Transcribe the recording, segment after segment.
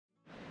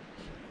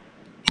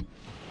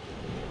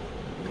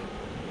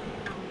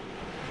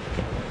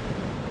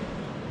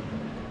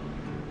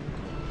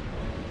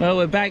Well,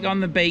 we're back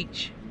on the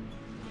beach.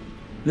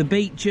 The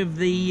beach of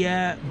the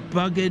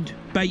buggered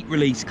bait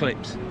release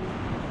clips.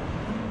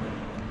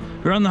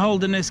 We're on the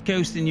Holderness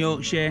coast in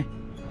Yorkshire.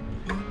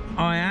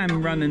 I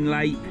am running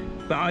late,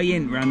 but I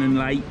ain't running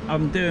late.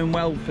 I'm doing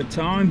well for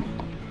time.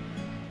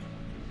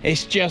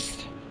 It's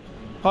just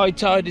high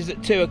tide is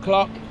at 2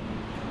 o'clock,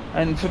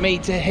 and for me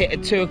to hit a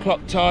 2 o'clock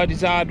tide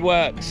is hard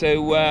work.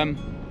 So,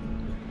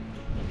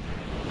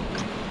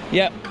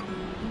 yep.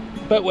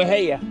 But we're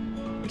here.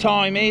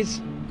 Time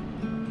is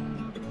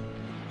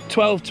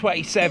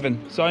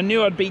 12:27, so I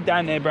knew I'd be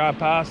down there by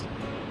past.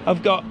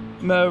 I've got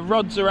my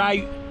rods are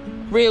out,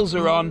 reels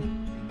are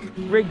on,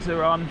 rigs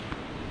are on,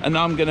 and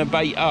I'm gonna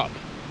bait up.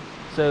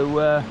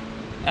 So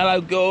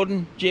hello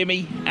Gordon,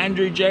 Jimmy,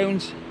 Andrew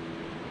Jones,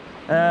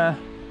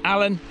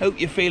 Alan, hope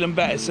you're feeling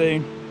better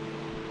soon.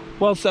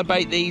 Whilst I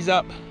bait these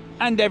up,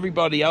 and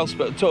everybody else,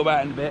 but I'll talk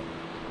about it in a bit,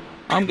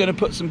 I'm gonna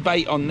put some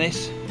bait on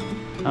this,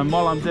 and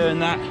while I'm doing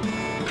that,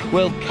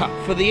 we'll cut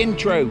for the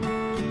intro.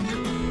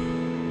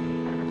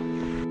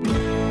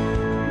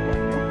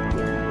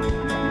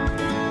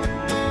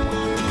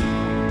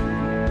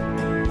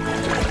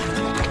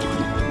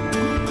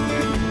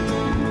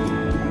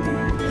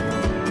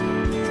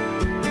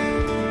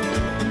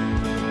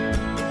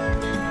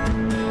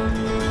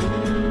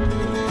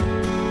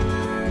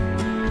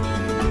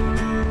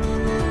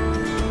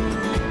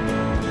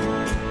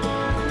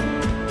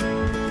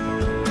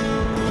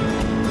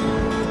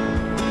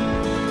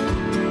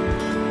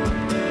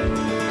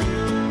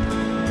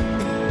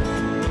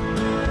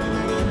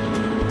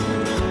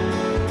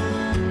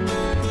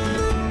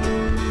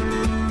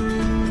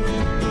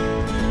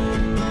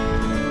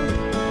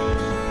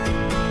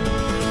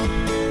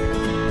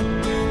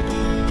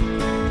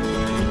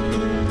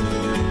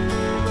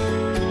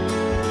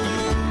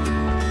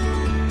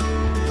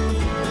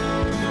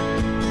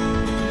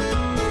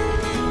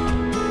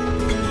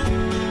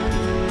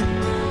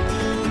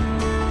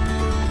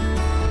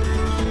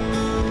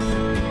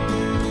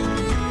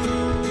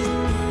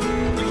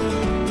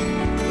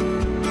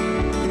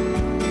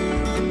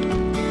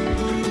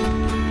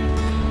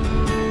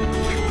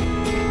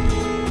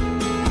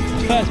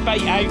 First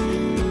bait out,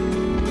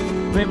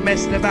 we're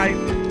messing about.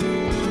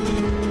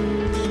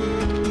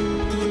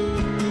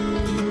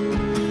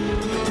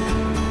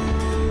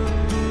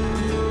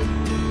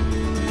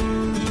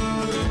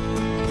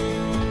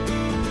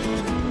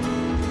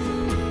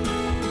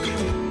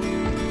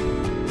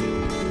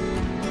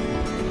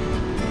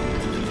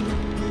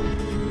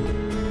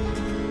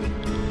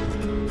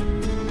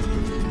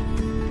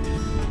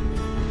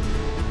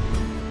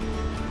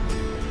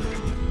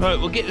 Right,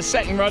 we'll get the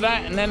second rod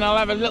out and then I'll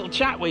have a little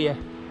chat with you.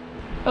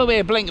 It'll be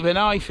a blink of an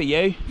eye for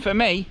you. For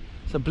me,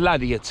 it's a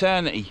bloody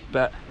eternity.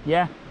 But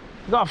yeah,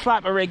 I've got a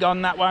flapper rig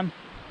on that one.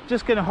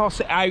 Just gonna hoss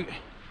it out.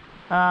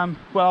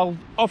 Well,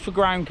 off the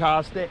ground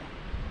cast it.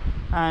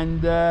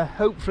 And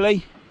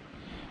hopefully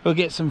we'll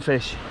get some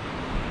fish.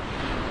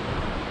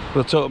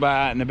 We'll talk about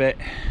that in a bit.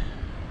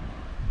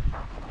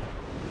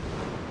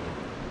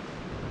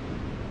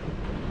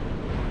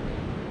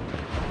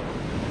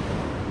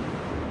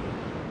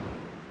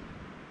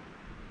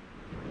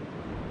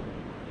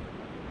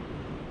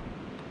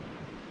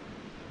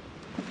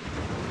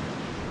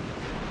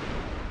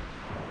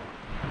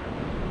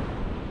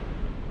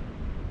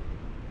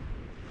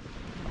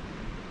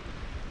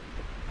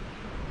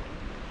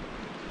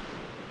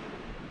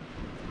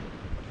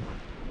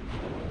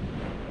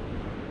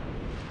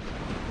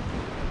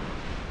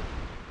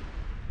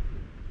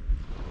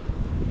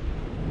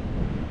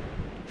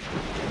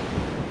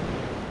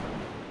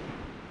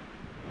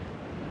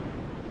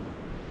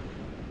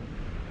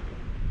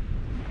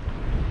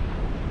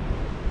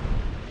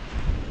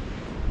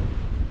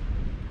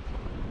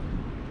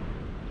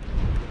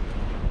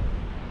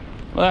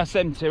 Well, that's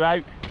them two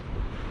out.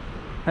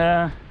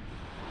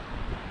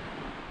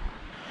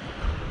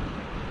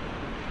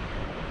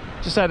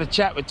 Just had a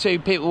chat with two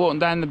people walking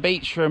down the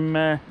beach from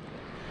the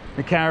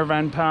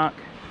caravan park.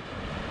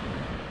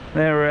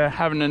 They're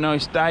having a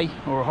nice day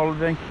or a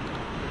holiday.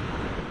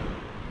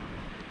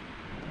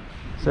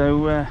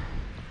 So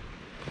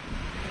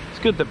it's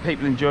good that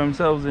people enjoy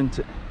themselves, isn't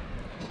it?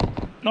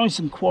 Nice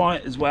and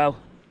quiet as well.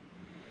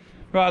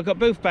 Right, I've got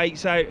both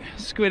baits out,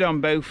 squid on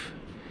both.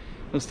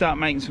 We'll start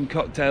making some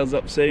cocktails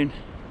up soon,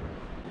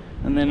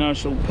 and then I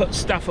shall put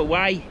stuff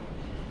away,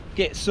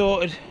 get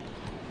sorted.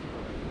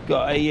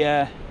 Got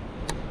a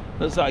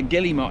looks like a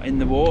guillemot in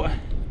the water.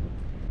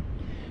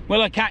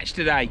 Will I catch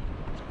today?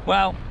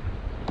 Well,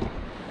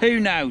 who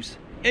knows?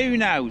 Who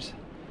knows?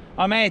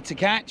 I'm here to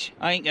catch.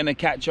 I ain't gonna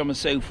catch on my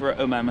sofa at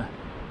home, Emma.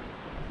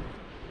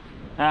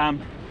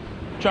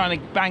 Trying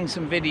to bang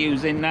some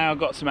videos in now. I've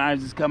got some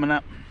houses coming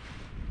up,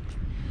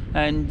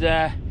 and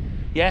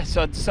yeah,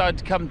 so I decided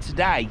to come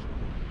today,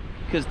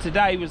 because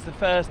today was the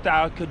first day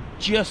I could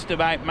just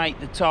about make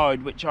the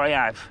tide, which I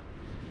have.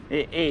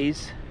 It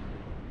is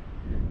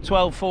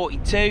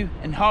 12:42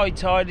 and high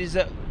tide is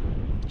at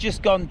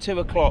just gone 2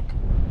 o'clock.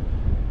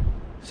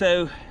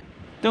 So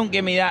don't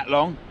give me that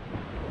long,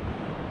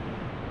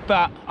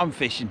 but I'm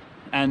fishing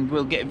and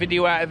we'll get a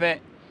video out of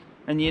it.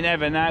 and you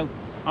never know.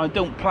 I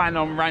don't plan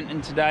on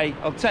ranting today.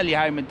 I'll tell you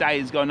how my day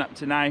has gone up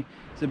to now.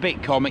 It's a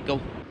bit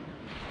comical.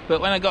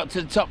 But when I got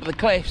to the top of the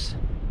cliffs,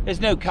 there's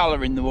no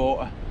colour in the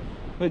water.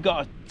 We've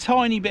got a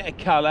tiny bit of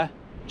colour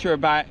to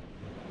about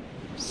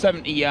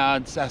 70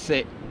 yards, that's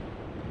it.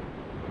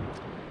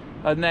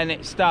 And then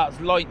it starts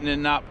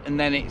lightening up and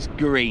then it's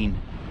green.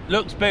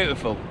 Looks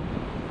beautiful,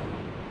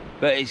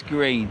 but it's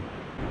green.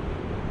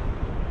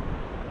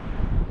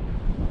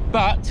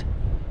 But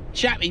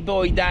chappy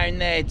boy down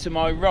there to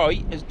my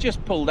right has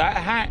just pulled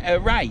out a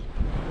ray.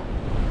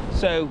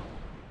 So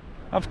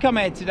I've come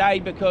here today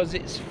because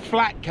it's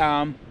flat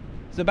calm.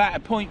 It's about a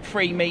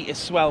 0.3 metre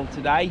swell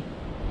today.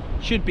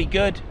 Should be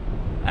good.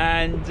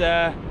 And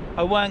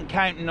I weren't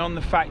counting on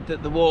the fact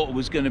that the water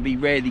was going to be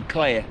really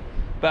clear.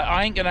 But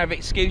I ain't going to have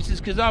excuses,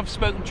 because I've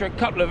spoken to a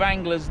couple of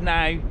anglers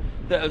now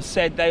that have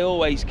said they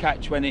always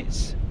catch when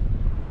it's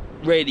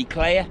really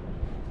clear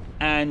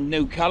and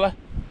no colour.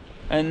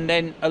 And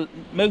then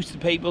most of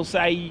the people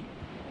say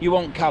you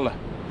want colour.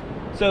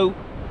 So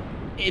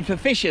if a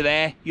fish are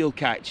there, you'll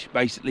catch,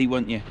 basically,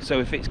 won't you? So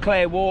if it's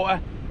clear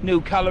water, no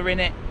colour in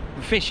it,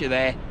 the fish are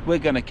there, we're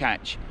going to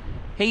catch.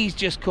 He's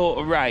just caught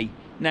a ray.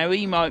 Now,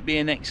 he might be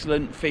an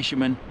excellent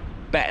fisherman,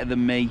 better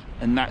than me,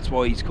 and that's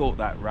why he's caught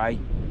that ray.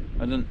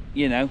 I don't,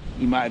 you know,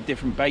 he might have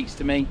different baits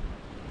to me.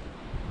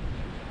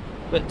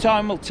 But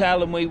time will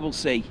tell and we will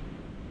see.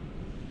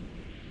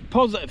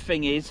 Positive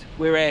thing is,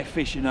 we're air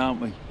fishing,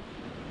 aren't we?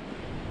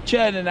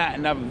 Churning out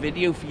another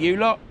video for you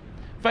lot.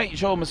 Thank you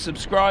to all my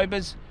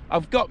subscribers.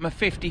 I've got my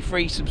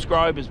 53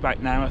 subscribers back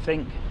now, I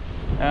think.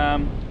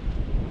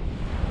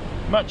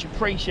 Much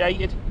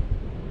appreciated.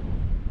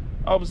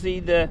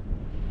 Obviously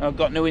I've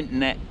got no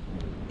internet.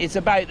 It's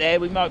about there.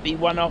 We might be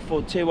 1 off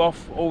or 2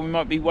 off, or we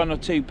might be 1 or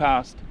 2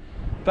 past.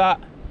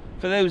 But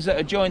for those that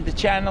have joined the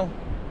channel,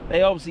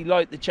 they obviously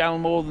like the channel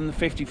more than the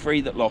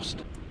 53 that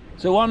lost.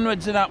 So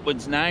onwards and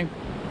upwards now.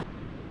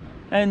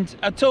 And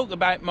I talk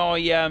about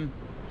my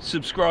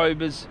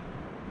subscribers,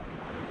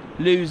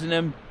 losing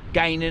them,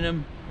 gaining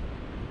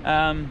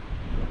them,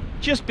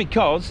 just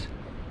because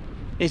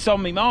it's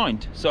on my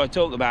mind, so I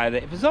talk about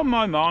it. If it's on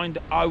my mind,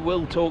 I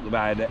will talk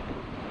about it.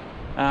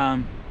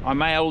 I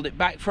may hold it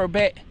back for a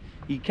bit.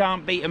 You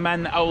can't beat a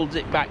man that holds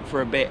it back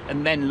for a bit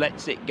and then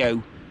lets it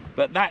go.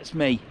 But that's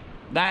me.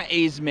 That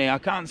is me. I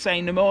can't say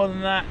no more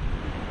than that.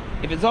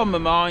 If it's on my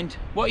mind,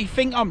 what do you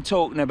think I'm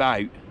talking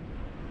about?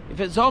 If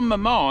it's on my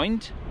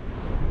mind,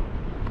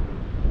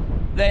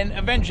 then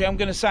eventually I'm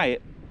going to say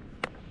it.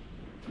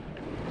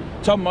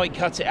 Tom might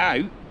cut it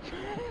out.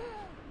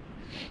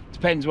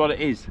 Depends what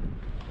it is.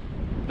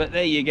 But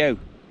there you go.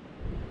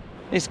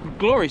 It's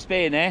glorious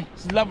being here.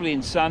 It's lovely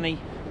and sunny.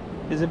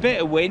 There's a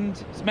bit of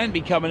wind. It's meant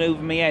to be coming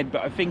over my head,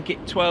 but I think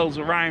it twirls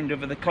around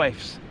over the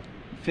cliffs.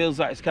 It feels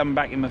like it's coming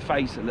back in my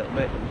face a little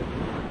bit.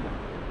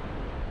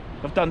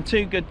 I've done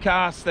 2 good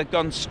casts. They've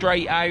gone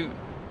straight out.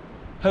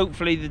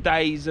 Hopefully the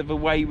days of a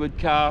wayward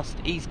cast.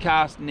 He's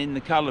casting in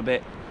the colour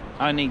bit.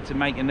 I need to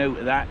make a note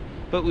of that.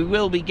 But we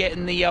will be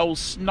getting the old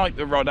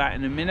sniper rod out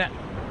in a minute.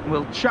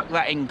 We'll chuck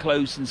that in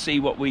close and see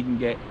what we can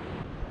get.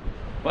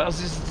 What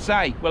else is to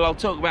say? Well, I'll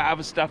talk about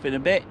other stuff in a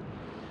bit.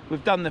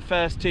 We've done the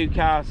first 2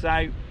 casts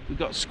out. We've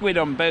got squid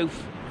on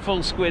both.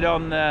 Full squid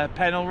on the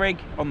pennel rig,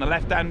 on the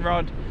left-hand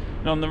rod.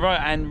 And on the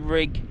right-hand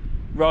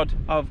rod,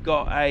 I've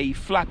got a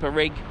flapper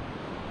rig.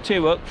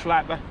 2-hook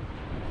flapper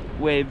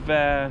with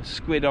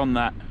squid on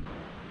that.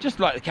 Just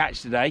like the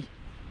catch today.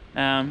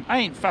 I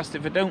ain't fussed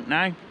if I don't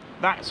now.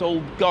 That's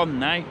all gone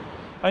now.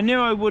 I knew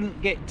I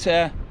wouldn't get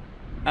to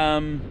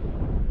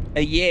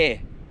a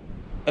year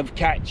of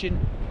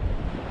catching.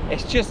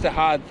 It's just a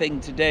hard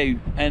thing to do,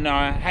 and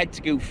I had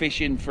to go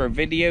fishing for a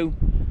video,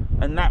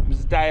 and that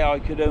was the day I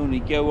could only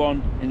go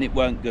on, and it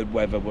weren't good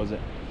weather, was it?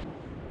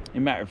 As a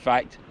matter of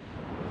fact,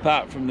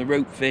 apart from the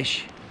root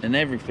fish and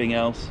everything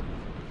else,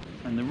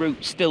 and the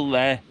root's still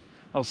there.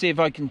 I'll see if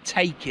I can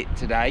take it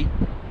today.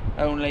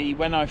 Only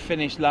when I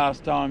finished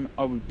last time,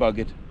 I was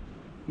buggered.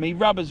 My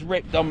rubber's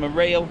ripped on my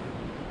reel,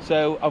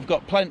 so I've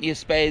got plenty of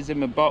spares in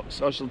my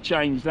box. I shall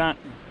change that.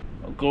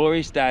 A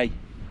glorious day.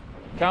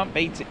 Can't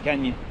beat it,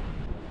 can you?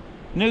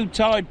 New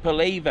tide per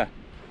lever.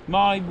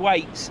 My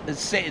weights are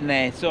sitting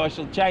there, so I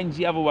shall change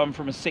the other one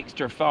from a 6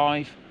 to a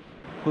 5.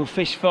 We'll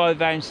fish 5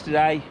 ounce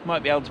today.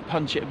 Might be able to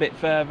punch it a bit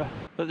further.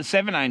 But the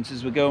 7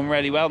 ounces were going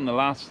really well in the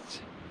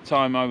last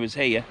time I was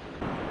here.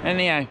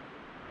 Anyhow,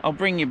 I'll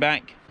bring you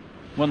back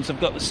once I've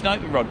got the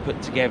sniper rod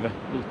put together.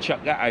 We'll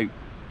chuck that out.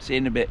 See you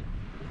in a bit.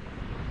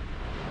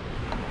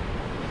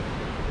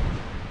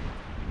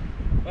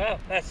 Well,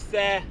 that's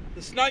the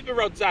sniper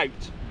rod's out.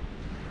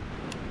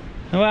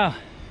 Well,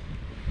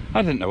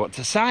 I don't know what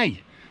to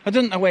say. I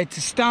don't know where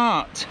to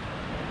start.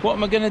 What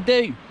am I going to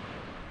do?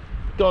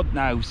 God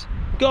knows.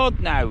 God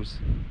knows.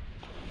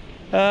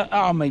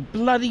 Oh, my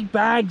bloody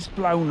bag's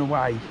blown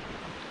away.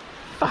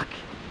 Fuck.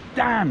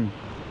 Damn.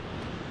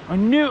 I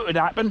knew it would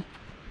happen.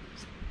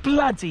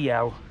 Bloody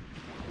hell.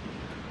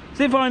 As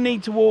if I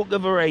need to walk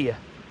over here.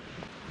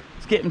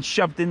 Let's get them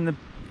shoved in the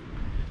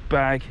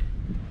bag.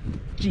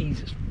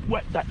 Jesus,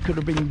 what, that could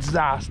have been a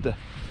disaster.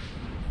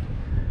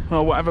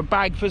 or whatever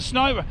bag for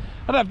sniper.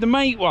 I'd have to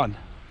make one.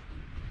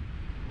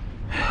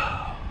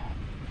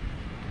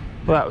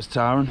 Well, that was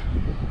tiring.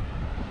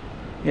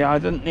 Yeah, I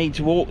didn't need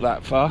to walk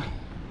that far.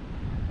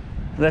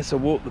 The less I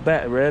walk, the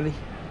better, really.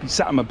 Be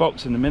sat in my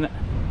box in a minute.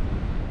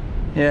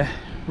 Yeah,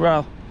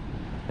 well,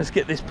 let's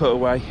get this put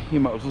away. You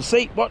might as well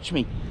see. Watch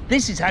me.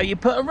 This is how you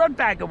put a rod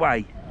bag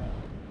away.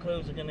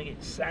 Clothes are going to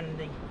get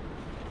sandy.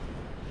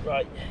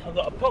 Right, I've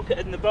got a pocket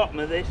in the bottom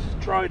of this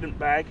Trident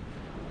bag,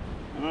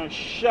 and I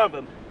shove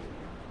them.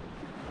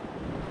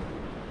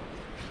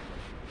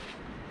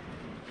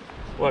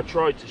 Well, I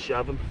tried to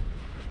shove them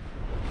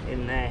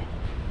in there.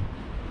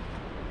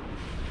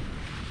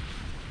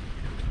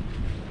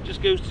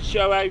 Just goes to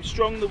show how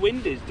strong the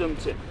wind is,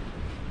 doesn't it?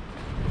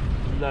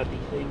 Bloody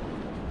thing.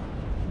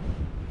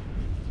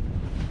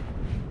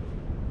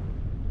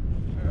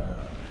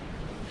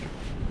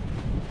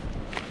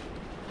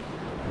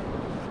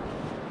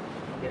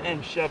 Get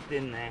them shoved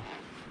in there.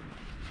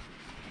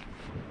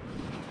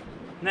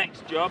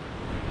 Next job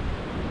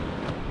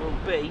will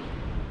be,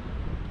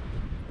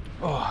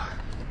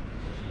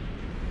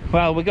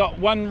 well, we got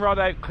one rod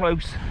out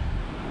close.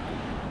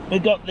 We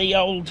got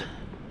the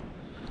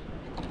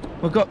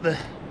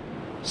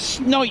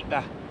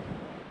sniper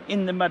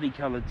in the muddy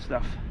coloured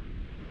stuff.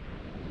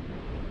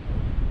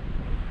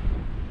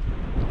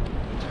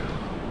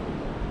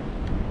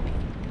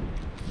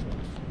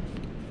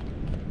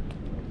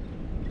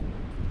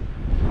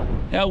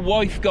 Our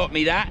wife got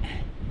me that,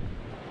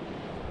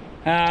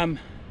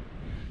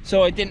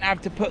 so I didn't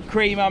have to put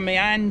cream on my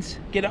hands,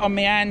 get it on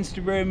my hands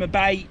to ruin my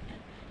bait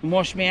and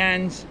wash my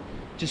hands.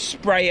 Just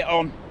spray it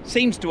on.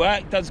 Seems to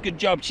work, does a good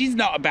job. She's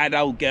not a bad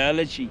old girl,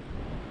 is she?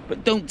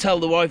 But don't tell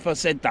the wife I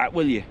said that,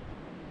 will you?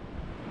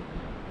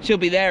 She'll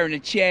be there in a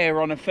chair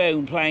on a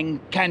phone playing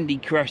Candy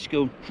Crush,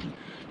 going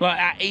like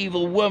that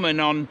evil woman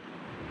on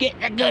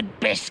Get the Good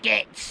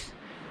Biscuits.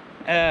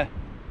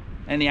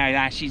 Anyhow,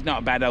 nah, she's not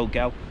a bad old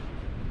girl.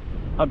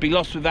 I'd be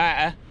lost without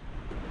her.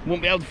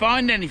 Wouldn't be able to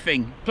find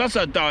anything. Plus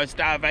I'd die of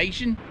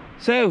starvation.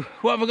 So,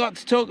 what have I got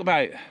to talk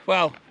about?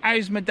 Well,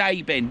 how's my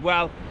day been?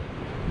 Well,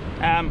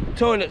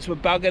 toilets were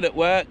buggered at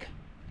work,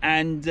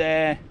 and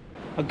I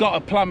got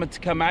a plumber to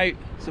come out.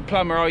 It's a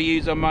plumber I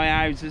use on my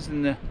houses,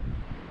 and the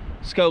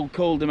Skull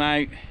called him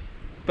out.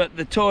 But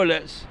the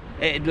toilets,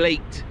 it had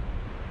leaked,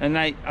 and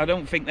I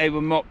don't think they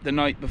were mopped the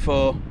night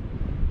before,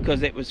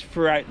 because it was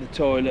throughout the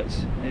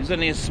toilets. It was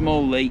only a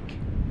small leak,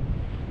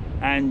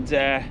 and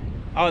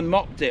I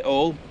mopped it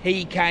all.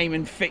 He came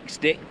and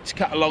fixed it, to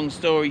cut a long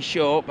story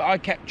short, but I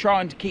kept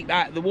trying to keep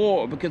that out of the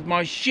water because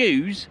my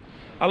shoes,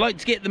 I like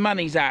to get the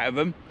monies out of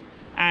them,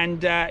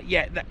 and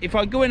yeah, if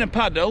I go in a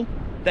puddle,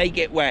 they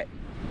get wet.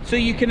 So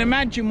you can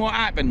imagine what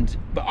happened,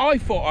 but I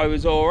thought I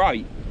was all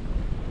right.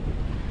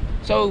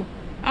 So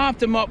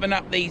after mopping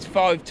up these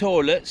 5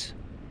 toilets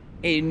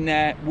in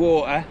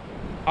water,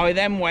 I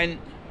then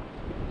went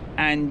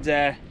and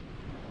I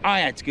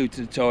had to go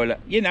to the toilet.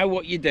 You know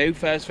what you do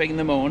first thing in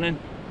the morning.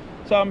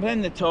 So I'm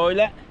in the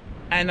toilet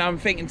and I'm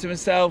thinking to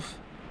myself,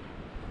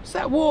 what's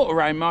that water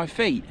around my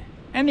feet?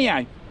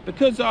 Anyhow,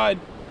 because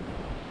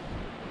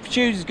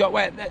shoes got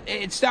wet,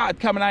 it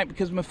started coming out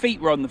because my feet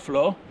were on the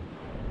floor,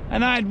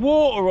 and I had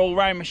water all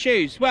around my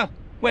shoes. Well,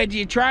 where do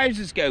your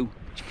trousers go?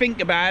 Think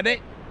about it.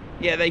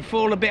 Yeah, they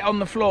fall a bit on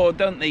the floor,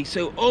 don't they?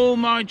 So all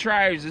my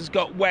trousers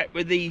got wet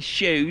with these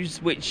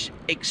shoes, which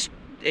extruded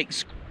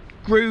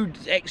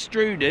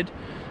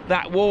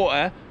that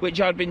water,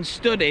 which I'd been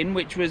stood in,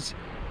 which was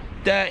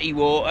dirty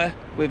water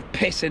with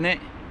piss in it,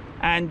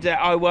 and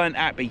I weren't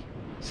happy.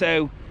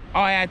 So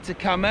I had to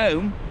come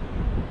home.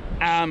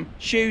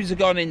 Shoes are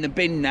gone in the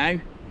bin now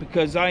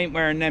because I ain't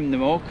wearing them no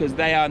more because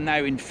they are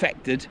now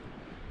infected.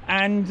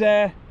 And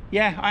yeah,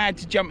 I had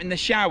to jump in the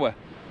shower.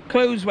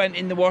 Clothes went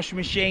in the washing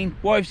machine.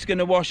 Wife's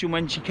gonna wash them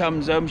when she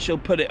comes home. She'll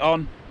put it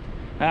on.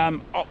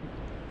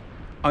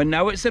 I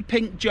know it's a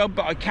pink job,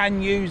 but I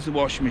can use the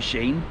washing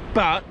machine.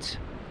 But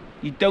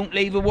you don't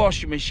leave a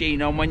washing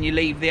machine on when you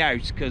leave the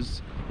house,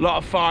 because a lot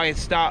of fires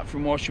start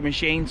from washing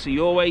machines. So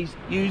you always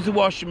use the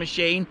washing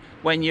machine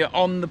when you're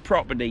on the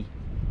property.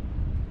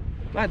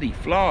 Bloody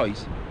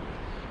flies.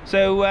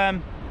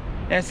 So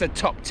that's a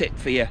top tip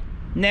for you.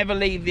 Never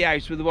leave the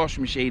house with the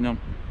washing machine on.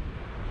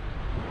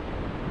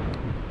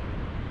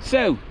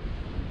 So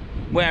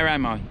where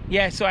am I?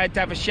 Yeah, so I had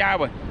to have a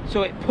shower,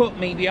 so it put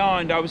me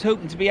behind. I was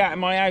hoping to be out of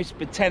my house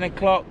by 10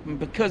 o'clock, and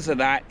because of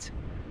that,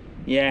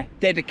 yeah,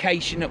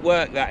 dedication at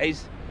work that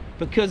is,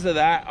 because of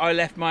that I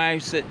left my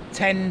house at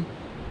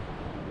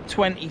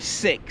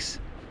 10:26.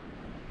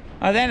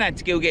 I then had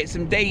to go get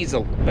some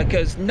diesel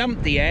because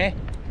Numpty here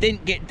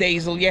didn't get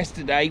diesel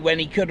yesterday when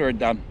he could have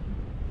done.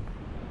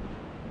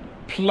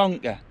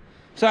 Plonker.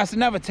 So that's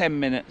another 10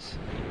 minutes.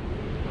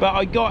 But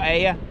I got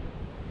here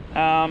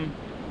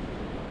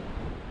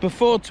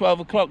before 12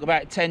 o'clock,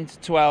 about 10 to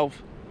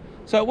 12.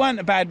 So it weren't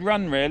a bad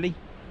run really.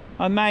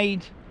 I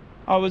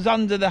was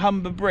under the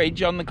Humber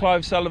Bridge on the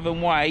Clive Sullivan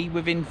Way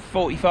within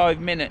 45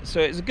 minutes.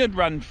 So it was a good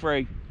run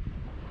through.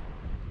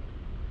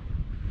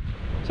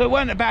 So it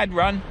weren't a bad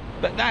run,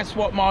 but that's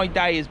what my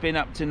day has been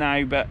up to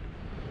now. But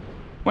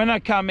when I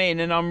come in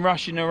and I'm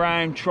rushing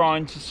around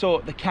trying to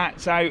sort the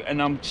cats out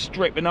and I'm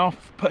stripping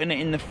off, putting it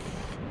in the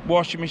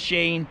washing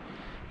machine,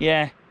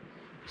 yeah,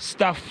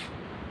 stuff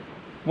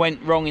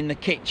went wrong in the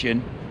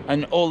kitchen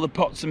and all the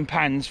pots and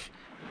pans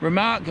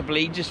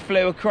remarkably just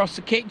flew across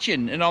the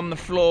kitchen and on the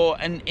floor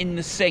and in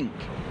the sink.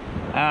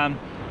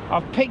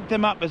 I've picked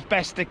them up as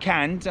best I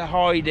can to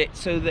hide it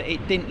so that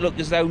it didn't look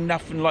as though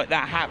nothing like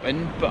that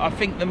happened, but I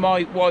think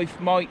my wife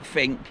might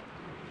think,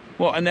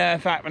 what on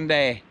earth happened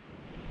there?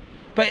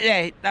 But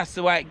yeah, that's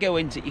the way it goes,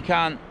 isn't it? You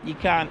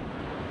can't,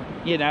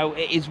 you know,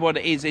 it is what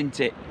it is,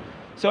 isn't it?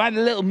 So I had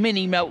a little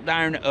mini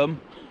meltdown at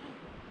them.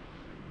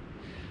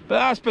 But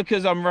that's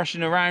because I'm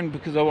rushing around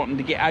because I wanted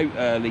to get out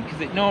early,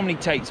 because it normally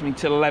takes me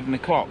till 11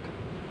 o'clock.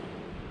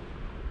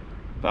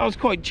 But I was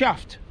quite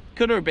chuffed.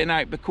 Could have been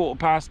out by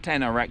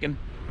 10:15, I reckon.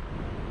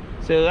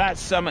 So that's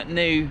something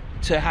new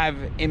to have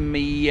in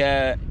me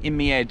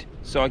head,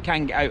 so I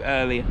can get out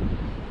earlier.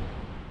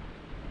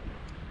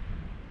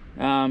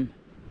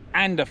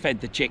 And I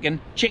fed the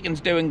chicken.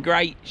 Chicken's doing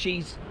great.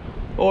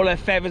 All her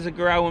feathers are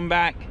growing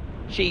back.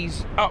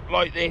 She's up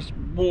like this,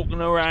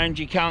 walking around.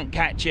 You can't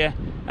catch her.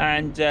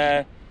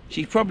 And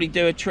she'll probably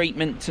do a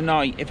treatment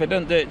tonight. If I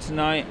don't do it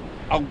tonight,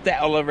 I'll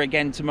Dettol her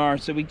again tomorrow.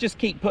 So we just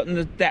keep putting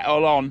the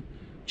Dettol on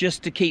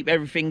just to keep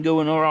everything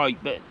going all right.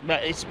 But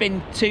it's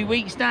been 2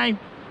 weeks now,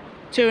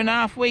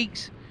 2.5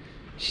 weeks.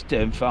 She's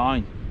doing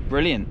fine.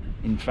 Brilliant,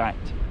 in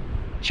fact.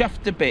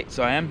 Chuffed to bits,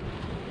 I am.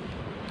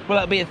 Well,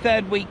 it'll be a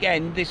third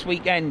weekend this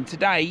weekend.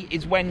 Today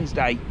is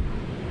Wednesday.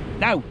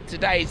 No,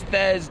 today is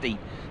Thursday.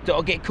 Don't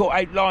I get caught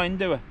out lying,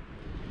 do I?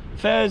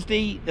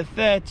 Thursday, the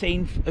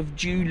 13th of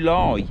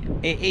July.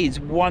 It is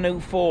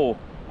 1:04.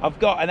 I've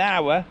got an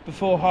hour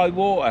before high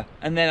water,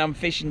 and then I'm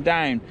fishing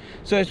down.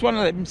 So it's one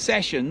of them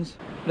sessions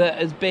that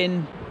has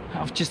been,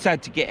 I've just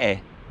had to get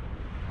here.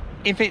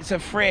 If it's a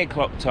 3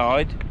 o'clock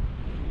tide,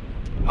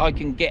 I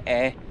can get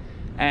here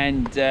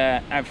and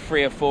have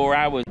 3 or 4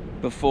 hours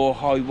before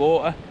high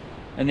water.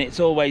 And it's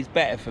always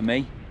better for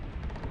me,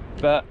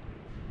 but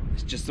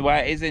it's just the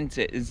way it is, isn't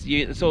it?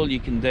 It's all you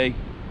can do.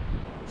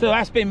 So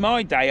that's been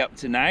my day up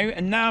to now,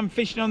 and now I'm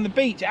fishing on the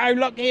beach. How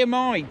lucky am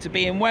I to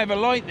be in weather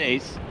like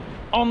this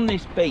on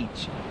this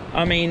beach?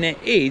 I mean,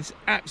 it is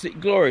absolutely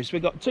glorious.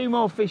 We've got 2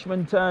 more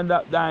fishermen turned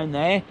up down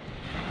there.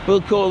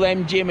 We'll call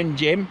them Jim and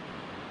Jim.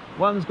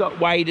 One's got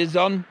waders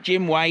on,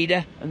 Jim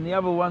Wader, and the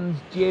other one's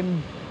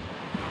Jim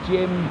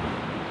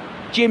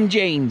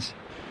Jeans.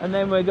 And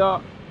then we've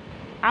got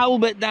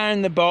Albert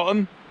down the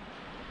bottom.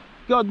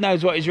 God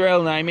knows what his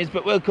real name is,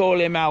 but we'll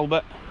call him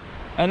Albert.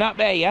 And up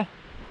there,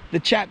 the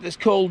chap that's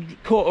caught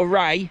a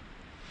Ray,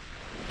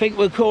 I think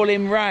we'll call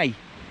him Ray.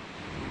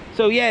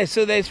 So yeah,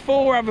 so there's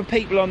 4 other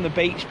people on the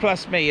beach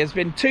plus me. There's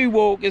been 2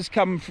 walkers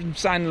coming from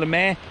San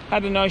Lemaire.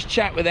 Had a nice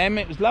chat with them,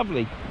 it was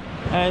lovely.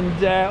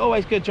 And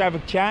always good to have a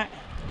chat.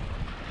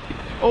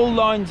 All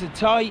lines are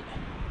tight.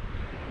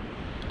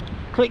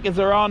 Clickers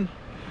are on.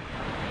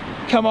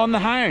 Come on the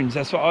hounds,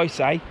 that's what I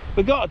say.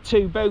 We've got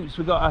 2 boats.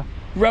 We've got a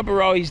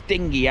rubberised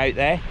dinghy out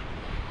there.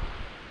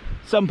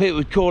 Some people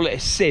would call it a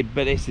sib,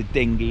 but it's a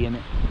dinghy, isn't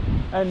it?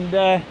 And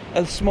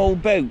a small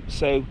boat.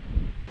 So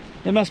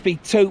there must be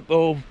tope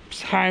or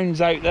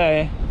hounds out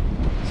there.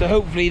 So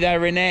hopefully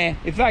they're in there.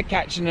 If they're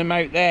catching them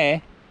out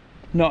there,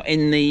 not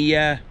in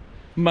the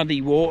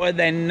muddy water,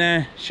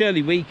 then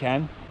surely we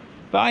can.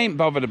 But I ain't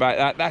bothered about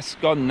that. That's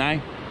gone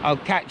now. I'll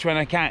catch when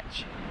I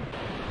catch.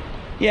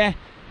 Yeah.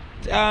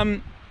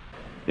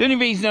 The only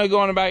reason I go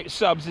on about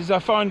subs is I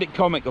find it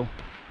comical.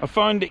 I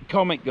find it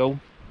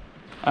comical.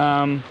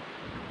 I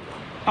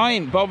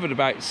ain't bothered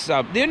about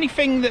subs. The only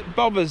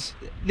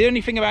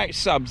thing about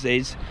subs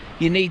is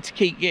you need to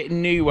keep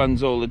getting new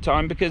ones all the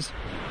time, because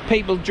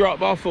people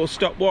drop off or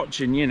stop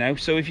watching, you know.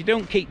 So if you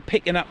don't keep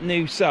picking up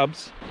new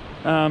subs,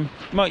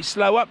 might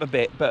slow up a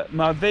bit. But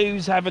my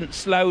views haven't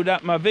slowed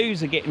up. My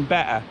views are getting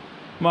better.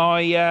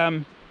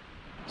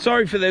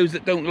 Sorry for those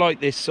that don't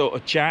like this sort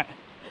of chat,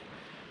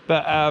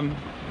 but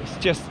it's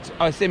just,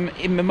 it's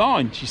in my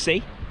mind, you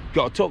see.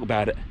 Got to talk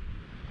about it.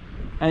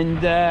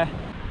 And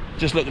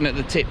just looking at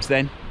the tips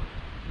then.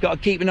 Got to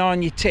keep an eye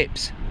on your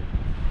tips.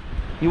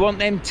 You want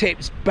them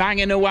tips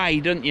banging away,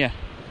 don't you?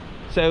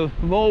 So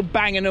the more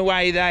banging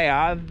away they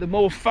are, the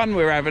more fun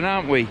we're having,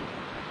 aren't we?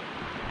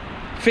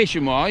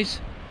 Fishing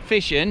wise,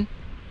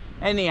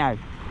 anyhow.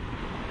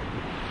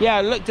 Yeah,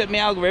 I looked at my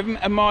algorithm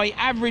and my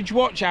average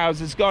watch hours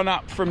has gone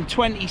up from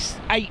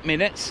 28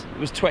 minutes, it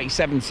was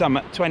 27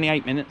 something,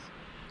 28 minutes,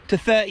 to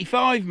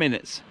 35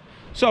 minutes.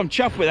 So I'm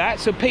chuffed with that,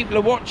 so people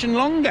are watching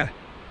longer.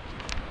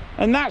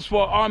 And that's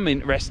what I'm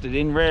interested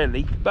in,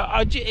 really.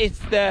 But it's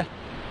the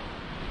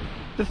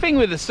thing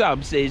with the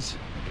subs is,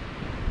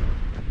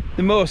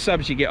 the more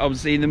subs you get,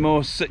 obviously, the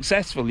more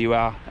successful you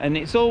are. And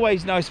it's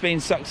always nice being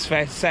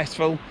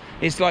successful.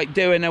 It's like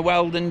doing a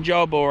welding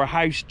job or a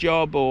house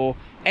job or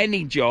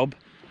any job,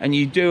 and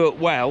you do it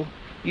well,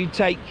 you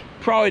take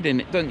pride in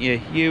it, don't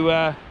you?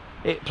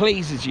 It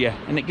pleases you,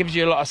 and it gives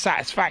you a lot of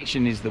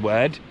satisfaction, is the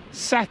word.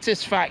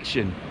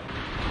 Satisfaction.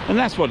 And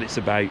that's what it's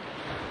about.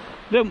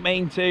 Don't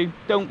mean to.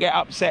 Don't get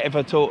upset if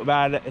I talk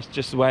about it. It's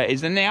just the way it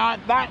is. And now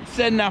that's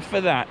enough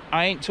of that.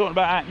 I ain't talking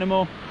about that no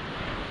more.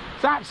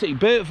 It's absolutely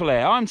beautiful here.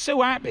 I'm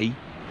so happy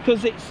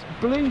because it's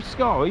blue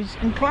skies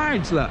and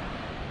clouds, look.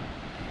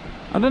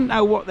 I don't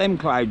know what them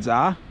clouds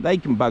are. They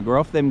can bugger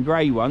off, them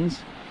grey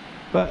ones.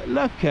 But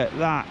look at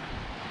that.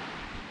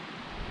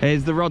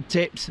 Here's the rod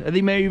tips. Are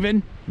they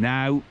moving?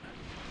 No.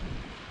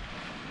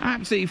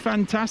 Absolutely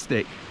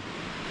fantastic.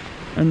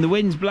 And the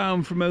wind's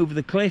blowing from over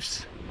the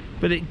cliffs,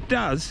 but it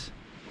does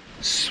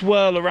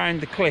swirl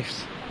around the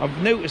cliffs. I've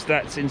noticed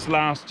that since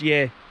last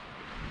year.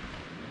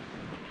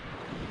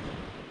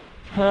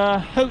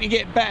 Hope you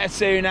get better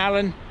soon,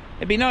 Alan.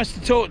 It'd be nice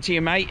to talk to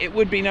you, mate. It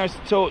would be nice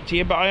to talk to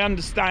you, but I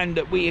understand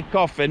that with your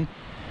coughing,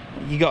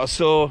 you got a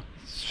sore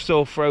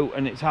throat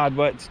and it's hard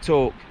work to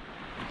talk.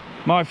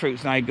 My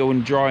throat's now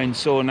going dry and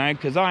sore now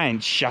because I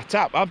ain't shut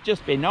up. I've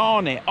just been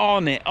on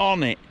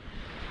it.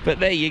 But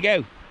there you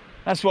go.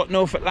 That's what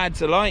Norfolk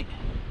lads are like.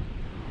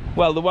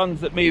 Well, the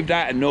ones that moved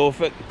out of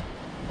Norfolk.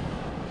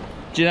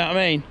 Do you know what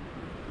I mean?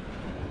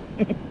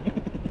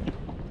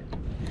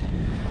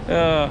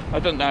 I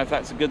don't know if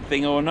that's a good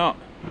thing or not,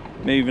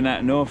 moving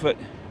out of Norfolk.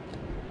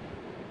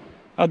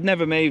 I'd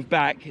never move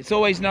back. It's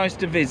always nice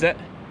to visit.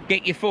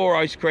 Get your 4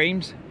 ice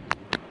creams.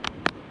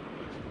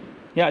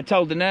 Yeah, I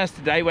told the nurse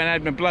today when I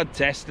had my blood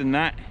test and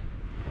that.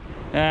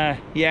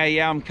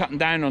 Yeah, I'm cutting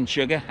down on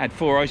sugar. Had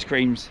 4 ice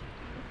creams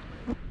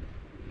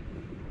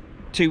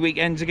 2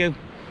 weekends ago.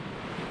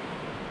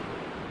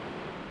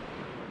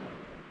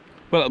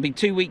 Well, it'll be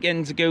 2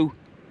 weekends ago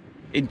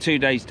in 2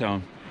 days'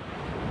 time.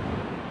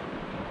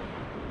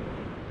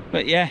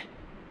 But yeah,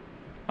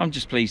 I'm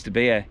just pleased to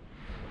be here.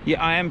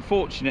 Yeah, I am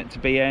fortunate to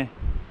be here.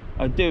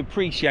 I do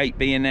appreciate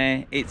being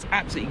there. It's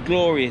absolutely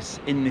glorious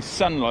in this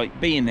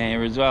sunlight being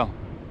here as well.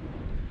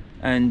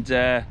 And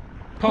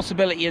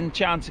possibility and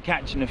chance of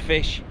catching a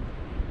fish.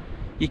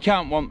 You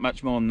can't want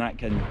much more than that,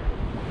 can you?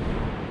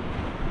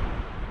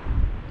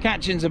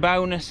 Catching's a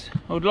bonus.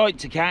 I would like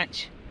to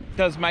catch. It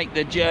does make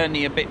the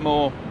journey a bit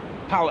more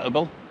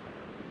palatable.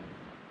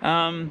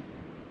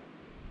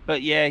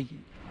 But yeah, you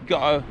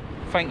gotta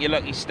thank your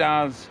lucky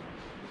stars.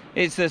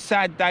 It's a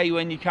sad day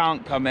when you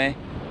can't come here,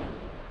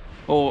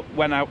 or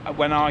when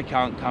I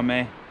can't come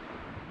here.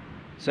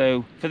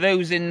 So for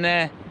those in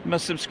there, my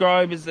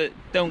subscribers that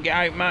don't get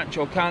out much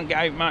or can't get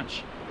out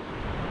much,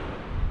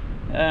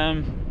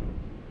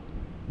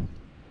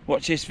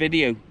 watch this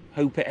video.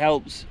 Hope it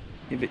helps.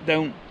 If it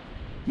don't,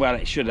 well,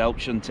 it should help,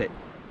 shouldn't it?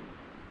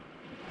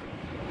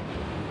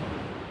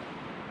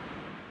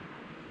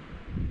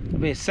 It'll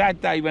be a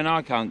sad day when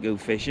I can't go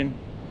fishing,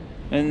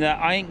 and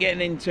I ain't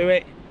getting into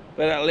it.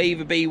 But it'll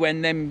either be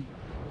when them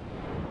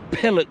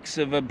pillocks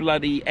of a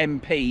bloody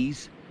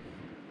MPs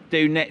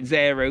do net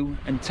zero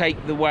and take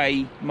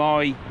away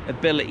my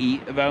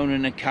ability of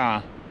owning a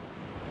car,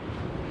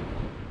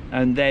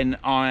 and then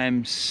I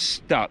am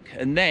stuck,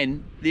 and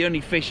then the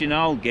only fishing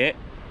I'll get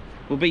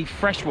will be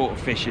freshwater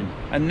fishing,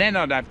 and then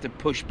I'd have to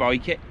push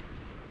bike it.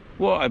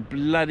 What a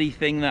bloody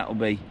thing that'll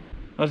be.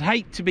 I'd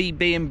hate to be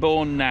being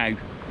born now.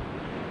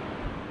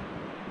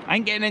 I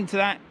ain't getting into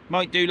that.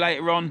 Might do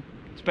later on.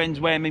 Depends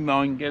where my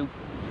mind go.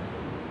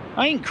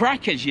 I ain't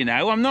crackers, you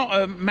know. I'm not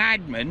a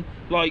madman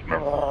like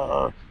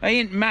I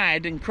ain't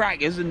mad and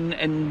crackers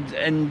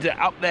and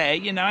up there,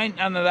 you know. I ain't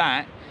none of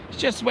that. It's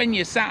just when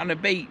you're sat on a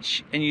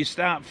beach and you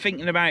start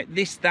thinking about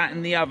this, that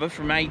and the other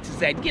from A to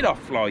Z. Get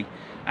off fly,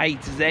 A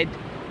to Z.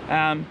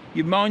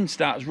 Your mind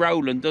starts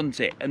rolling, doesn't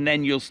it? And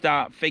then you'll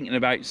start thinking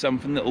about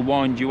something that'll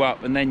wind you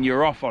up, and then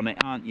you're off on it,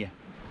 aren't you?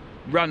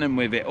 Running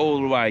with it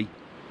all the way.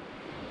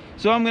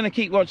 So I'm going to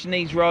keep watching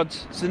these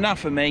rods. It's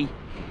enough of me.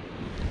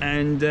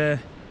 And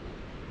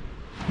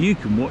you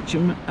can watch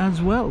them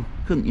as well,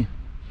 couldn't you,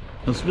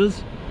 I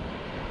suppose?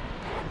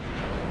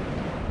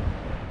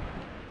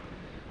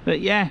 But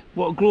yeah,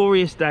 what a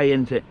glorious day,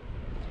 isn't it?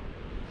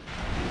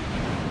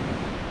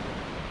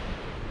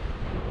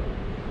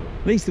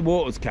 At least the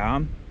water's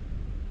calm.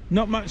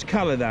 Not much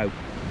colour though.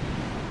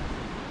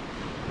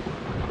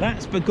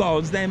 That's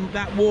because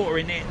that water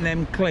in it and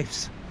them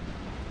cliffs.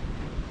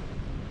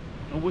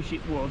 I wish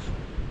it was.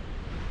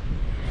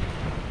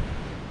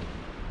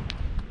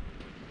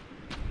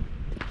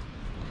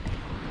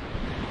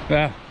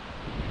 Well,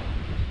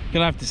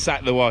 gonna have to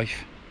sack the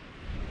wife.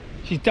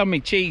 She's done me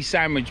cheese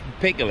sandwich with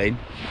pickling,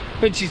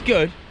 but she's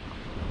good.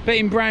 But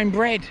in brown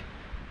bread.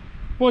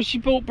 What's she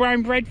bought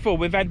brown bread for?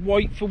 We've had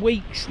white for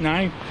weeks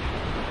now.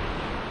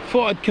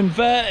 Thought I'd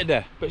converted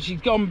her, but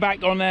she's gone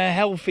back on her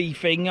healthy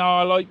thing. Oh,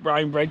 I like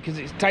brown bread because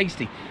it's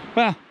tasty.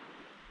 Well,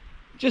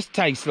 just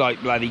tastes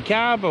like bloody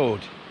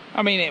cardboard.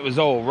 I mean, it was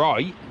all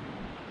right,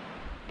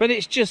 but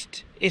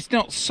it's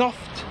not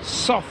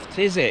soft,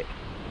 is it?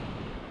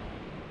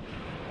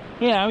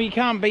 You know, you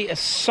can't beat a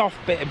soft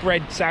bit of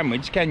bread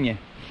sandwich, can you?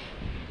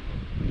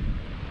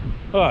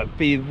 Oh, it'd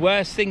be the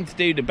worst thing to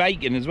do to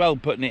bacon as well,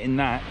 putting it in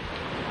that.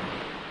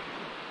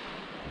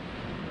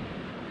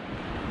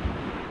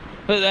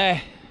 But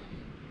there,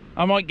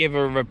 I might give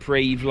her a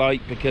reprieve,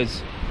 like,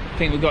 because I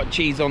think we've got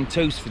cheese on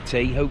toast for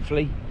tea,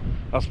 hopefully.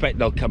 I expect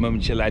they'll come home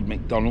and she'll add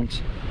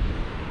McDonald's.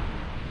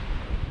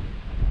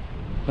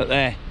 But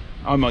there,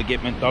 I might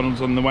get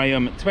McDonald's on the way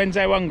home. It depends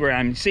how hungry I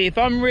am. See, if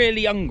I'm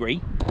really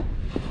hungry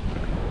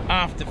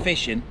after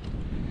fishing,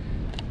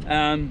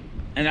 and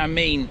I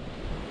mean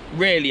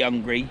really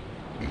hungry,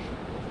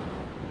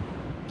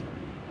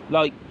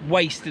 like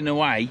wasting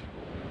away,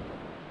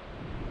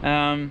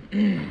 I'll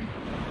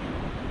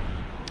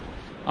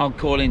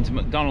call into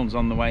McDonald's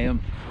on the way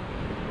home.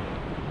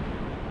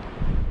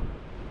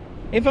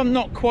 If I'm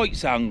not quite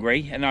so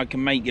hungry and I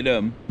can make it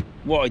home,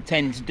 what I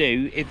tend to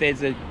do, if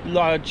there's a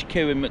large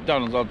queue in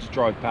McDonald's, I'll just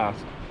drive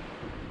past.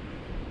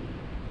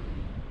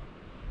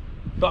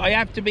 But I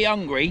have to be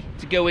hungry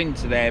to go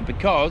into there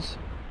because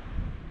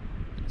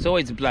it's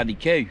always a bloody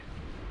queue.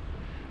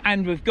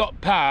 And we've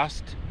got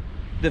past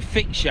the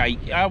thick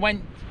shake. I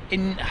went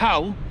in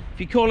Hull,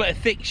 if you call it a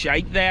thick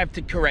shake, they have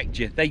to correct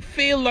you. They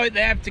feel like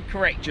they have to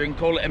correct you and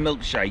call it a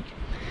milkshake.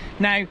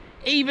 Now,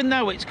 even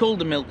though it's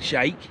called a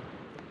milkshake,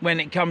 when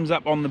it comes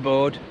up on the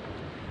board,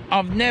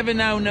 I've never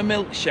known a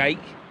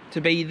milkshake to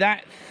be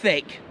that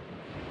thick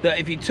that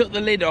if you took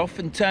the lid off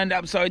and turned it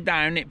upside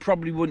down, it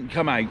probably wouldn't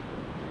come out.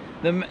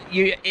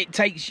 You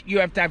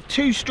have to have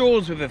 2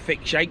 straws with a thick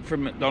shake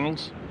from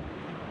McDonald's,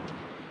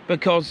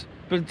 because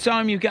by the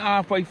time you get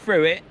halfway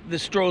through it, the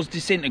straw's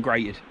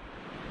disintegrated.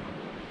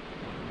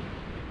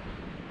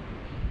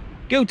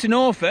 Go to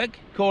Norfolk,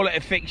 call it a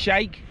thick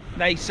shake.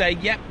 They say,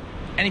 yep,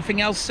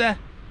 anything else, sir?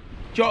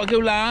 Do you want to go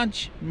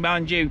large?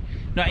 Mind you,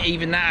 not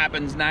even that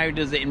happens now,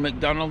 does it, in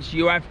McDonald's?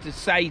 You have to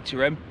say to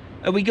them,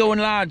 are we going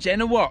large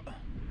then or what?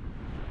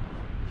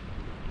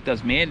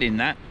 Does me head in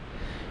that.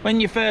 When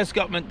you first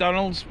got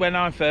McDonald's, when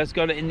I first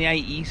got it in the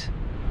 80s,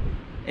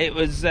 it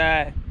was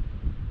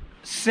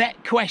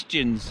set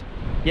questions.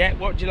 Yeah,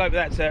 what do you like with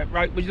that, sir?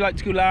 Right, would you like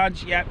to go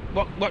large? Yeah,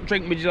 what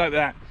drink would you like with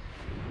that?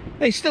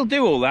 They still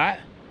do all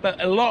that,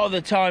 but a lot of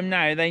the time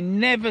now, they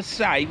never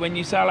say, when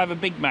you say I'll have a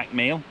Big Mac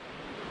meal,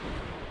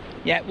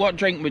 yeah, what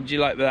drink would you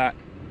like with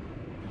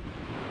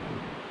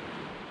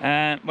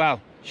that?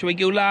 Well, shall we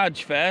go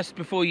large first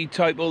before you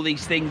type all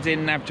these things in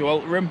and have to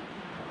alter them?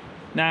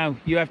 Now,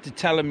 you have to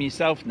tell them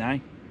yourself now.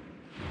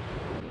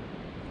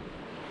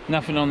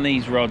 Nothing on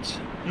these rods.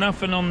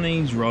 Nothing on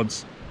these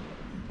rods.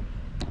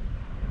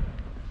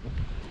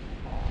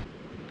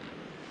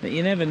 But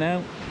you never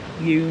know.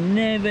 You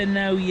never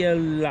know your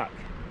luck.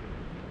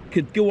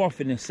 Could go off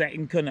in a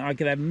second, couldn't it? I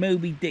could have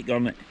Moby Dick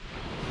on it.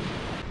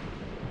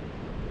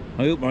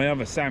 I hope my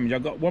other sandwich,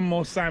 I've got one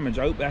more sandwich,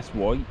 I hope that's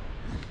white.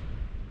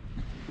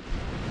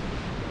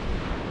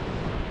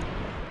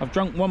 I've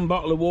drunk 1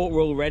 bottle of water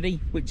already,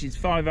 which is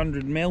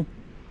 500 ml.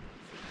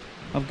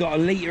 I've got a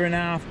 1.5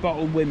 litre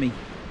bottle with me.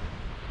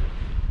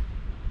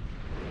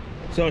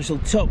 So I shall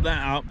top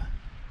that up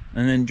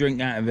and then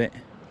drink out of it.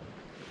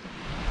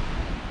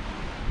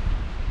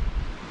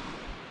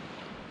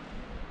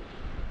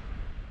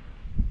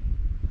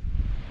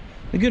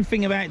 The good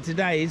thing about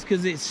today is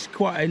because it's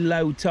quite a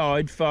low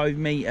tide, 5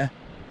 metre,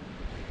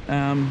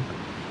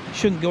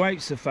 shouldn't go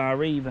out so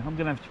far either. I'm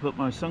going to have to put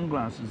my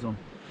sunglasses on.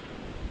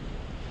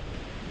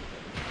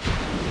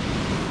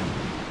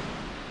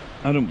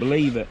 I don't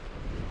believe it.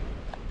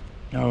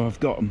 Oh, I've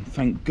got them.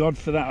 Thank God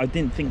for that. I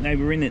didn't think they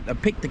were in it. I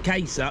picked the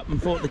case up and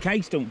thought the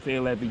case don't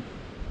feel heavy.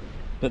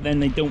 But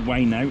then they don't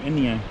weigh out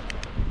anyhow.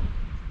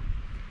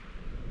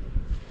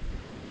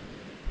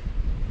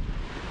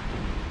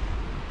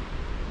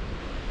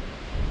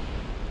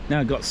 Now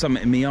I've got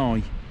something in my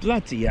eye.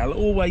 Bloody hell, it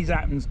always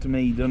happens to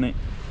me, doesn't it?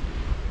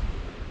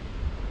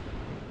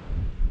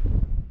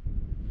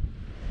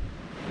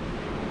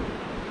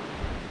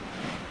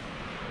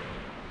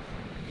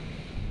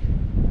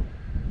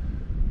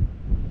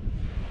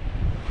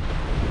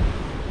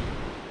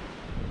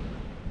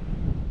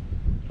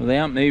 Well, they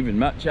aren't moving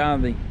much, are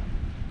they?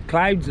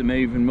 Clouds are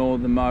moving more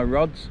than my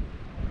rods.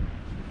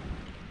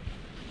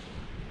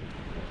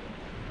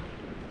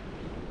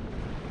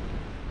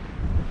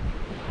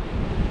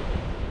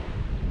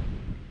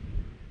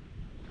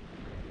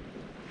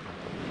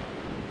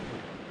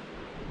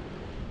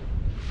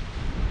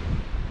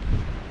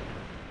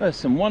 There's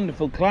some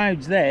wonderful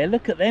clouds there.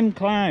 Look at them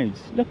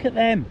clouds. Look at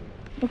them.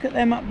 Look at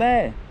them up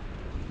there.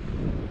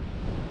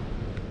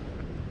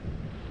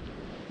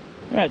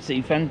 They're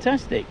absolutely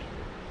fantastic.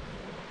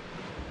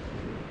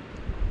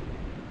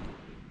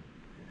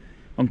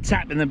 I'm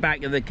tapping the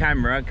back of the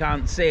camera. I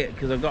can't see it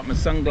because I've got my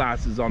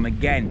sunglasses on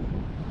again.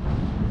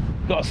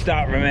 Got to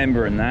start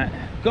remembering that.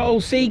 Got all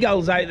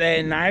seagulls out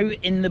there now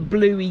in the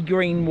bluey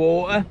green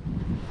water.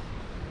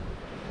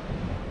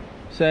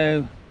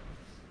 So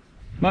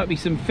might be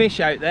some fish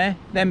out there.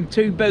 Them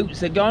 2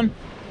 boats are gone.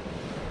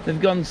 They've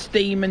gone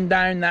steaming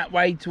down that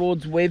way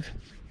towards With.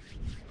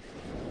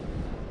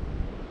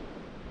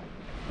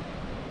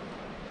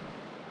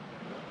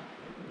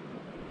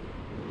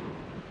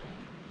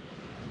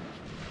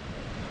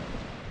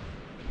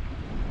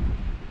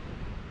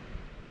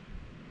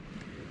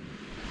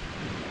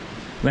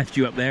 Left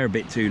you up there a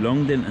bit too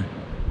long, didn't I?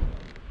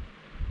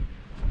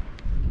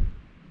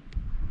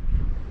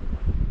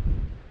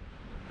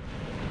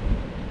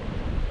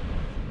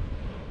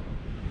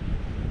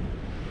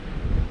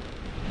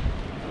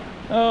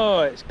 Oh,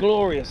 it's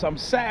glorious. I'm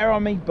sat here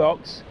on me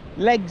box,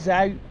 legs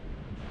out.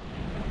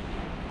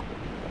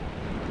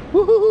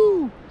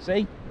 Woohoo!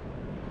 See?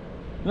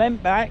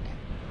 Leant back.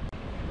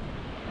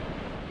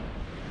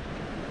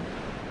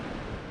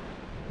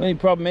 The only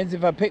problem is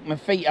if I pick my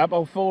feet up,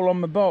 I'll fall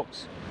on my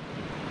box.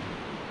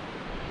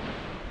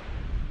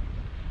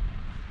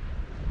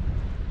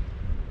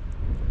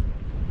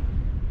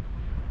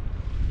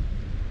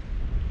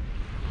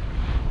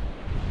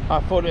 I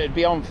thought it'd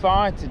be on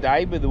fire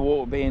today with the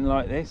water being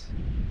like this.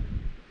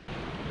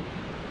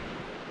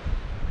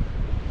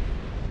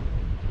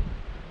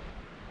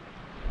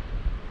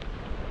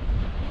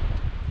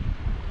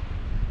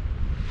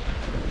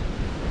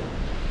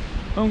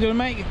 I'm going to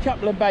make a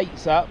couple of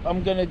baits up.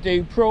 I'm going to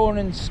do prawn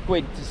and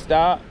squid to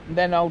start, and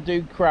then I'll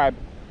do crab.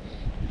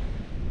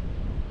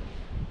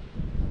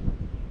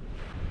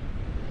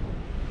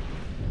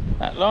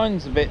 That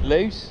line's a bit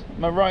loose.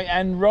 My right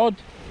hand rod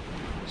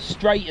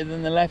straighter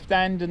than the left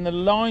hand, and the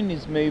line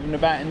is moving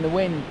about in the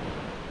wind.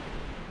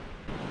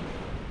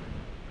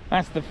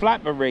 That's the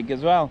flapper rig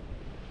as well.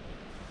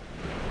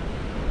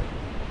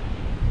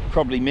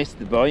 Probably missed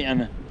the bite,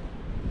 and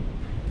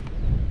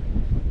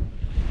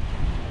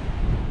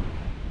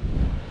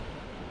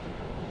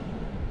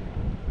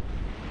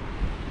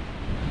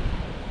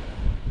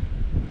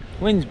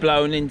wind's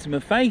blowing into my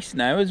face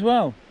now as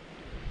well.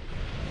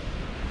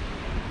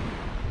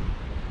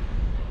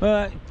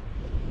 But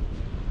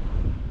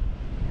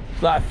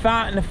it's like a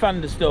fart in a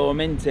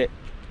thunderstorm, isn't it?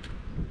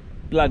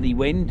 Bloody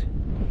wind.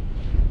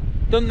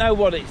 Don't know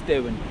what it's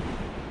doing.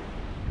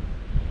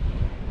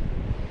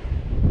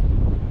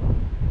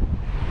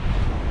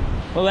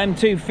 Well, them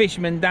two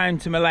fishermen down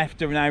to my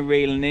left are now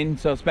reeling in,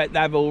 so I expect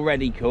they've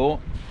already caught.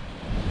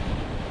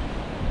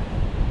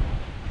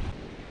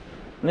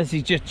 Unless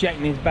he's just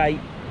checking his bait.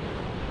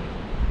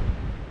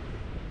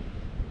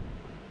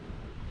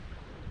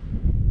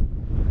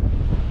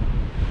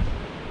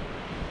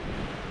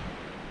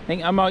 I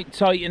think I might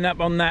tighten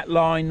up on that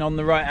line on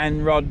the right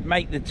hand rod,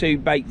 make the two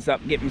baits up,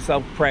 get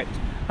myself prepped.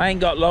 I ain't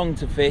got long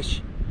to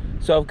fish,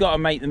 so I've got to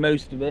make the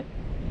most of it.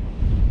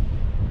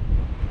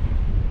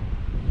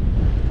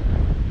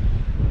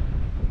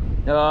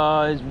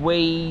 Oh, there's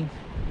weed.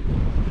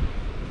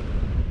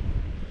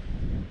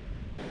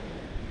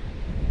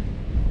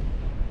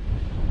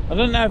 I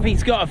don't know if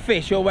he's got a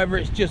fish or whether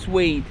it's just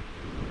weed.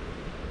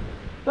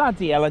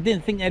 Bloody hell, I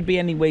didn't think there'd be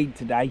any weed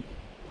today.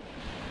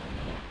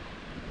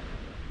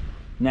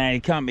 No,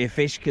 it can't be a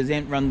fish because he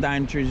ain't run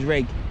down to his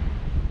rig.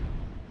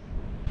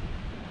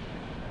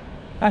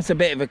 That's a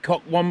bit of a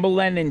cockwomble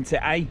then, isn't it,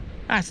 eh?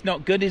 That's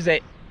not good, is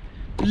it?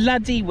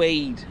 Bloody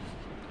weed.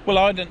 Well,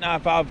 I don't know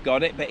if I've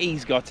got it, but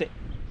he's got it.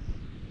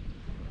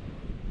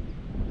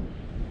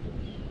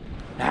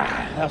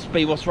 Ah, that'll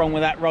be what's wrong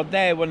with that rod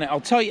there, wouldn't it? I'll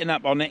tighten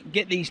up on it,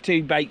 get these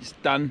two baits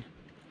done,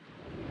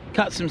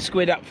 cut some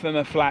squid up for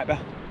my flapper.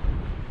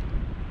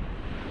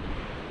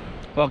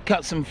 Well,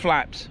 cut some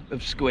flaps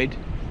of squid.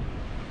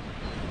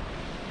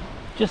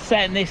 Just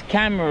setting this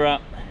camera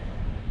up.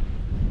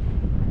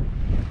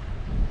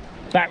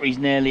 Battery's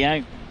nearly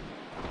out.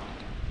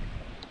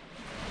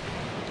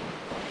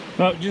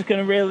 Right, just going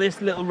to reel this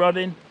little rod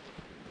in.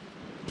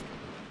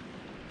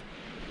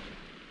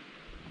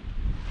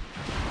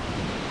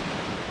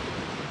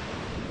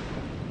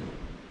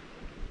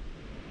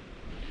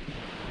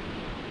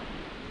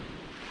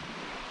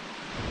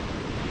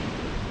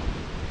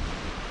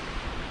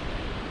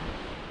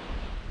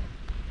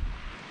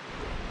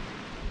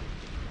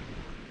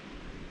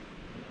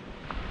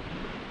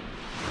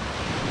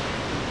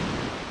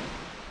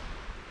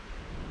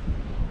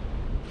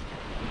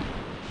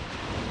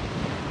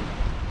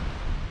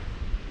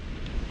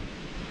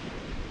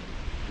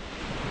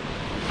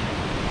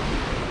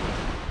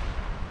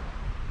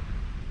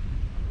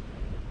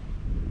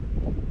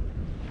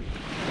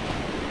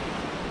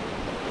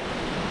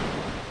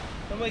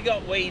 We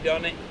got weed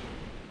on it,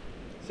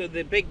 so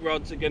the big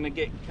rods are going to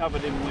get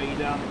covered in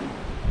weed up.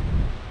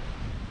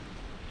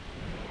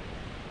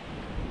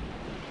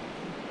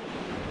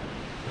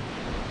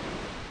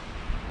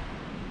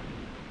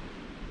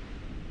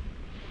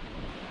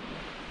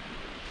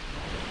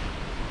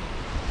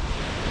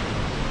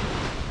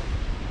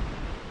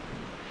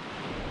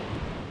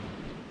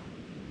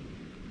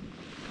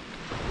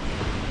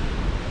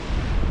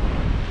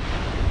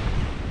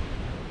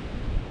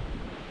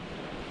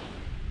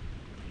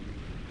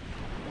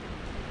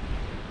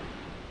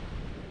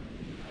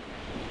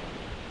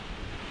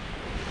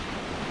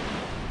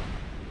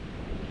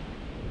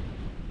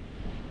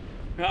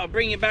 I'll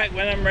bring you back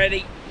when I'm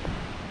ready.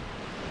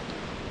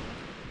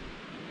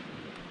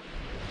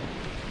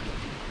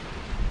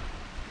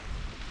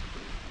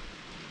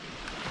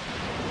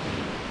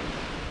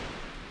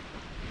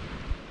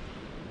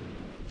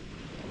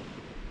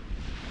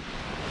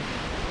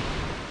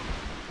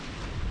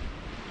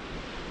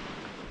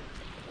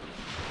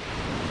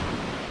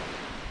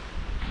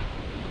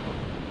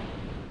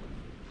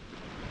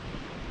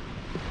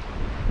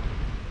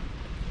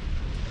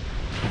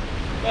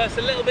 Well, it's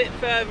a little bit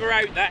further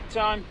out that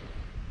time.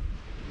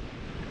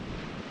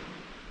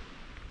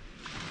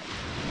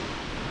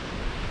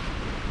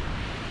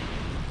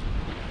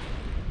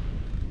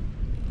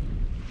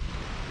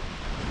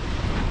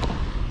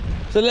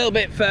 It's a little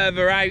bit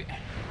further out.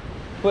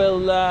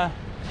 We'll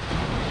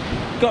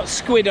got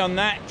squid on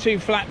that, 2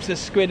 flaps of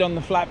squid on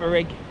the flapper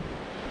rig,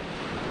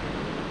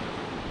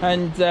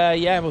 and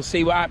yeah, we'll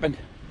see what happened.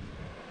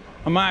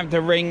 I might have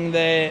to bring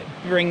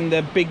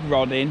the big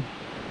rod in.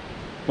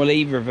 Well,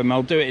 either of them,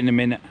 I'll do it in a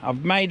minute.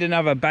 I've made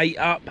another bait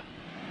up.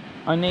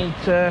 I need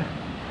to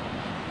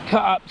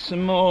cut up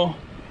some more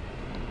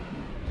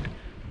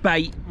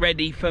bait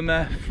ready for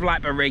my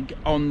flapper rig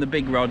on the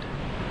big rod.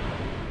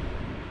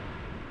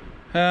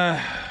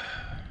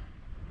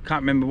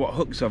 Can't remember what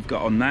hooks I've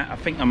got on that. I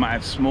think I might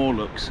have small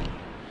hooks.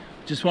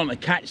 Just want to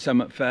catch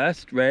some at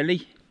first,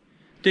 really.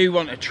 Do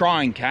want to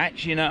try and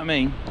catch, you know what I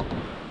mean?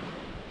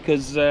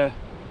 Because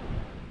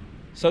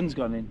sun's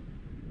gone in.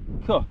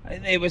 Cool.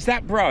 It was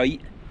that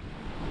bright.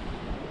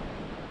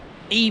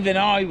 Even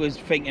I was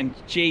thinking,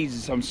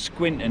 Jesus, I'm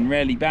squinting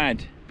really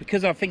bad.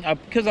 Because I've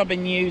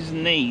been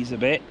using these a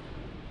bit.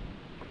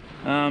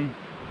 You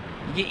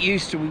get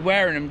used to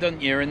wearing them,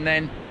 don't you? And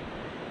then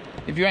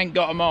if you ain't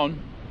got them on.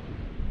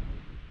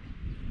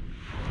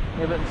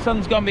 Yeah, but the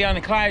sun's gone behind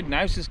a cloud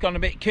now, so it's gone a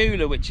bit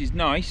cooler, which is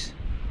nice.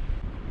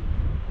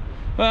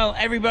 Well,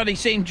 everybody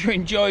seemed to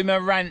enjoy my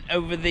rant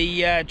over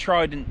the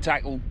Trident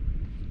tackle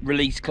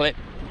release clip.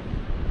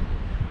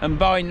 And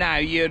by now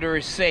you'd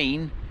have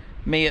seen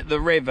me at the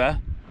river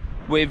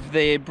with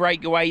the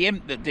breakaway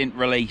imp that didn't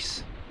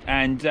release.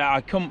 And I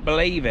couldn't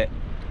believe it.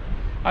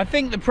 I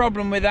think the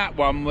problem with that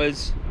one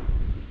was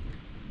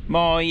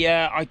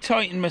I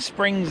tightened my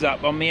springs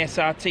up on my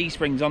SRT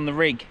springs on the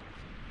rig,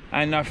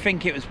 and I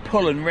think it was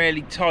pulling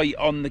really tight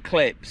on the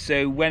clip,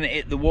 so when it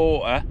hit the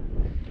water,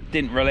 it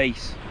didn't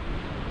release.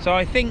 So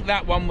I think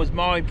that one was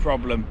my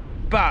problem,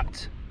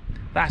 but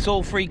that's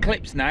all 3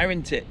 clips now,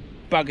 isn't it?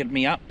 Buggered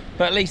me up,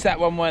 but at least that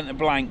one weren't a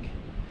blank.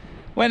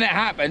 When it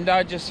happened,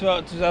 I just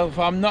thought to myself,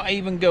 I'm not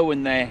even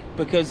going there,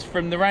 because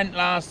from the rant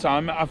last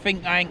time, I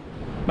think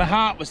my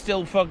heart was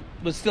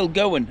still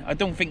going. I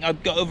don't think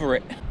I'd got over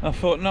it. I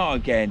thought, not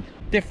again.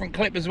 Different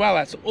clip as well.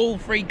 That's all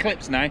 3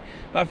 clips now,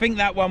 but I think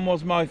that one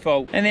was my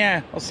fault.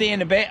 Anyhow, I'll see you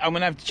in a bit. I'm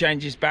gonna have to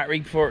change this battery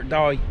before it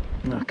dies.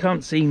 I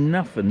can't see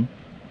nothing.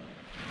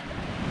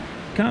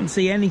 Can't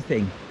see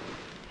anything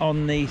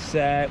on this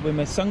with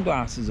my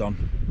sunglasses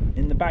on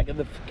in the back of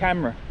the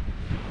camera.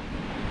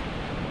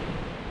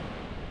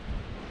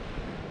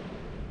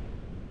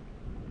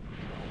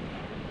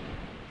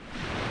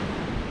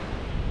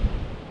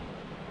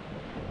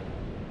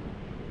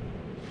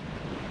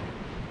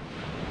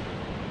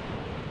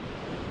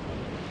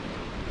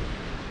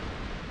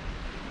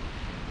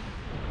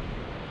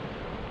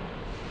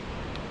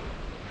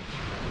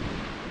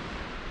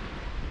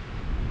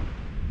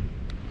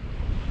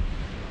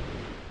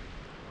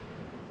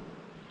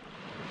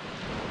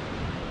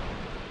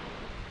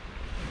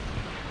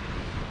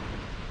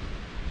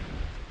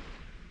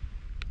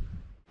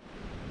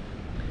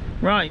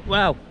 Right,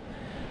 well,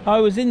 I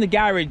was in the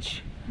garage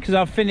because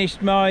I've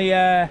finished my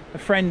a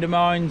friend of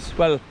mine's,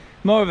 well,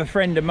 more of a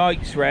friend of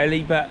Mike's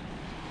really, but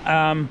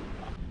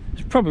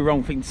it's probably the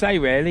wrong thing to say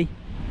really.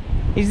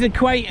 He's an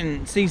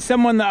acquaintance. He's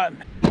someone that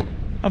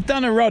I've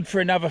done a rod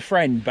for another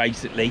friend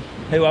basically,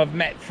 who I've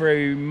met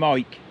through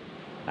Mike,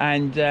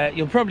 and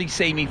you'll probably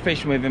see me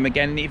fishing with him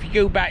again. If you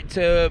go back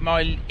to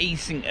my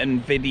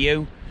Easington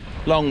video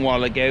long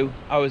while ago,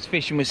 I was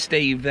fishing with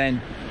Steve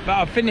then, but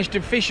I finished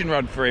a fishing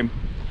rod for him.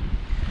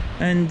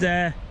 And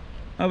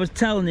I was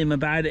telling him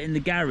about it in the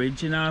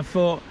garage, and I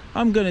thought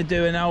I'm going to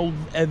do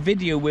a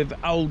video with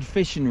old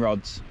fishing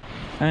rods.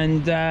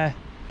 And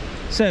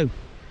so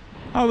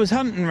I was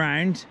hunting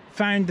around,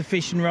 found the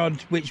fishing rod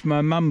which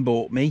my mum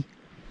bought me,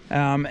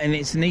 and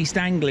it's an East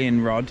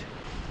Anglian rod,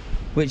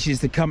 which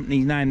is the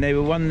company's name. They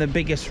were one of the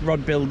biggest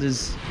rod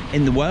builders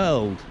in the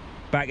world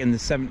back in the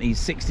 70s,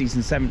 60s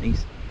and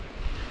 70s.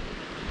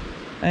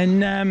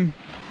 And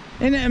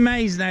isn't it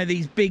amazing how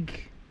these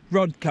big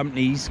rod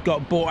companies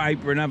got bought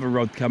out by another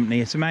rod company?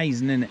 It's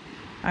amazing, isn't it?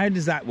 How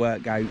does that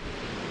work out?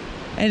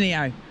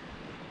 Anyhow,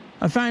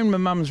 I found my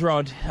mum's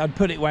rod. I'd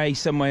put it away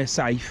somewhere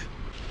safe,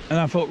 and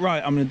I thought,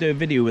 right, I'm going to do a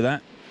video with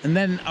that. And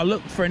then I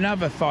looked for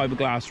another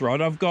fiberglass rod.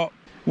 I've got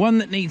one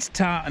that needs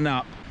tarting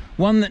up,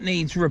 one that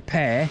needs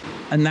repair,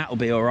 and that'll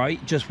be all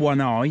right, just one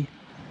eye.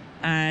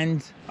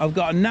 And I've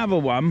got another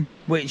one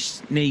which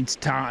needs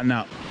tarting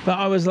up. But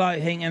I was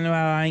like thinking, well,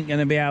 I ain't going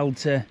to be able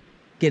to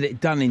get it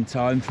done in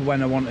time for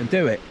when I want to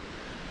do it.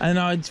 And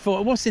I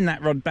thought, what's in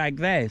that rod bag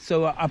there?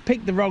 So I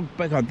picked the rod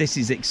bag. Oh, this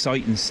is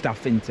exciting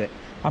stuff, isn't it?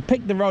 I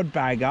picked the rod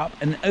bag up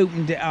and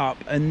opened it up,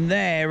 and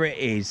there it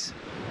is,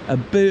 a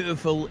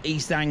beautiful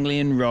East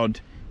Anglian rod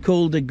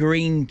called a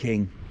Green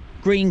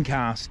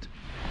cast.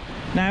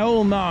 Now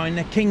all mine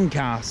are king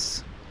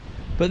casts,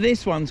 but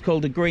this one's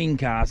called a green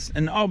cast,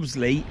 and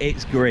obviously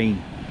it's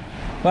green.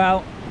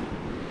 Well,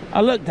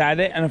 I looked at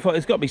it and I thought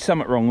there's got to be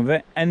something wrong with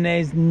it, and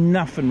there's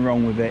nothing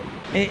wrong with it.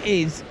 It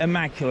is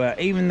immaculate.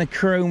 Even the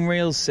chrome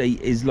reel seat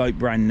is like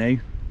brand new.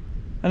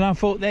 And I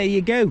thought, there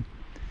you go.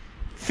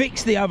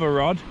 Fix the other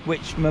rod,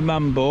 which my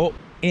mum bought,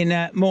 in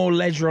a more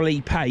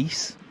leisurely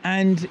pace,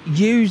 and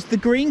use the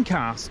green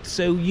cast.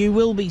 So you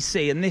will be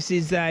seeing, this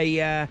is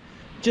a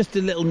just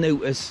a little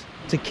notice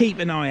to keep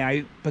an eye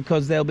out,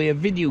 because there'll be a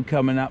video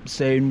coming up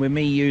soon with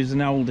me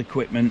using old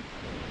equipment,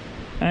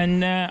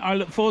 and I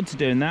look forward to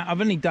doing that.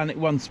 I've only done it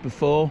once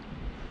before.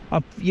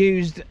 I've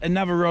used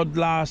another rod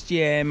last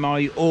year,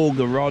 my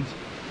auger rod,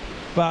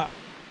 but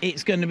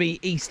it's going to be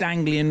East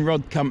Anglian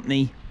Rod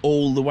Company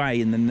all the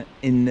way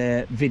in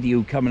the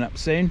video coming up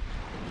soon,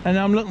 and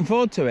I'm looking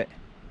forward to it.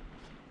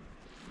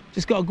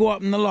 Just got to go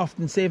up in the loft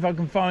and see if I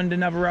can find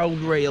another old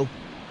reel,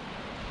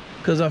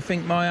 because I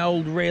think my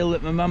old reel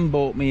that my mum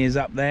bought me is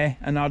up there,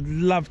 and I'd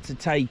love to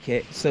take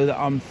it so that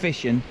I'm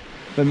fishing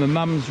with my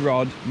mum's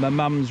rod, my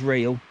mum's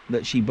reel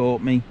that she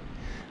bought me.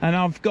 And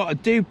I've got a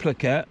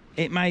duplicate.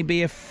 It may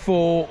be a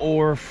 4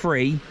 or a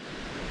 3,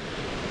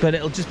 but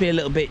it'll just be a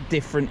little bit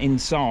different in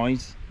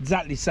size.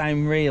 Exactly the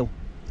same reel.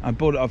 I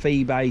bought it off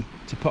eBay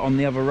to put on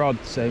the other rod,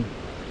 so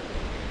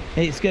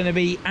it's going to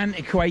be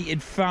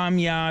antiquated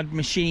farmyard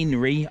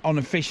machinery on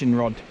a fishing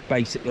rod,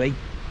 basically,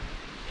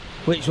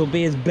 which will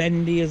be as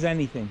bendy as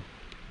anything.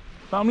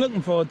 But I'm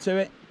looking forward to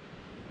it.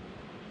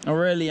 I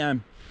really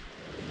am.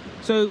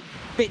 So,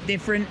 bit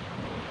different.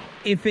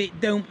 If it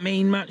don't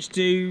mean much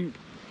to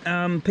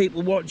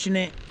people watching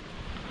it,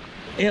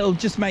 it'll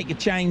just make a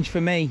change for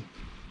me.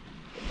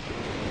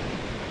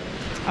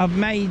 I've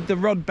made the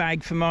rod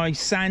bag for my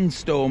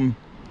Sandstorm,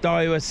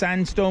 Daiwa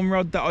Sandstorm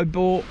rod that I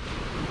bought.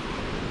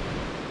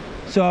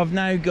 So I've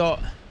now got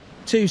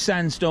 2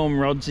 Sandstorm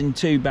rods in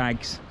 2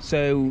 bags.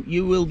 So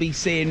you will be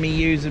seeing me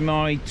using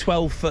my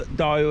 12-foot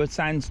Daiwa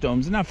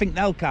Sandstorms, and I think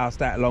they'll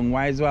cast out a long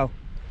way as well.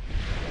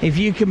 If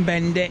you can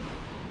bend it,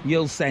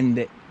 you'll send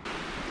it.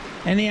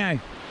 Anyhow,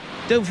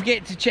 don't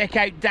forget to check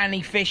out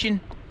Danny Fishing.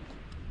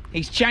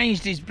 He's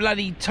changed his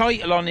bloody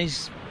title on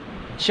his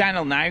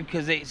channel now,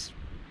 because he's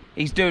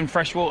doing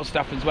freshwater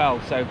stuff as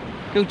well. So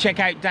go check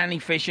out Danny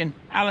Fishing.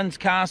 Alan's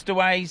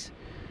Castaways.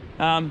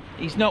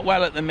 He's not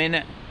well at the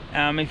minute.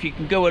 If you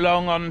can go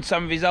along on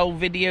some of his old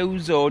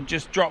videos, or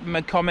just drop him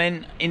a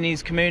comment in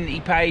his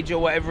community page or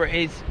whatever it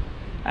is,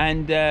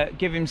 and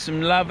give him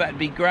some love, that'd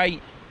be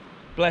great.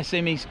 Bless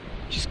him, he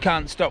just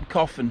can't stop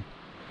coughing,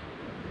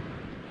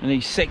 and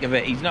he's sick of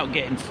it. He's not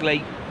getting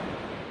sleep.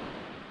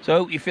 So I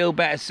hope you feel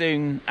better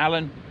soon,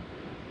 Alan.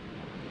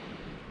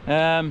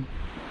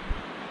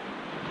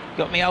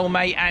 Got my old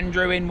mate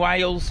Andrew in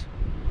Wales,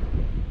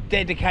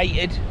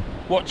 dedicated,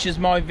 watches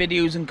my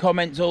videos and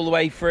comments all the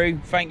way through.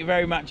 Thank you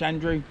very much,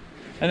 Andrew.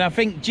 And I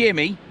think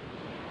Jimmy,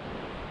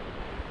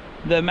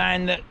 the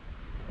man that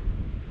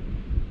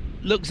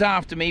looks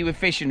after me with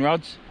fishing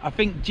rods, I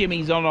think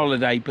Jimmy's on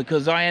holiday,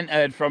 because I ain't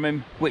heard from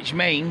him, which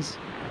means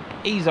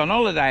he's on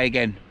holiday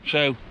again.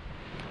 So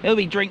he'll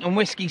be drinking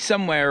whiskey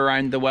somewhere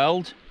around the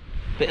world,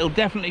 but he'll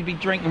definitely be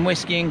drinking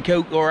whiskey and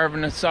coke, or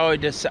having a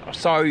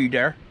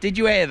cider. Did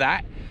you hear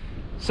that?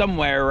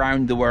 Somewhere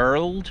around the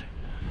world.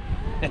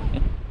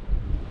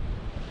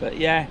 But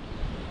yeah,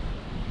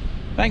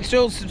 thanks to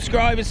all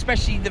subscribers,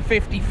 especially the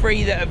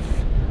 53 that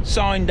have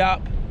signed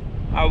up.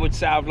 I would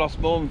say I've lost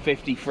more than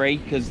 53,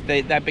 because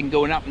they've been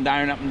going up and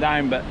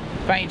down, but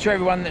thank you to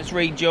everyone that's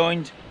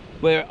rejoined.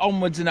 We're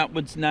onwards and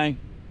upwards now.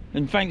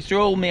 And thanks to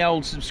all my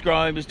old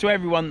subscribers, to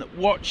everyone that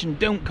watch and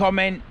don't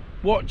comment,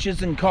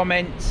 watches and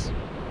comments,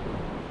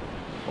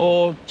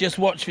 or just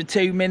watch for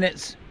 2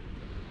 minutes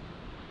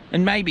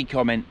and maybe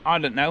comment. I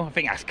don't know, I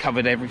think that's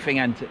covered everything,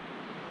 hasn't it?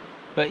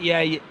 But yeah,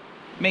 it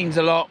means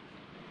a lot.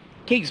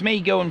 Keeps me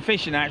going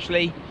fishing,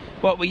 actually.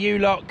 What with you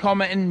lot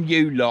commenting,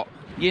 you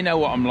know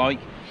what I'm like.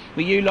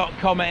 With you lot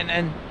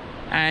commenting,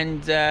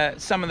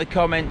 and some of the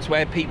comments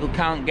where people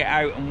can't get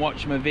out and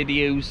watch my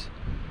videos.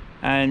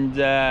 And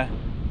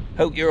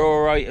hope you're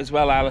all right as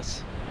well,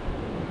 Alice.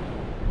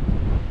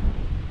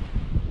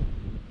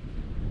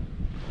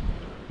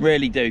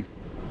 Really do.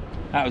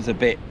 That was a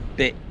bit.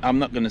 I'm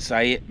not going to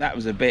say it. That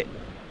was a bit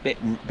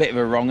of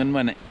a wrong one,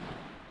 wasn't it?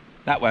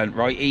 That weren't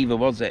right either,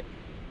 was it?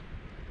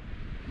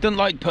 Don't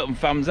like putting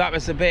thumbs up.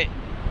 It's a bit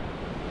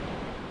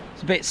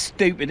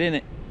stupid, isn't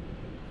it?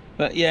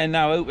 But yeah,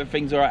 no, I hope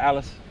everything's all right,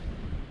 Alice.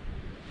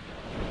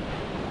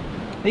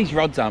 These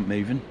rods aren't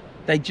moving.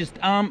 They just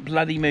aren't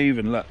bloody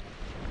moving. Look,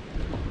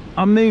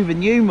 I'm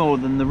moving you more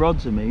than the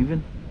rods are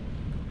moving.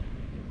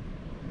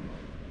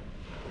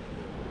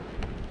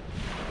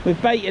 We've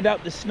baited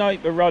up the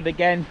sniper rod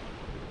again.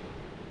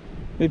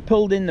 We've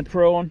pulled in the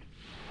prawn.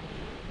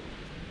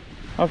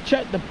 I've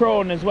chucked the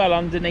prawn as well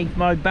underneath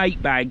my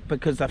bait bag,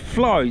 because the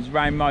flies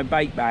around my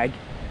bait bag,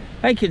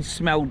 they can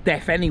smell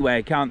death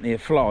anywhere, can't they, a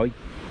fly?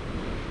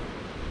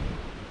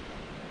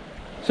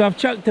 So I've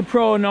chucked the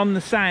prawn on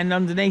the sand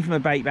underneath my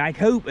bait bag,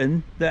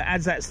 hoping that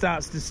as that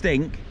starts to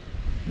stink,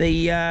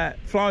 the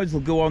flies will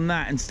go on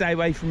that and stay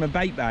away from my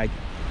bait bag.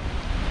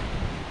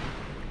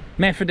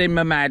 Method in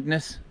my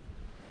madness.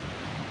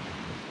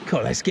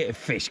 God, let's get a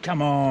fish,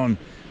 come on.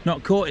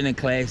 Not caught in a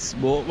clear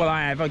sport. Well,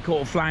 I have. I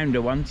caught a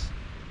flounder once.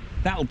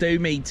 That'll do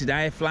me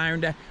today, a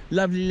flounder.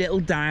 Lovely little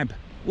dab.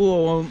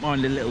 Oh, I won't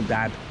mind a little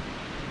dab.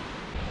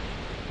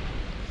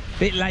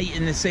 Bit late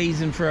in the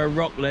season for a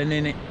rockland,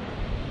 innit?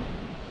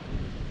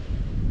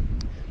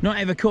 Not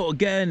ever caught a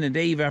gurnard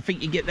either. I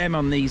think you get them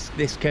on this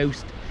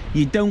coast.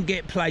 You don't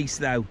get place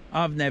though.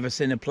 I've never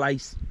seen a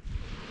place.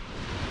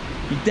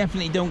 You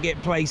definitely don't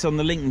get place on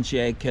the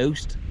Lincolnshire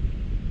coast.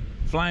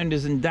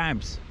 Flounders and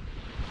dabs.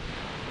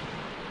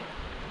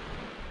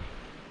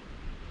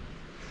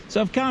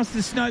 So I've cast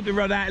the sniper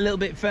rod out a little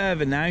bit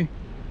further now.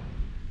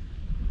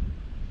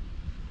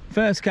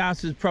 First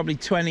cast was probably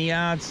 20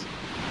 yards.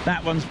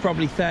 That one's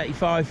probably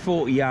 35,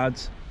 40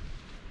 yards.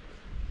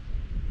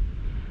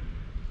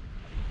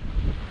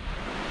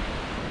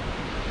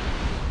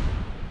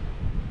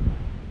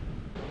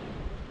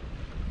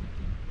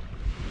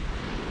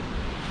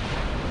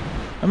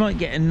 I might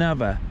get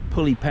another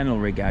pulley pennel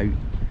rig out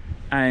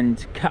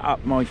and cut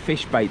up my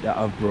fish bait that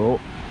I've brought.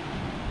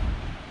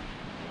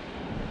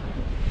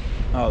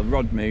 Oh, the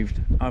rod moved.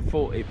 I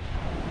thought it.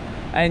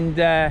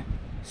 And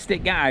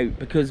stick that out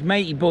because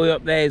matey boy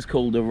up there is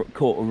called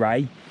caught a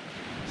ray.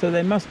 So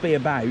they must be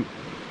about. I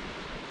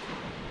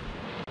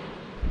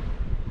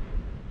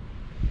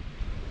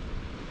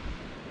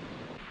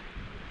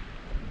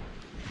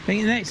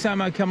think the next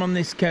time I come on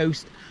this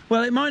coast,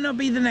 well, it might not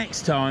be the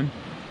next time.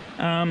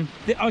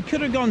 I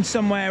could have gone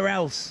somewhere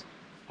else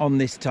on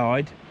this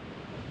tide.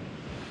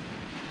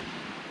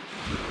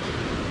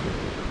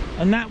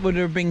 And that would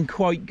have been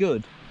quite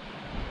good.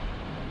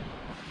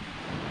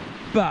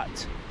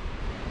 But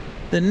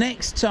the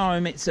next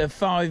time it's a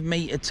 5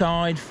 metre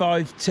tide,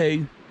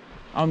 5'2",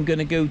 I'm going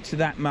to go to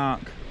that mark,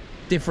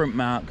 different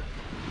mark.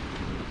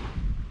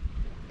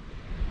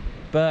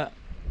 But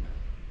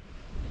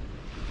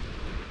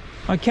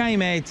I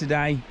came here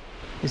today.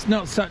 It's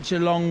not such a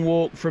long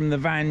walk from the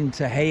van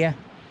to here.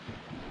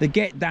 The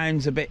get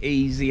down's a bit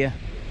easier.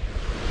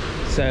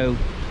 So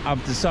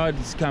I've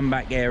decided to come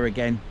back here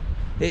again.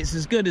 It's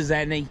as good as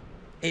any.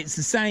 It's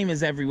the same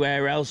as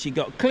everywhere else. You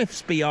got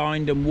cliffs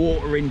behind and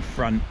water in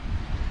front.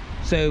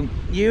 So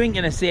you ain't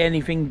gonna see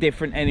anything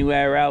different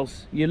anywhere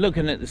else. You're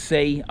looking at the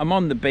sea. I'm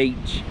on the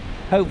beach.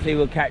 Hopefully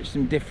we'll catch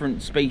some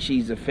different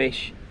species of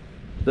fish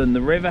than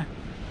the river.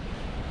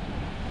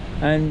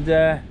 And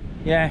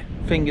yeah,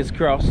 fingers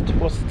crossed.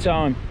 What's the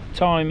time?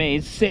 Time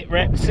is sit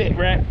rep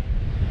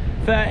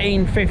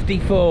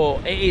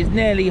 13:54. It is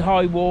nearly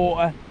high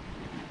water.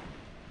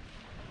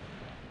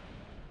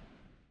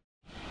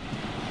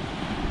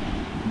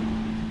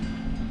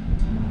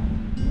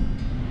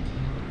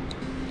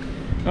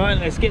 Right,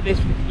 let's get this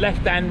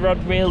left hand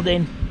rod reeled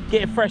in,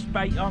 get a fresh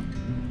bait on.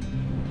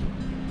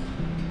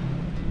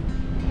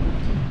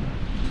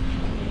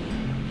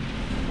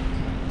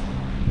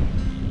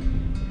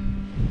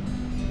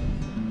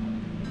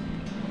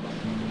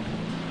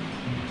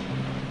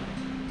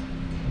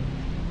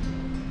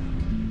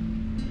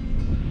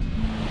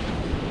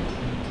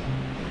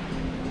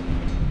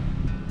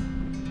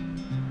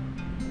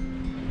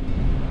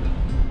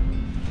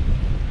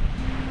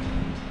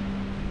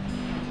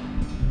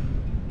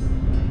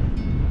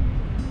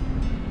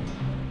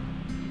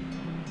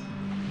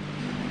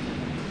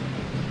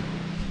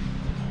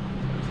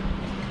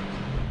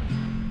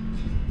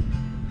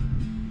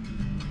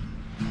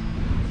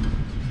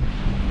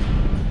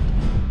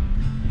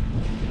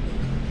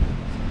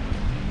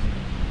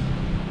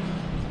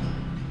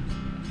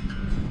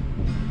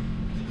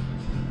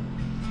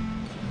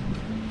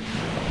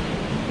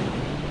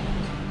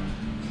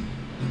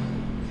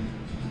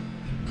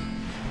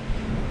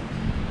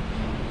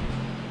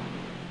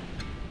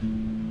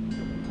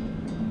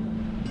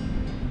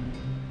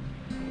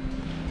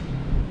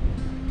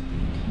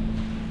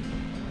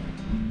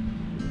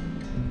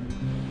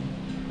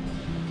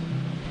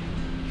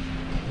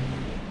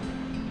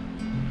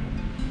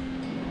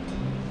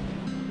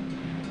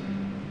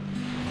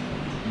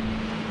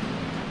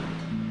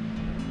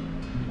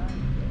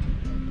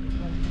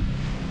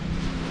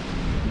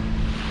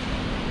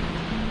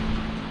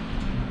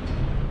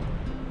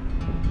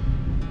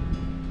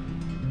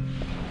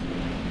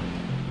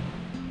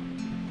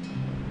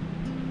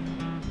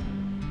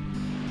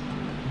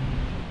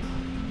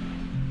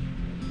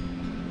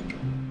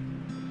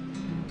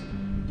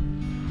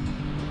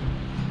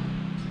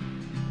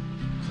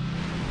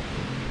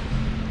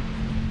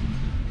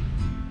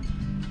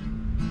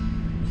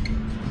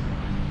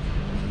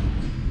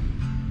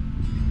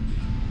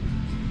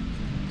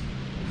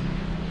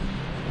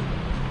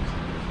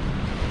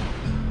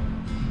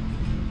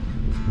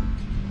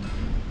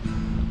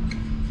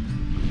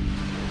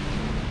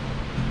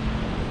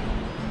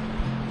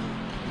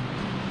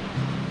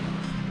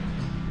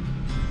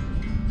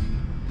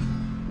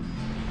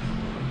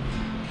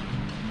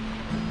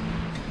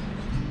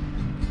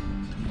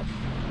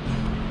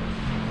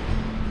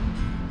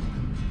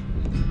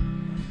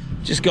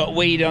 Just got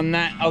weed on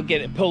that. I'll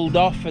get it pulled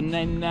off, and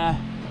then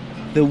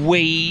the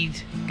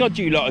weed. God,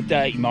 you lot are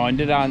dirty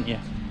minded, aren't you?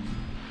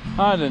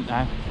 I don't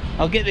know.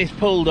 I'll get this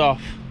pulled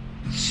off.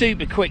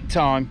 Super quick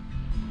time.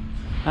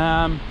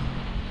 And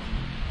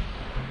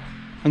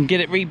get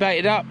it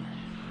rebaited up.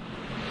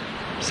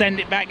 Send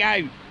it back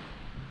out.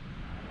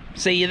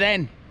 See you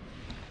then.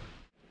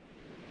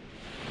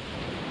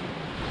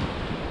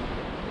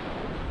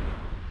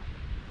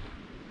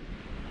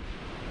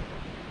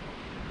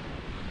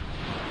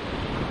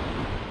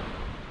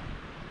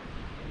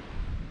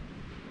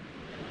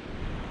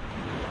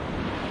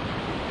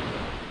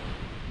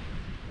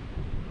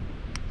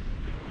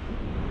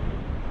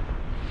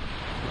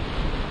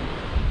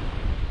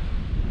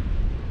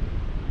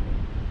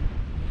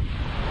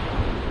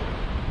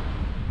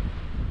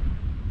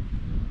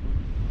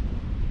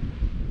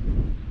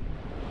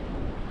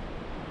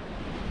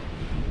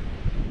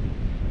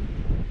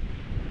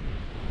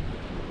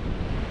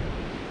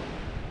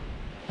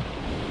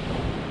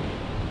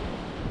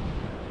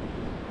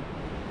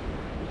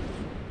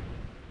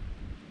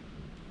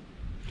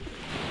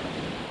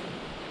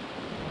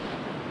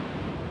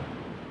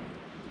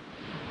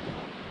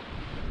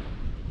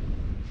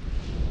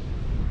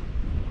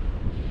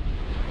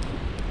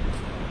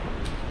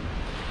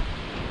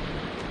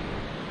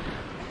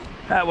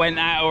 That went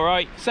out all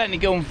right. Certainly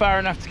going far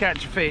enough to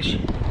catch a fish.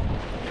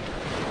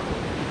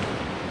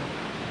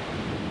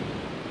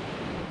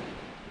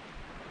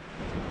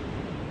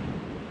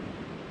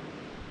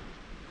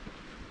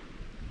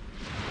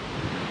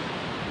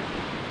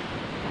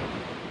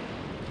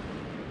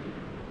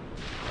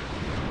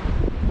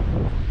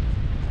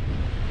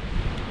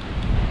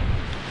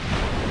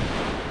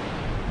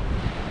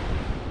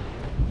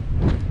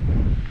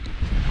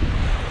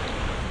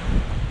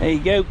 There you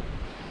go.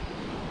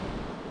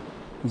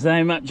 There's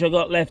how much I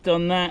got left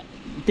on that.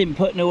 Didn't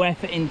put no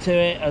effort into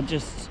it. I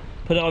just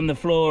put it on the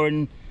floor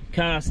and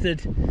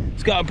casted.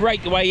 It's got a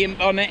breakaway imp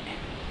on it.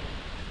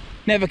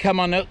 Never come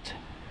unhooked.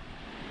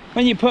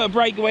 When you put a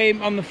breakaway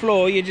imp on the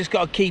floor, you just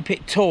got to keep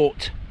it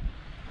taut.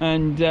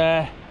 And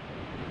yeah,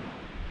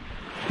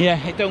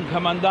 it don't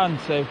come undone.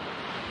 So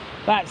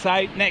that's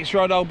out. Next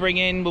rod I'll bring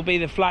in will be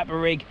the flapper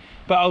rig.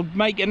 But I'll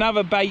make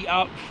another bait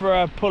up for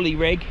a pulley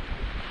rig.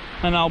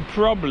 And I'll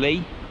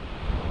probably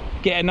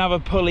get another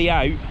pulley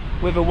out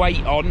with a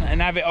weight on and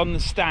have it on the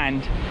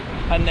stand,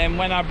 and then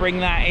when I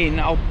bring that in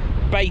I'll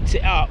bait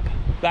it up,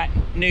 that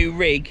new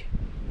rig.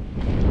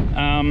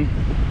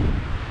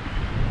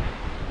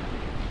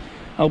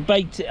 I'll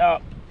bait it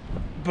up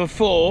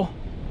before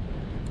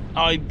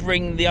I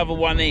bring the other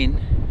one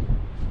in.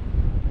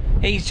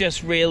 He's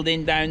just reeled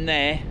in down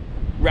there,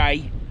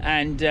 ray,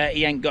 and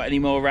he ain't got any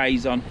more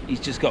rays on. He's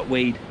just got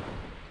weed.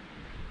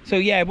 So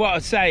yeah, what I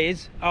say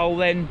is I'll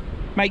then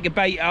make a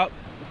bait up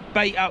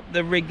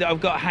the rig that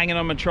I've got hanging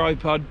on my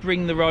tripod,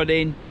 bring the rod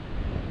in,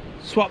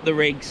 swap the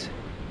rigs,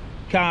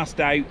 cast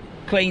out,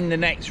 clean the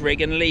next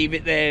rig and leave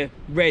it there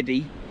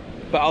ready.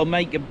 But I'll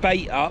make a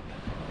bait up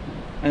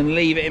and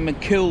leave it in my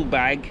cool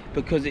bag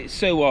because it's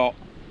so hot,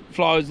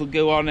 flies will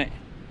go on it.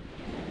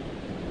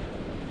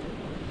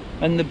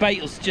 And the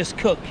bait will just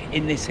cook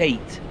in this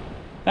heat.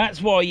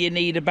 That's why you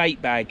need a bait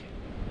bag,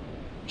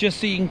 just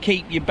so you can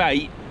keep your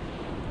bait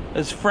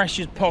as fresh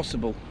as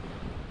possible.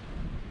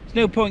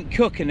 There's no point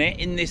cooking it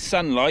in this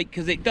sunlight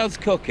because it does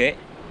cook it,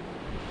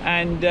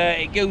 and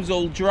it goes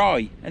all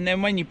dry. And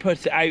then when you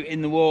put it out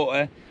in the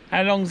water,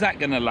 how long's that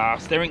going to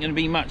last? There ain't going to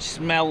be much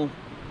smell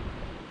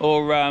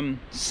or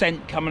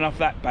scent coming off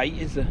that bait,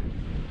 is there?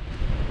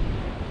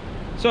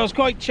 So I was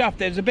quite chuffed.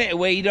 There's a bit of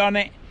weed on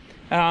it.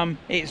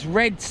 It's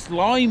red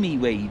slimy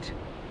weed.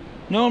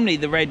 Normally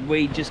the red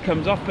weed just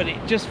comes off, but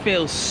it just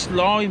feels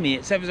slimy.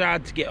 It's ever so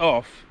hard to get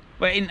off.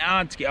 Well, it ain't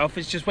hard to get off,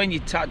 it's just when you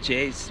touch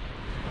it, it's...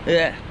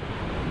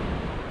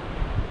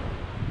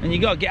 and you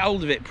got to get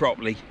hold of it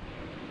properly.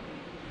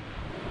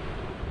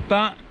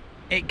 But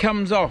it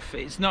comes off.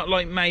 It's not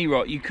like may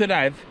rot. You could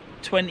have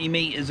 20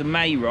 metres of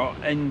may rot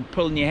and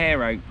pulling your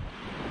hair out.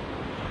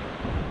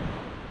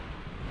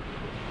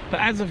 But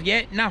as of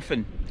yet,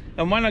 nothing.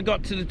 And when I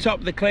got to the top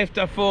of the cliff,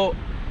 I thought,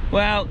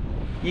 well,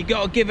 you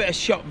got to give it a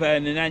shot,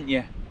 Vernon, ain't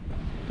you?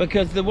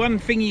 Because the one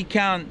thing you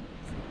can't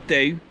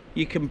do,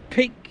 you can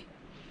pick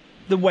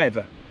the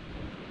weather.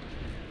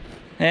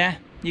 Yeah,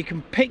 you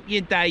can pick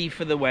your day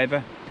for the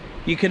weather.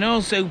 You can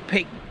also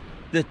pick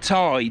the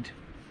tide,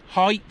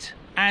 height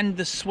and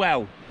the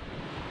swell.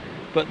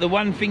 But the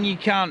one thing you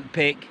can't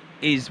pick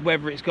is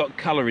whether it's got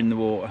colour in the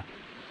water.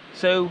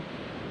 So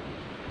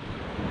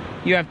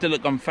you have to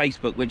look on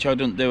Facebook, which I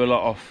don't do a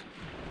lot of.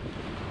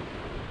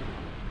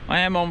 I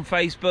am on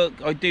Facebook.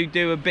 I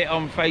do a bit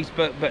on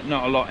Facebook, but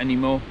not a lot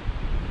anymore.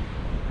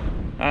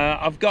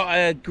 I've got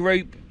a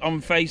group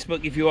on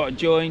Facebook if you want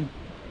to join,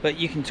 but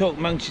you can talk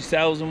amongst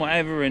yourselves and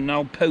whatever, and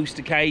I'll post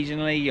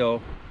occasionally.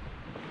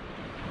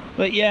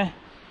 But yeah,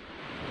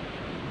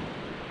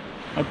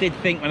 I did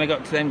think when I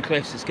got to them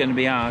cliffs it's going to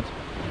be hard.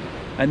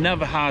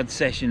 Another hard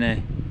session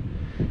there.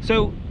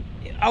 So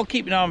I'll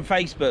keep an eye on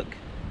Facebook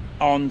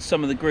on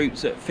some of the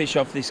groups that fish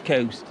off this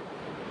coast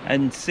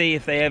and see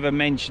if they ever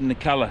mention the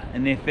colour.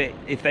 And if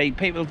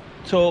people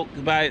talk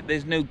about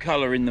there's no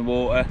colour in the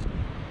water,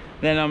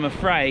 then I'm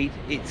afraid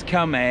it's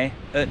come here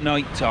at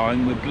night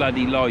time with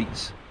bloody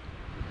lights.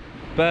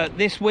 But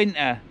this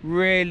winter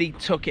really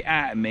took it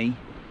out of me.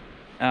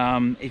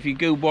 If you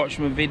go watch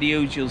my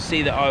videos, you'll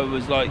see that I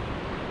was like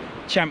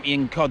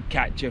champion cod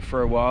catcher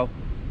for a while.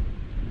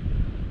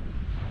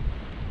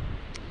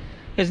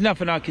 There's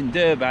nothing I can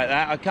do about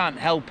that. I can't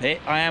help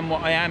it. I am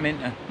what I am,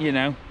 you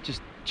know,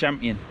 just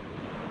champion.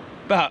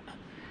 But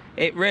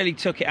it really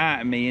took it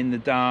out of me in the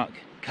dark,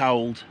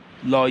 cold,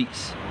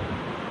 lights.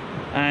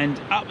 And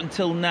up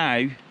until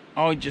now,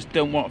 I just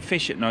don't want to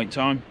fish at night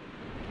time.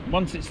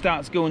 Once it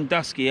starts going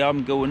dusky,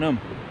 I'm going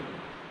home.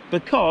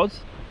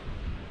 Because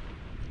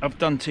I've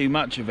done too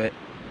much of it.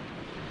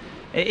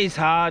 It is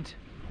hard,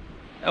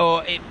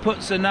 or it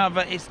puts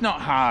another... It's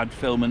not hard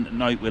filming at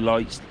night with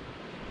lights.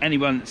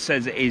 Anyone that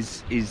says it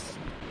is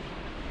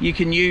you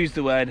can use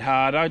the word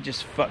hard. I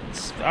just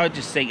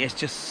think it's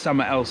just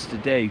something else to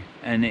do,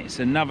 and it's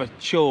another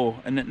chore.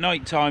 And at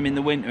night time in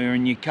the winter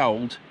and you're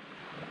cold,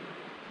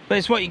 but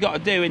it's what you got to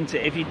do, isn't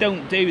it? If you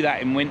don't do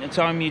that in winter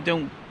time, you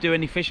don't do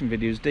any fishing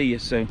videos, do you?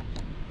 So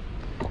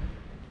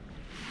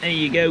there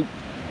you go.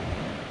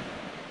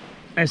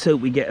 Let's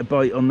hope we get a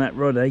bite on that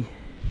rod, eh?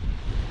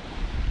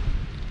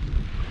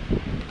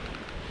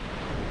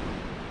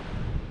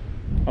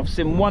 I've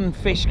seen one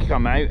fish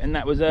come out, and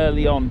that was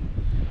early on.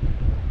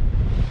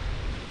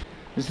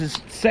 This is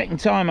the second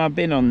time I've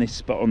been on this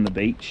spot on the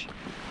beach.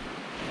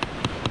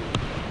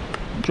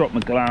 Dropped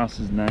my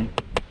glasses now.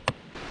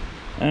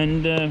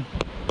 And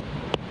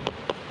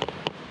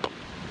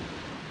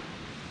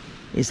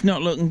it's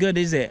not looking good,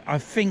 is it? I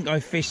think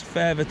I fished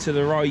further to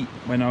the right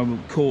when I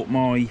caught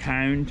my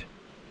hound.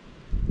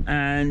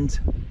 And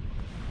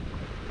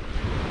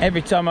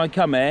every time I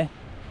come here,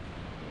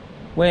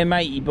 where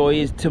Matey Boy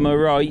is to my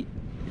right,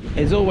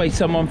 there's always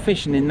someone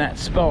fishing in that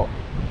spot.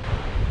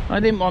 I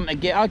didn't want to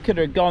get, I could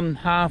have gone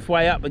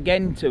halfway up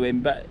again to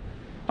him, but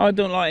I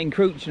don't like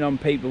encroaching on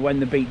people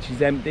when the beach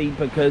is empty,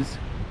 because,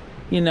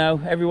 you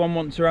know, everyone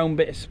wants their own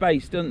bit of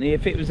space, don't they?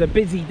 If it was a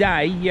busy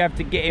day, you have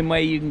to get in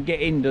where you can get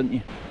in, don't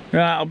you?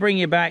 Right, I'll bring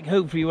you back.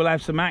 Hopefully we'll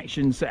have some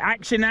action. So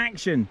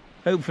action.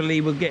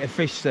 Hopefully we'll get a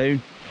fish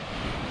soon.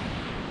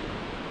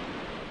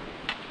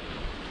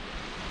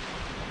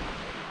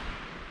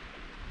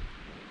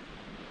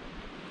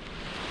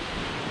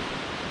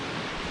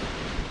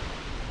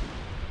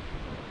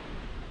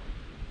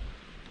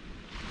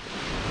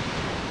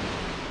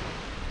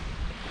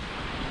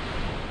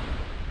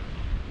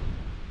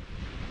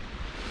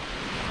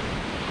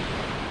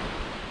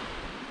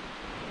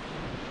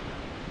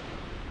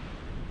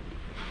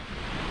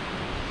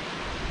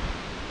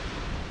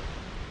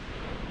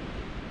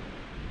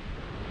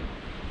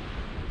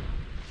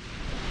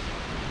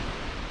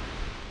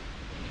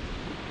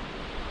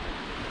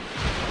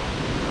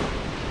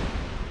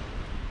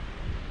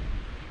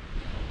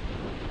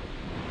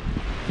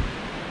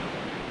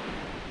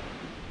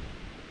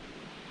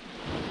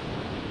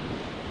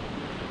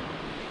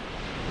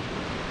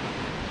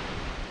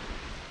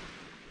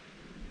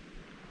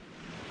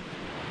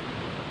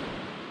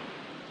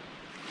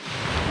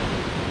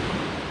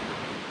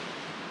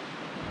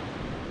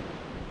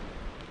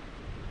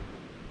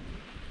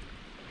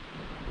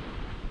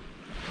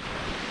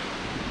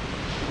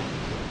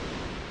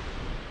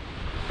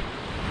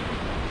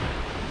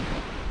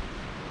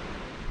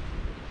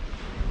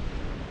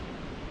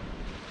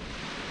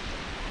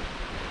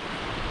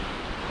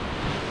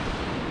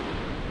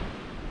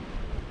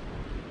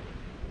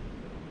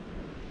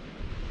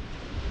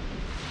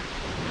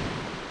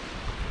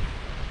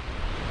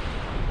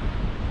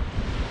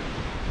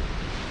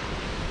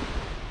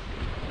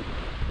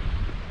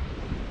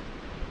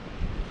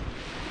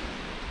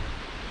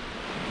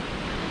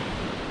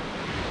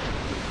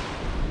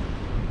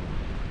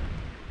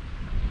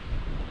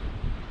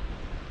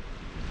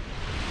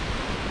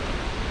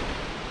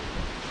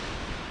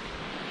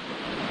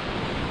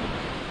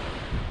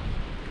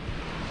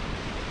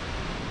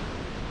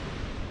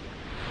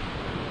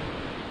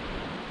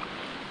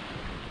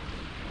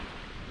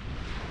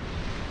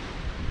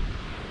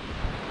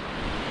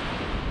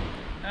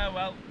 Oh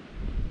well.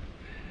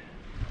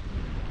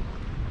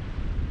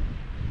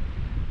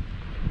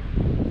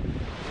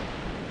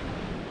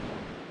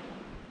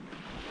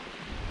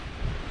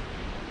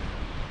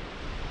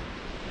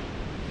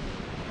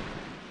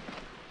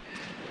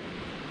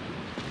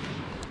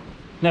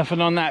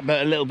 Nothing on that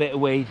but a little bit of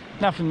weed.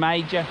 Nothing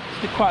major.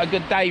 It's quite a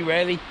good day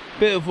really.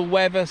 Beautiful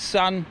weather,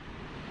 sun,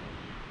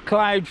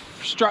 cloud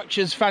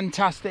structures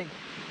fantastic.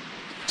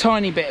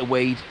 Tiny bit of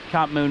weed.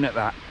 Can't moon at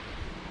that.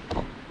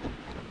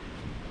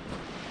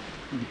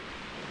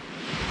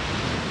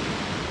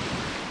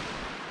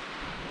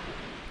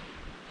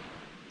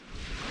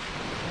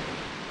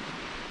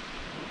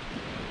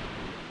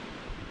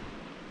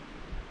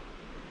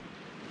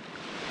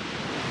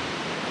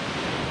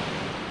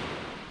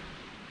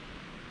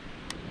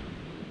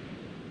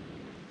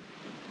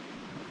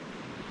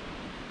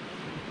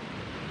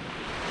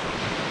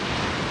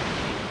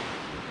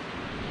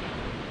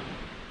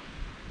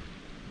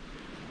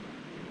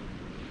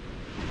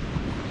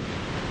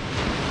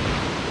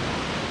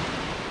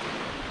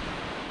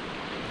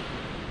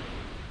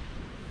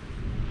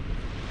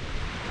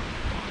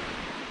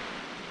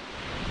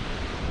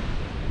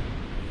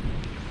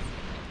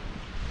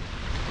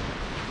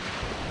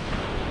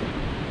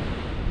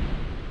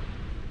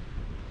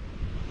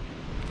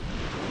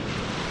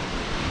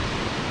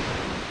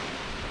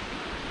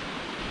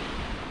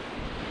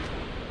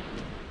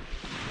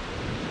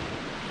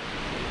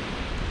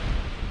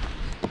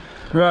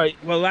 Right,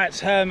 well that's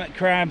hermit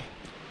crab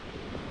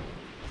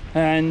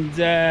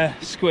and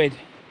squid.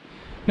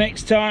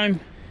 Next time,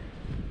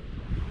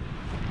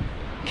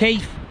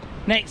 Keith,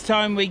 next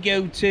time we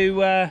go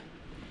to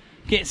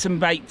get some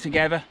bait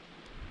together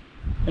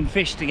and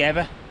fish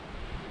together,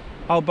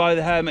 I'll buy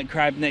the hermit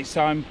crab next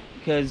time,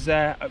 because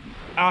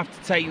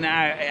after taking it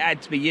out it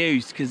had to be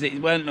used because it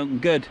weren't looking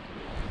good.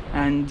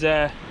 And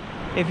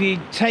if you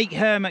take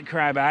hermit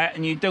crab out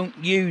and you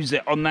don't use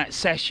it on that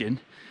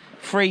session,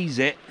 freeze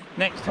it,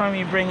 next time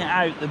you bring it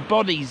out the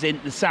bodies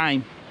ain't the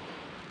same.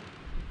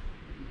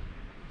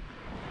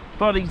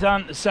 Bodies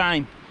aren't the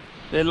same,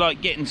 they're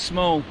like getting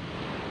small.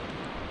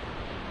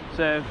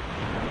 So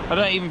I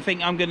don't even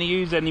think I'm going to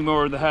use any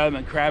more of the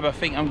hermit crab. I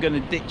think I'm going to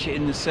ditch it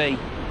in the sea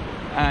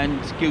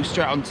and go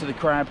straight onto the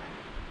crab.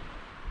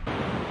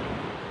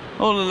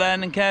 All a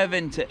learning curve,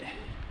 isn't it?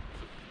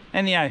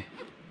 Anyhow,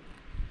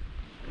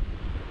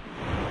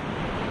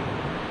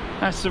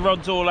 that's the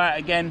rods all out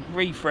again,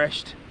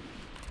 refreshed.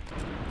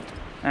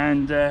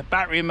 And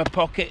battery in my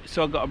pocket,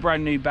 so I've got a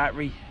brand new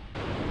battery.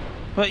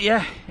 But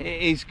yeah,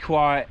 it is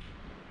quiet.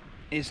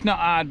 It's not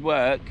hard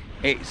work,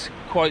 it's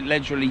quite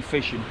leisurely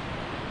fishing.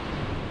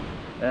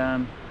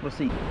 We'll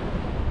see.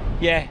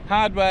 Yeah,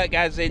 hard work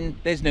as in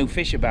there's no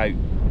fish about.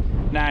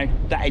 Now,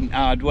 that ain't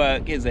hard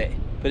work, is it?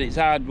 But it's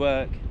hard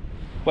work.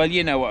 Well,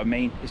 you know what I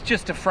mean. It's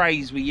just a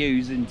phrase we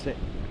use, isn't it?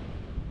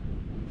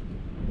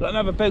 Got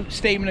another boat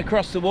steaming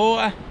across the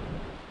water.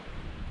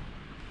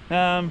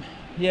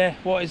 Yeah,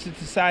 what is it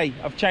to say?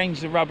 I've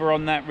changed the rubber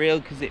on that reel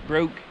because it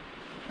broke.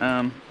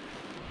 I've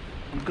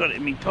got it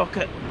in my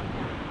pocket.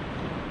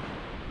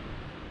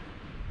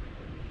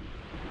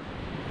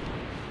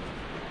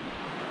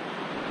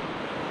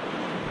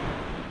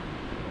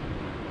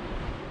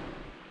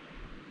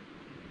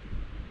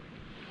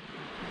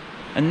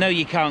 And no,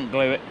 you can't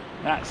glue it.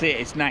 That's it,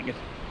 it's knackered.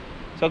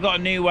 So I've got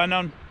a new one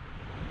on.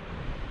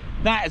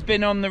 That has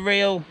been on the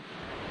reel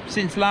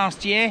since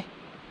last year.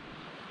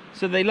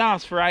 So they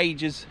last for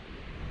ages.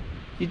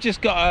 You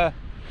just got to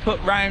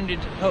put rounded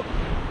up,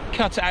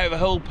 cut it out of a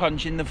hole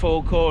punch in the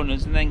four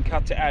corners and then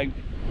cut it out.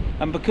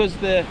 And because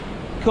the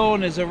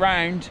corners are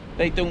round,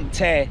 they don't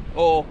tear,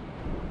 or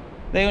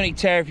they only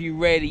tear if you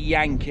really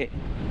yank it.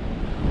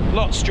 A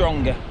lot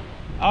stronger.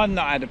 I've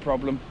not had a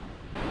problem.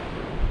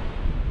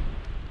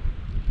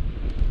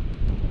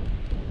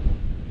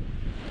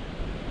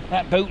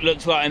 That boat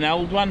looks like an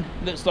old one.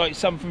 Looks like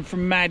something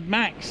from Mad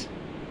Max.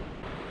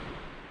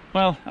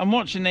 Well, I'm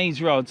watching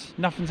these rods.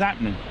 Nothing's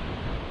happening.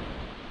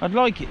 I'd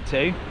like it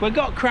to. We've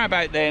got a crab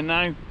out there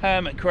now.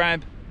 Hermit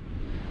crab.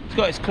 It's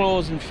got its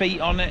claws and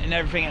feet on it and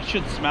everything. It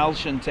should smell,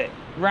 shouldn't it?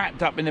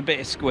 Wrapped up in a bit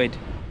of squid.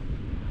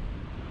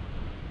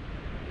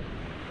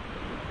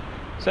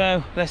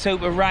 So let's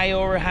hope a ray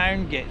or a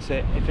hound gets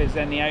it, if there's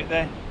any out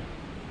there.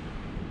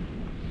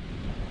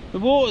 The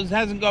water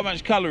hasn't got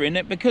much colour in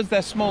it because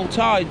they're small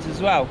tides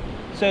as well.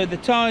 So the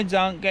tides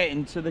aren't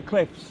getting to the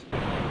cliffs.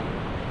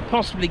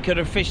 Possibly could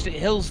have fished at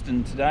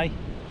Hillston today.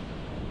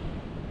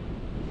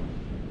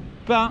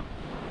 But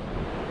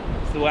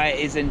it's the way it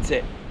is, isn't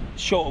it?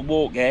 Shorter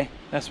walk here.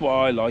 That's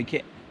why I like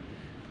it.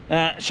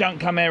 Shan't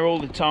come here all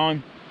the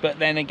time. But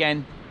then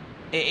again,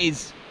 it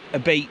is a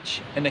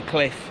beach and a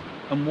cliff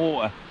and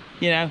water.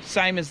 You know,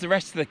 same as the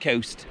rest of the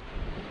coast.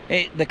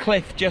 The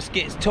cliff just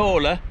gets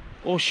taller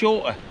or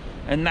shorter.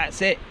 And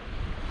that's it.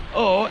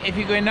 Or if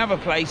you go in other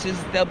places,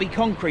 there'll be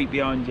concrete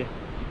behind you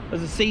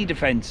as a sea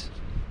defence.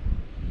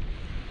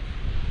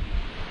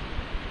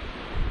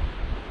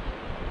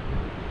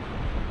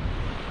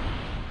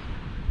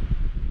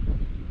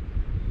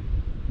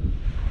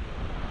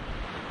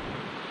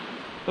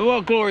 But what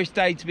a glorious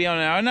day to be on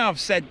it. I know I've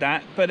said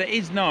that, but it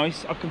is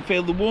nice. I can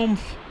feel the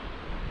warmth.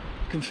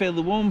 I can feel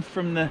the warmth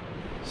from the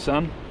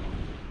sun.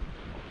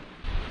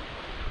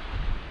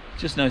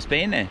 It's just nice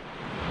being there.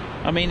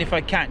 I mean, if I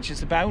catch,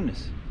 it's a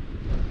bonus.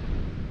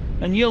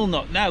 And you'll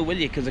not know, will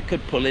you? Because I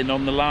could pull in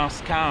on the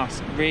last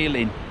cast,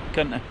 reeling,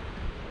 couldn't I?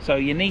 So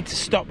you need to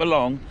stop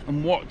along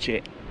and watch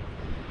it.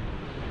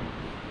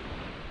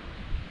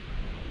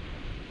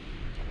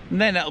 And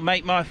then it'll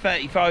make my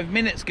 35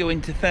 minutes go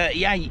into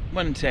 38,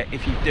 won't it,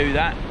 if you do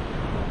that?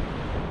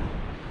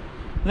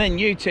 And then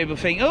YouTube will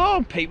think,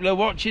 oh, people are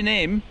watching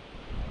him.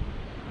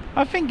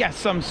 I think that's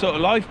some sort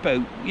of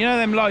lifeboat. You know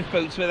them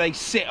lifeboats where they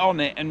sit on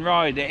it and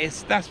ride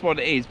it? That's what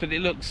it is, but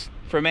it looks,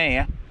 from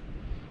here,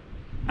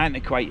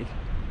 antiquated.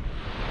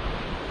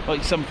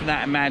 Like something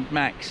out of Mad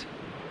Max.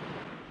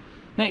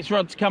 Next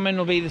rod to come in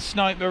will be the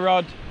sniper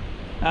rod.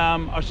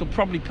 I shall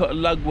probably put a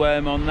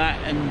lugworm on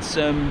that and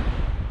some...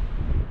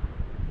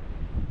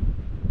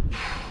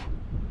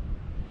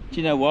 Do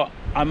you know what?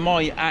 I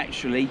might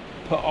actually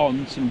put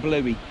on some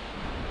bluey.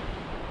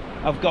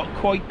 I've got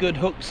quite good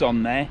hooks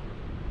on there.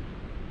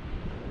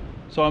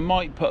 So I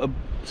might put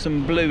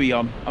some bluey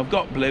on. I've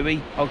got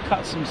bluey. I'll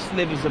cut some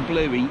slivers of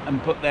bluey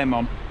and put them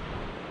on.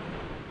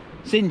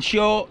 It's in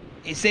short.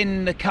 It's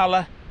in the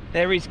colour.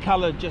 There is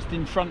colour just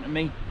in front of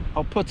me.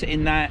 I'll put it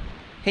in that.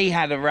 He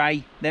had a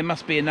ray. There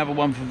must be another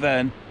one for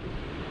Vern.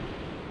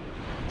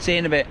 See you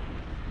in a bit.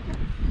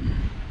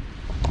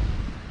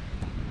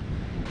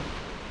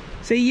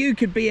 See, you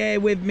could be here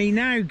with me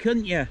now,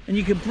 couldn't you? And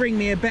you could bring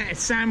me a better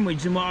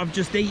sandwich than what I've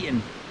just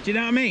eaten. Do you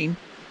know what I mean?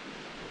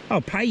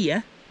 I'll pay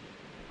you.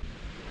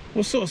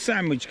 What sort of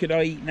sandwich could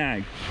I eat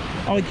now?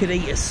 I could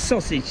eat a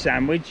sausage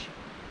sandwich,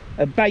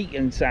 a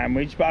bacon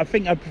sandwich, but I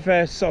think I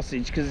prefer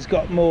sausage because it's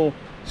got more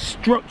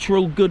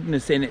structural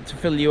goodness in it to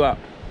fill you up.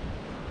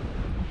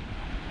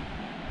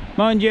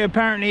 Mind you,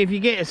 apparently if you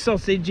get a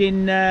sausage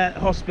in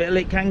hospital,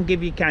 it can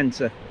give you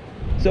cancer.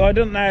 So I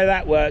don't know how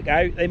that works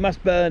out. They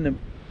must burn them.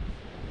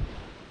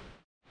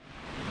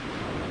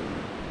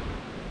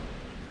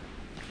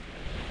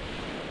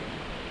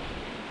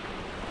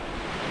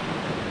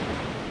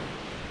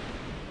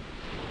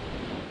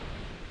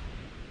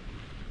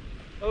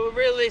 We'll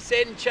reel this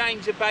in,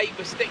 change the bait,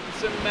 we're sticking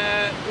some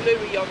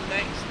bluey on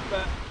next,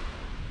 but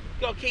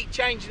Got to keep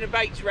changing the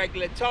baits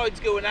regular. Tide's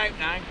going out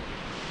now.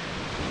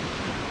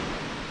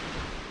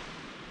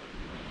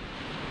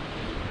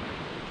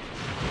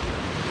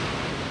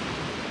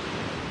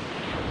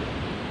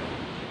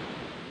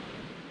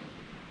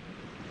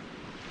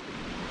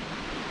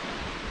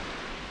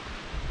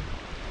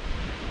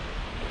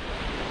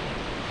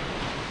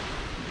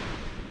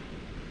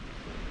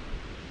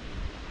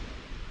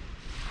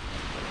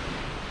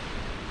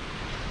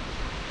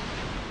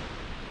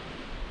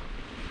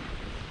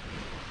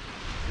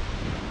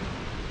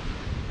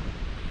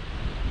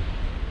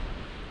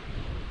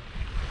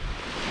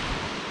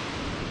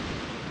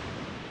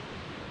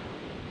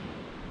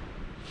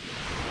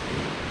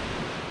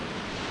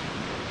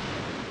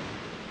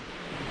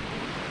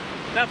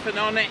 Nothing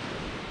on it.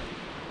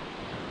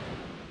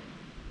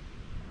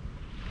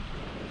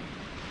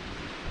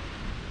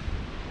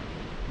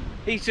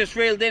 He's just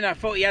reeled in. I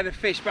thought he had a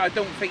fish, but I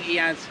don't think he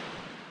has.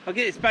 I'll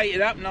get this baited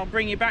up and I'll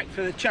bring you back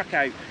for the chuck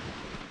out.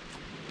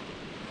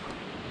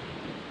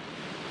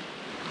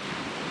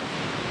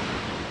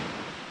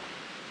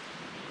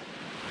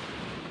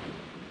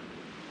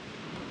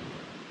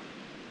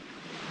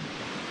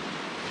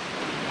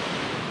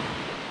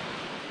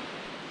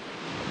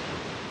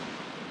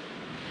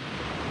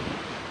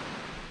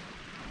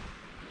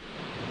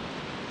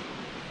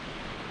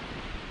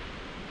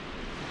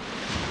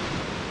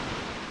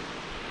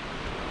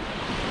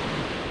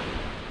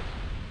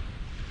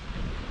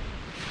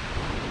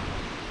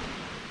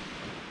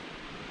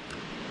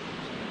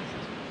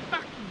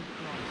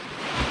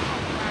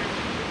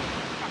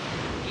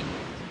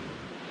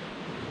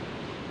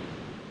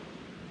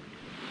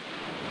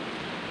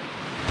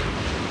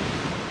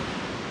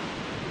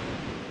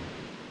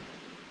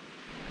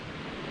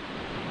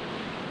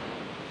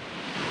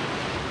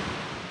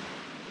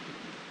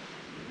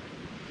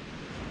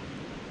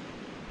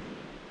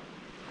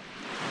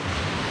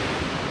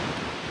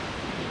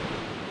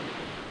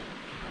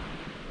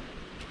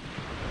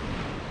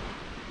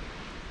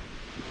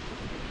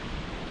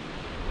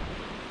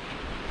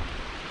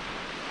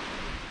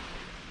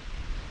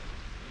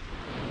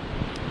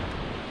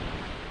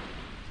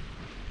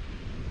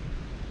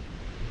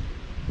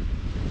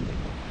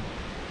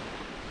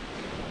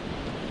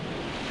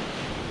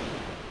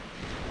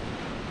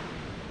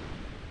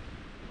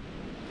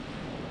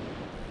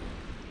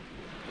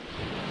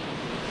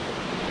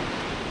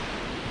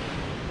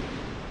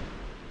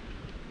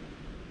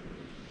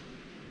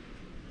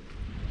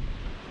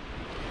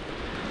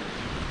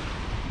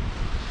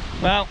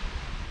 Well,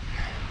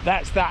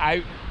 that's that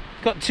out.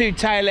 Got two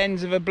tail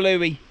ends of a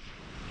bluey.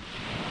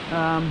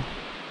 Yeah,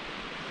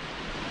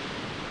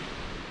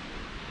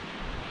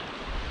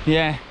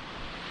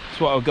 that's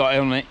what I've got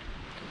on it.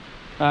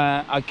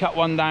 I cut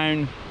one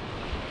down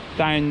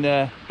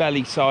the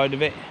belly side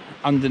of it,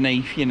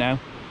 underneath, you know,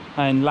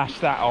 and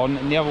lashed that on,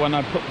 and the other one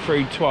I put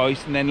through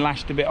twice and then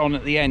lashed a bit on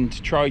at the end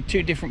to try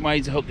two different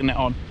ways of hooking it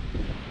on.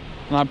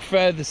 And I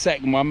prefer the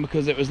second one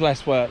because it was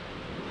less work.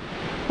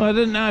 Well, I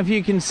don't know if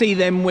you can see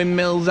them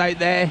windmills out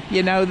there,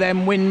 you know,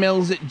 them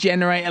windmills that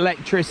generate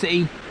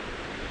electricity.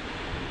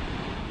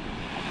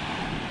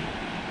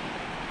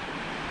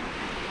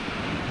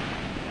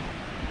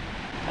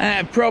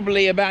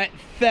 Probably about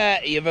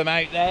 30 of them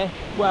out there.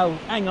 Well,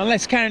 hang on,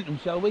 let's count them,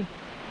 shall we?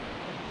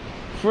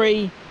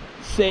 3,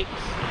 6,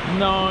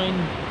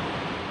 9,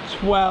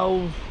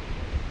 12,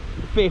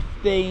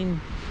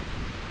 15.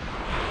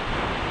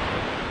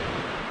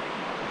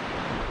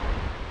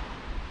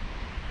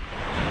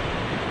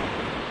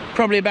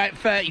 Probably about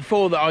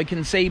 34 that I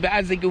can see, but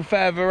as they go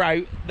further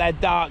out, they're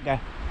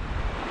darker.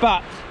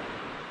 But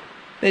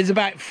there's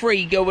about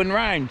 3 going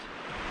round.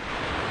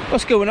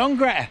 What's going on,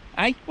 Greta?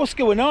 Eh? What's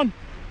going on?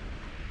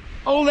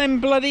 All them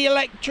bloody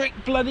electric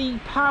bloody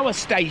power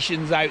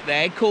stations out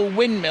there called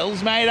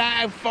windmills made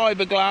out of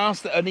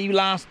fiberglass that only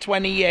last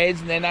 20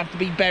 years and then have to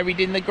be buried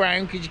in the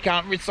ground because you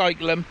can't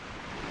recycle them.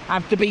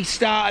 Have to be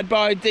started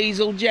by a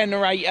diesel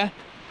generator.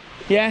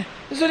 Yeah?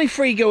 There's only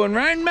 3 going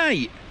round,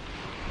 mate.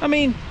 I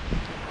mean,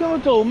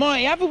 God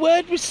almighty, have a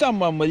word with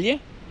someone, will you?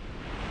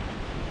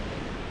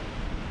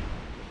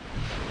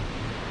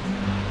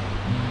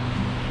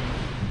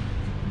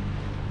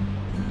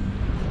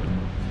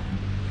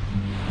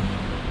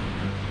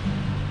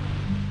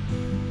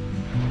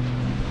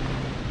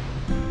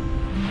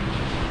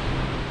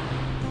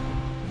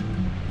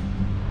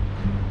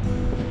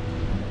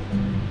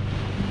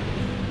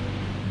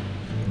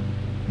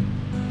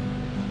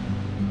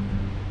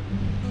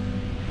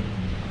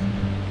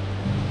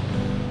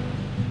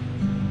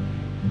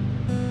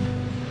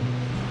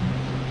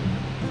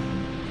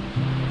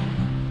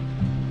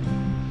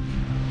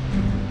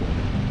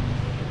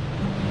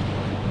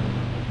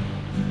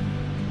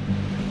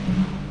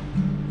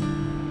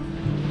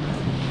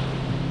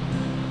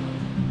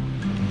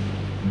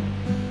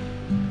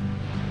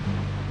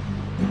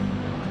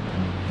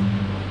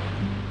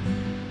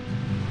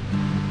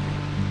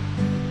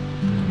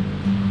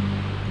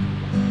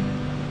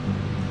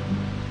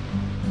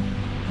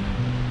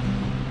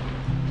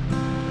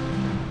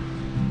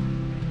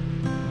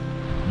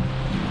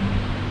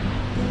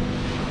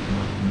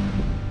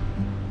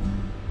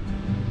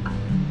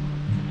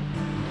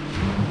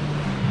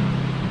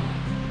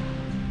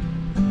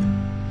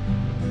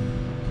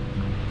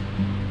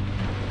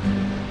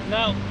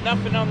 Well,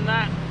 nothing on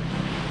that.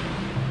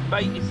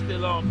 Bait is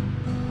still on.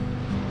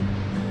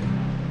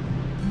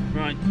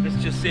 Right,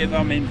 let's just see if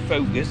I'm in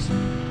focus.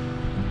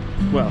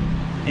 Well,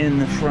 in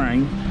the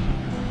frame.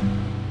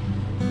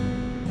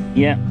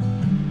 Yeah.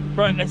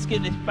 Right, let's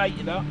get this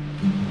baited up.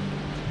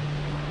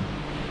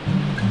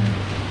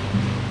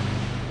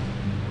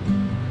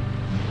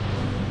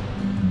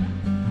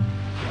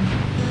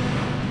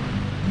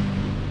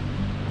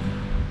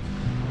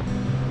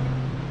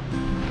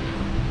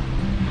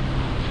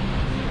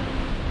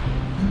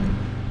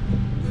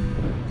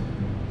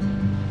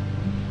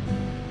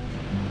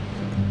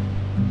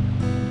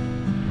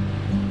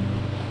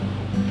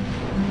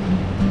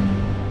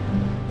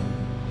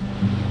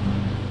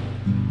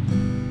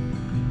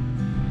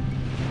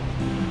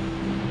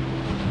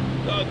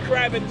 Got a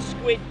crab and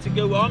squid to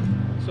go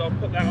on, so I'll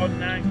put that on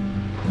now.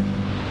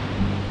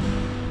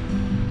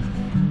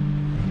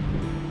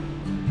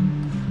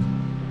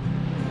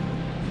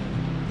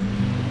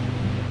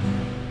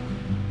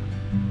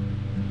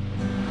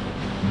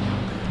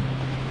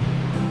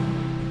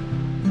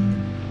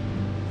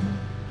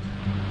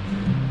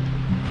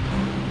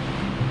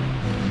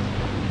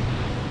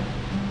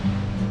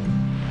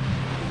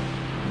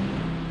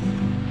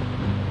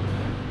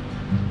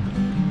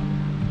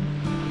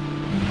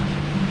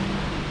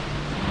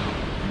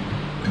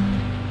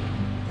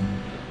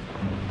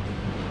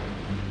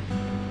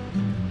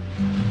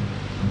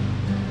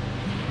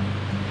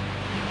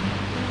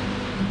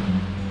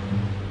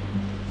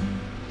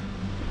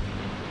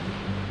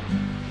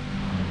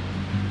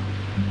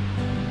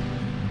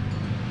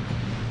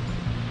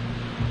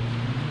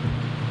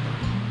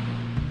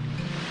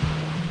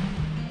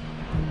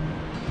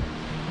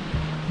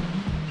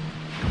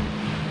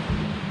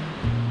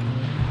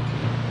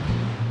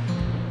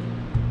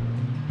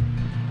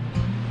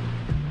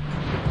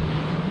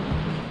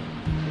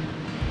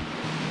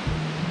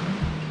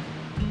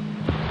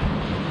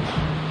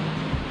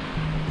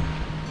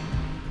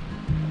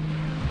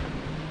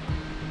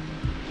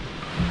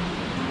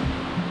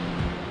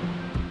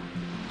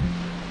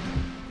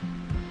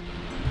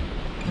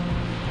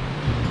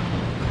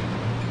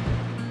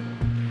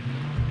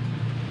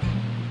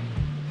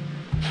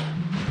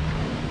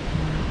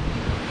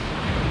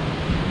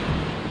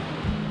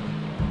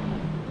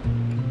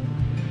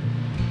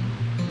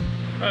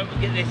 Right,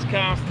 we'll get this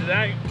casted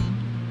out.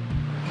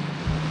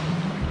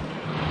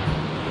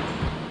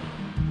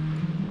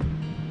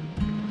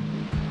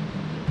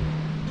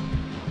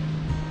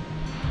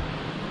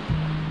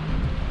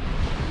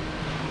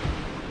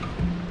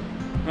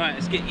 Right,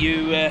 let's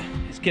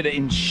get it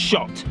in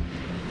shot.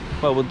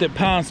 Well, we'll do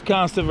past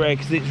cast over here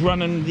because it's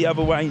running the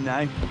other way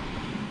now.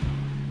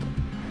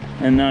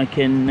 And I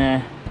can,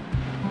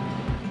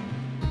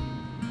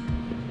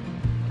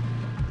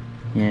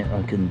 yeah,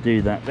 I can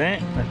do that there.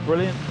 That's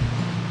brilliant.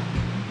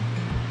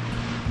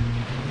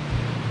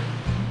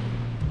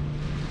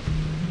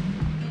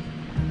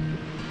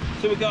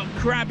 So we've got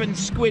crab and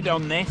squid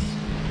on this,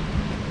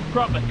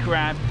 proper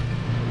crab.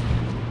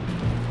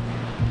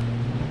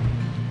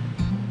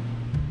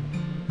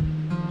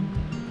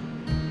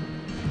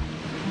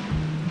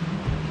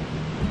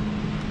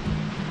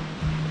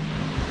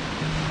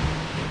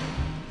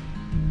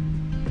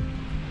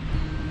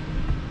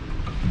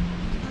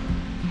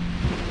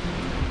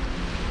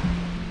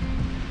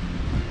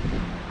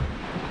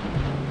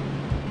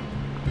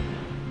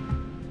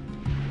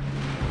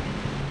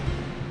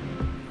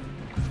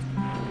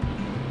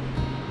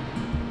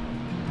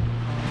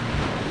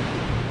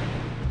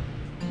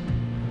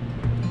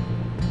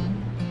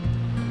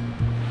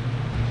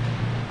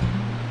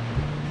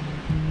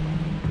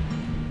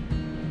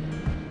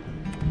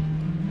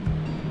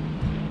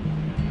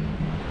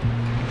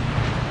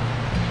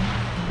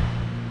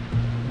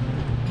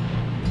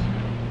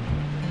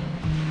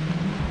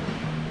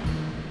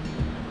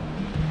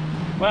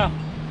 Well,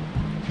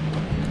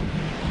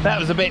 that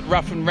was a bit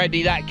rough and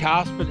ready, that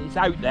cast, but it's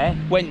out there.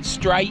 Went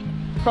straight,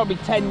 probably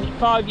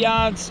 5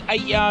 yards,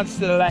 8 yards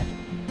to the left,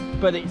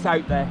 but it's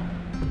out there.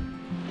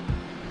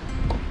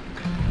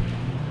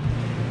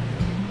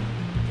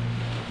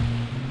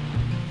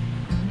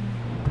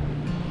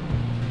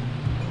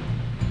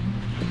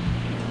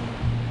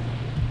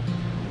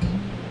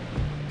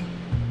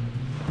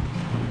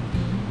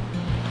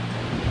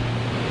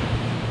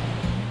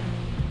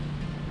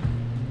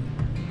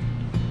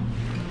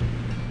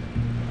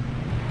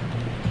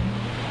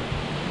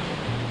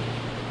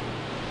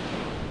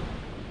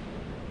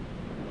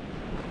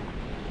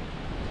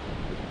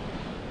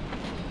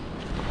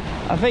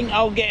 I think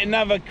I'll get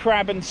another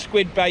crab and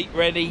squid bait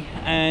ready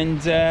and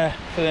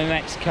for the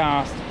next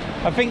cast.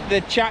 I think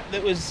the chap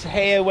that was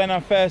here when I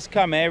first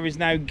come here is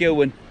now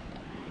going.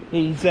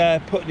 He's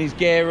putting his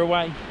gear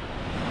away.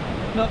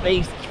 Not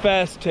these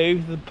first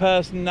two, the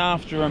person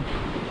after him.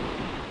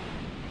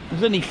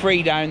 There's only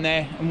 3 down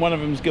there and one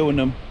of them's going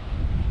them.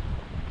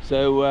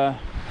 So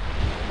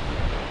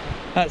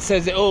that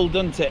says it all,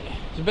 doesn't it?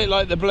 It's a bit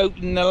like the bloke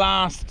in the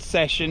last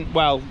session,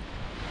 well,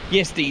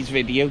 yesterday's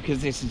video,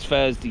 because this is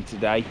Thursday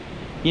today.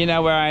 You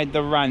know, where I had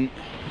the rant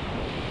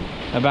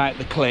about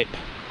the clip.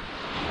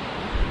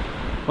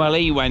 Well,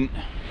 he went,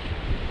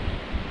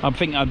 I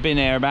think I'd been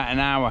here about an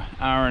hour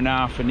and a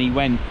half, and he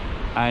went,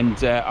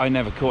 and I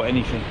never caught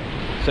anything.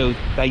 So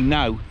they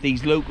know,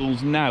 these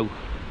locals know.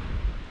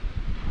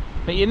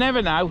 But you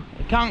never know.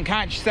 I can't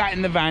catch sat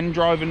in the van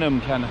driving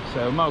them, can I?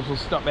 So I might as well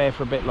stop there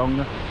for a bit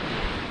longer.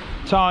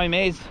 Time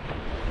is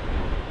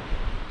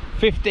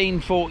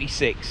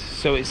 15:46,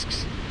 so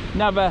it's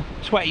another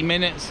 20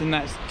 minutes, and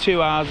that's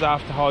 2 hours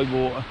after high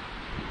water.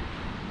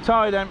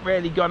 Tide ain't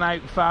really gone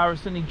out far.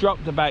 It's only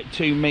dropped about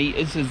 2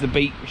 meters as the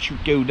beach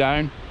should go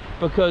down,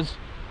 because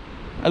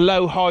a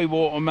low high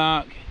water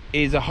mark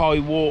is a high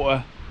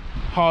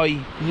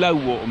low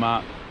water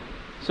mark.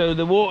 So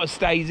the water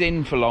stays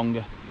in for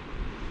longer.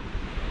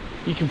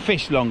 You can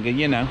fish longer,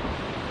 you know.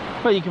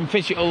 Well, you can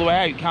fish it all the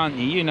way out, can't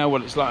you? You know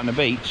what it's like on the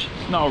beach.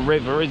 It's not a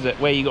river, is it,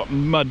 where you got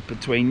mud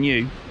between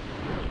you.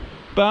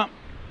 But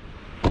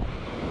oh,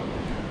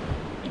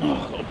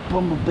 I've got a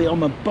bumblebee on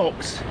my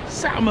box.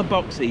 Sat on my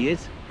box, he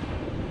is.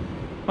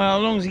 Well,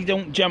 as long as he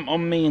don't jump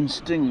on me and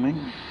sting me,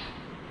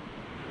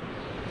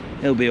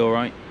 he'll be all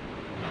right.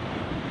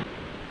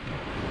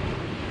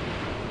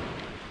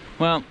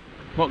 Well,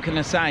 what can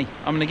I say?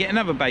 I'm gonna get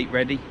another bait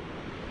ready,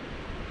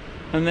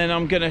 and then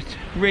I'm gonna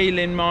reel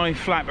in my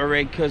flapper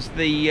rig, because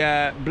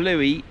the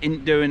bluey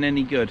isn't doing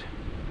any good.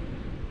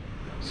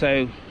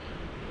 So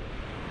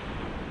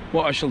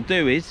what I shall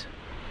do is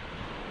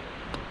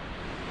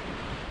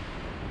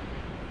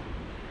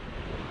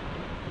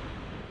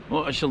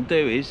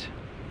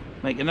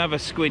make another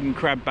squid and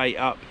crab bait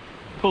up,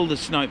 pull the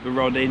sniper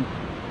rod in,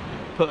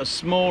 put a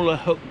smaller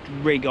hooked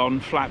rig on,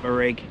 flapper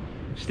rig,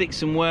 stick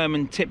some worm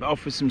and tip it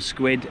off with some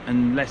squid,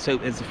 and let's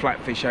hope there's a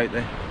flatfish out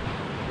there.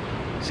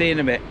 See you in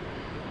a bit.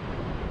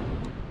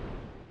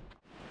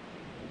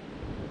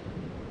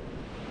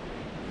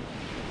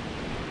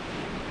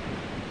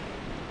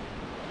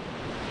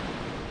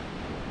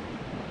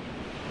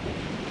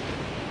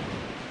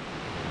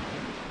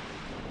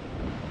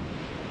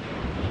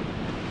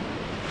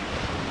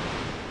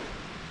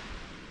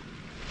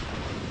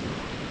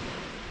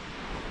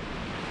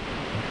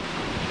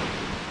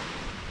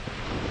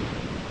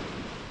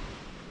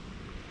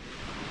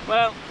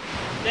 Well,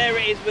 there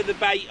it is with the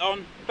bait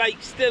on.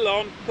 Bait's still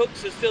on,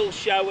 hooks are still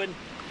showing,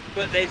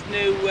 but there's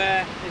no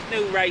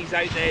rays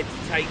out there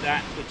to take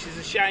that, which is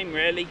a shame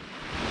really.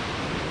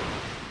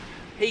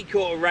 He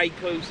caught a ray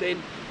close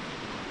in,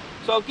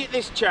 so I'll get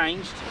this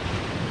changed.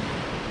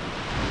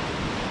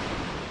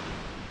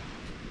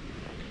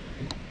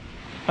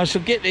 I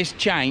shall get this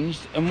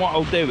changed, and what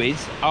I'll do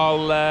is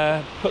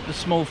I'll put the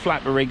small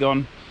flapper rig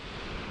on,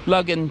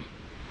 lug and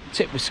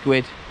tip with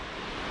squid,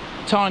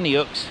 tiny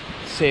hooks.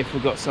 See if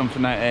we've got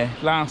something out there.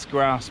 Last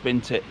grasp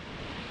into it.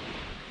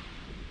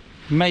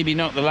 Maybe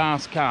not the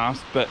last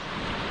cast, but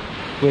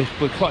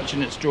we're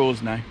clutching at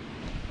straws now.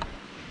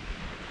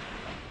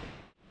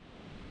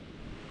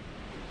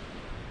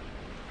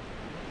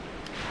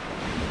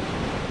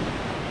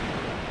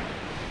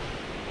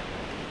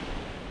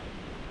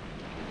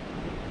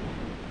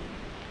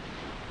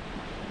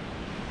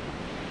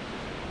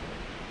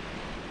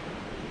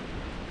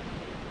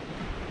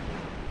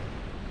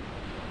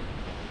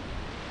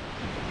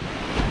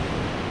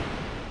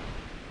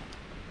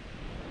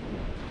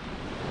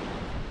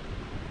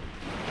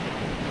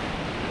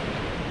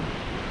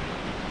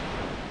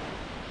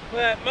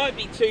 Well, it might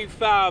be too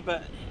far,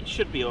 but it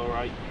should be all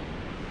right.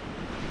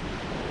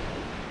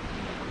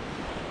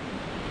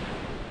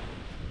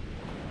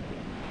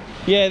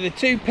 Yeah, the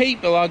two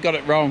people, I got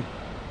it wrong.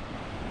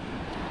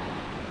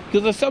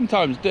 Because I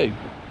sometimes do.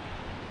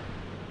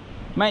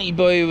 Matey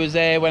boy who was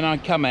there when I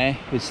come here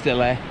was still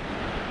there.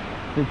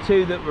 The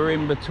two that were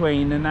in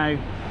between are now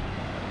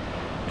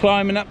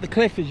climbing up the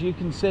cliff, as you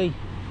can see.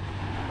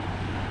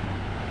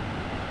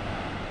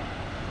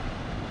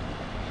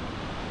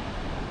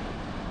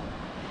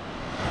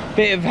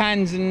 Bit of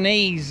hands and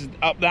knees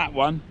up that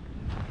one.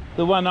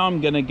 The one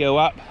I'm gonna go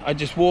up, I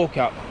just walk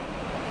up.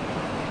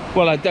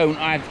 Well, I don't,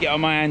 I have to get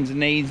on my hands and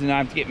knees, and I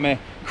have to get my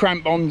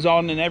crampons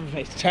on and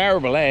everything. It's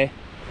terrible here,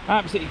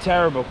 absolutely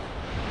terrible.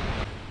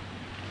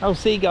 Oh,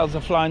 seagulls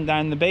are flying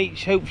down the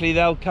beach. Hopefully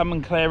they'll come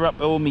and clear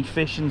up all my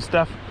fish and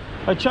stuff.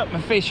 I chuck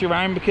my fish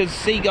around because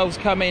seagulls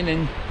come in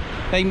and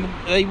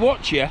they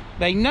watch you.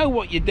 They know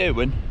what you're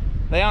doing.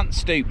 They aren't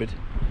stupid.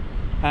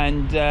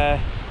 And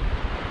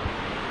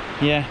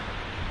yeah,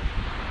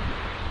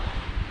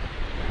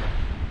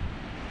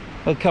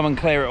 they'll come and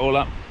clear it all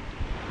up.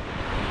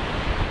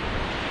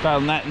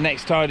 Well, that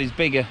next tide is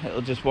bigger,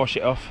 it'll just wash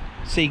it off.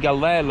 Seagull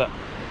there, look.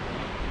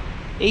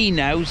 He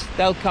knows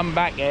they'll come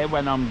back here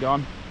when I'm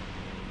gone,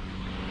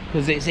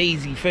 because it's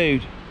easy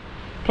food.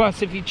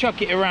 Plus, if you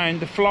chuck it around,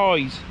 the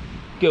flies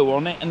go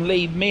on it and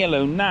leave me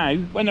alone. Now,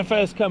 when I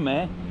first come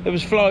here, there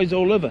was flies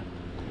all over.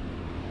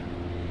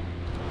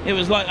 It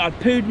was like I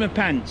pooed my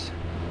pants.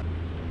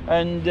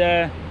 And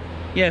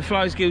yeah,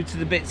 flies go to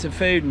the bits of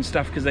food and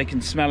stuff because they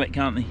can smell it,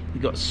 can't they?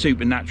 They've got a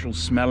supernatural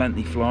smell, ain't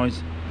they,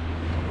 flies?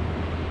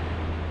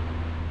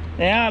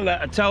 Yeah,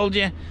 look, I told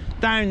you.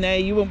 Down there,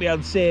 you won't be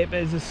able to see it, but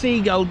there's a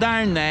seagull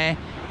down there.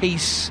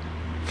 He's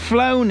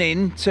flown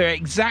in to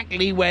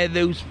exactly where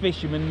those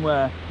fishermen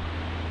were,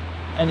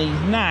 and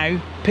he's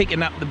now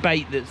picking up the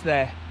bait that's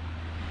there.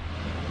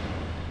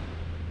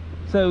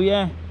 So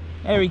yeah,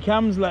 here he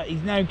comes. Look,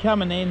 he's now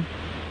coming in.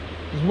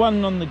 There's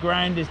one on the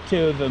ground, there's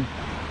two of them,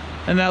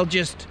 and they'll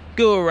just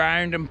go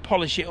around and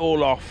polish it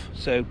all off.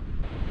 So,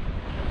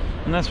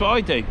 and that's what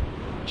I do,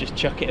 just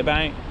chuck it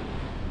about.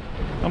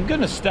 I'm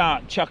gonna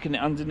start chucking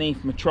it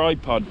underneath my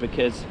tripod,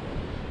 because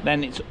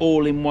then it's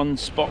all in one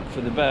spot for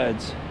the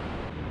birds.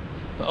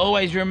 But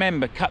always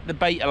remember, cut the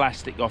bait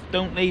elastic off.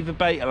 Don't leave the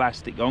bait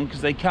elastic on,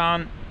 because they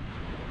can't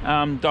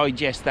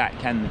digest that,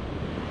 can they?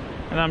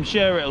 And I'm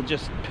sure it'll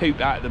just poop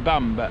out the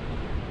bum. But,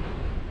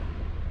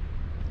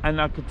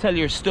 and I could tell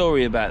you a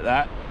story about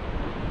that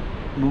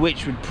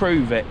which would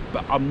prove it,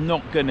 but I'm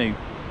not gonna.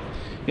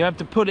 You have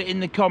to put it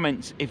in the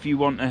comments if you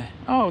want to.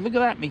 Oh, look at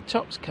that, me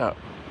top's cut.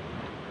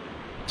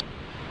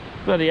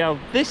 Bloody hell,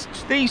 these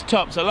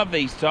tops, I love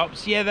these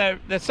tops. Yeah,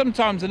 they're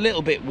sometimes a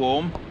little bit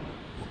warm,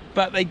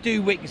 but they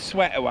do wick the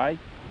sweat away.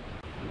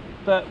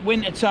 But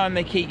winter time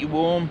they keep you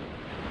warm.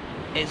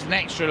 It's an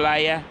extra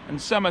layer,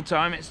 and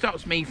summertime it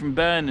stops me from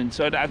burning,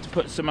 so I don't have to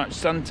put so much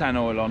suntan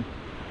oil on.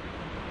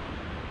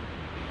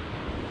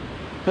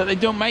 But they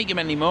don't make them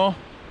anymore.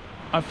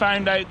 I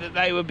found out that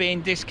they were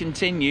being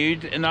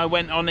discontinued, and I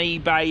went on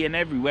eBay and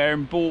everywhere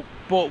and bought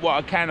what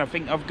I can. I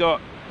think I've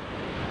got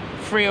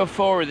 3 or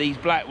 4 of these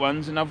black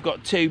ones, and I've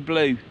got 2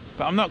 blue,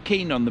 but I'm not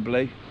keen on the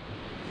blue.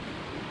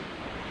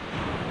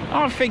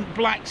 I think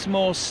black's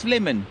more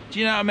slimming, do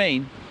you know what I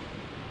mean?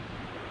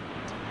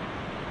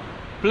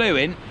 Blue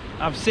in,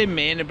 I've seen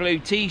me in a blue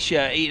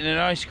t-shirt eating an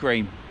ice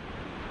cream.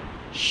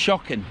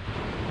 Shocking.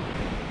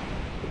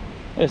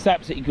 It's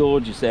absolutely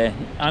gorgeous there.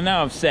 I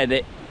know I've said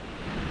it,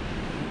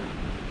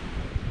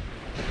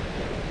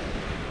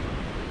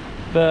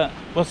 but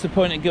what's the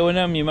point of going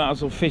home? You might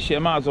as well fish it. I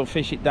might as well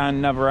fish it down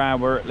another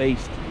hour at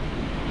least.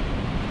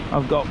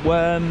 I've got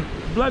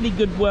bloody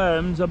good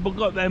worms. I've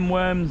got them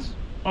worms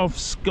off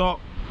Scott,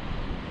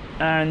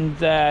 and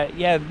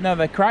yeah, no,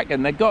 they're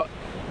cracking. They got,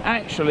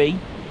 actually,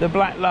 the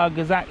black lug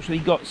has actually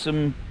got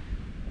some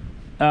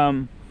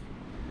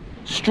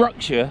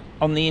structure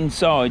on the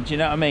inside. Do you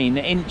know what I mean?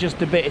 It ain't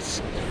just a bit of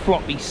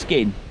floppy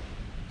skin.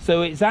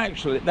 So it's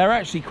actually, they're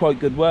actually quite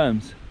good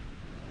worms.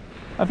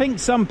 I think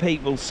some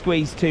people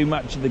squeeze too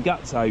much of the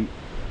guts out.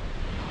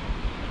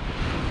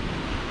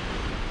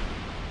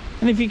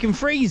 And if you can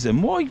freeze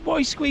them,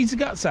 why squeeze the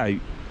guts out?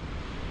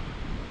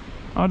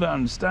 I don't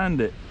understand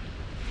it.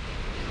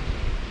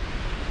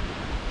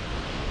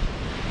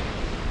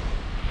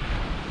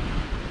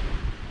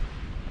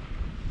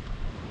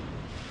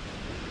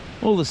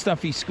 All the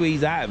stuff you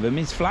squeeze out of them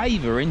is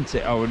flavour, isn't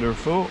it? I would have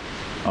thought.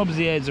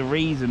 Obviously there's a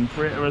reason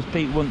for it, or else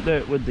people wouldn't do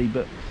it, would they?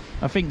 But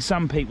I think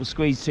some people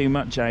squeeze too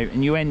much out,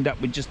 and you end up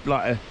with just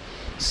like a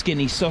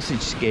skinny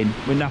sausage skin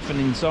with nothing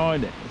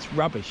inside it. It's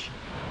rubbish.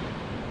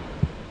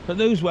 But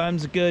those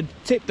worms are good.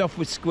 Tipped off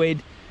with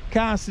squid,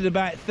 casted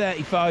about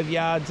 35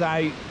 yards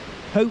out.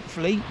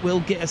 Hopefully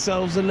we'll get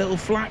ourselves a little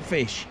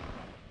flatfish.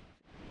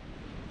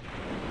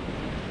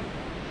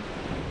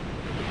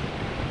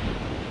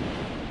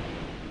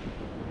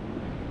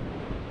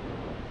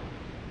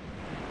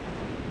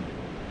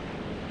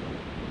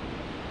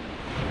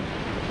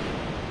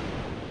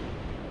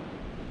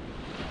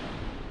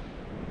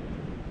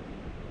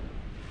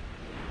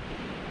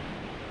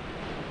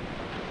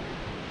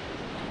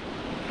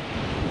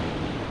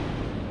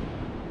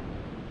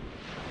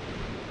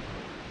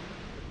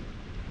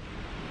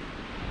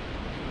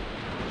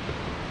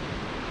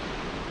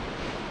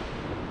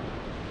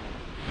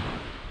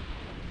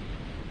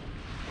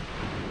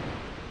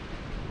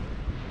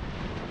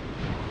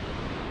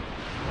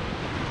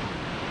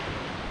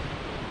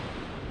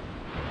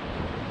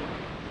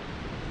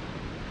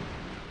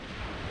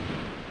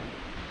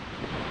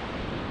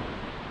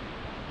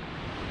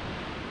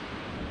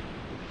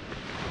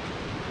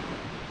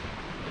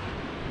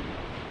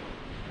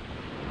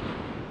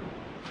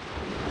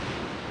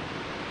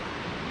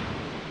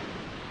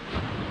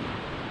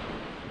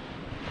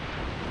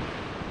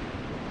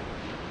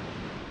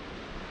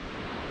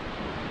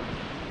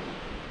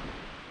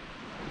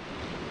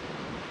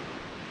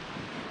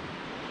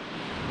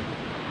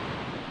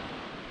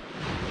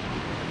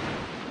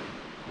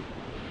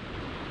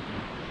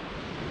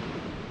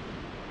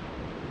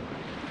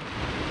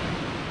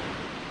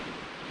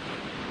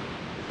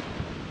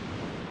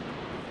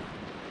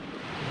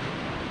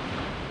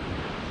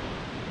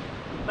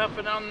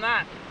 Nothing on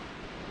that.